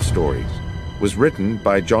and Other Stories, was written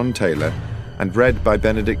by John Taylor and read by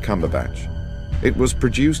Benedict Cumberbatch. It was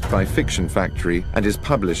produced by Fiction Factory and is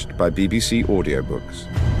published by BBC Audiobooks.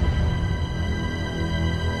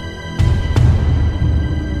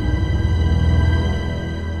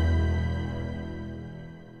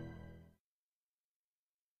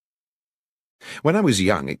 When I was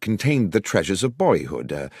young, it contained the treasures of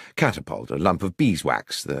boyhood, a catapult, a lump of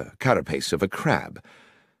beeswax, the carapace of a crab.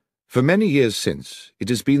 For many years since, it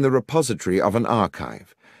has been the repository of an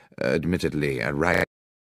archive, admittedly a rag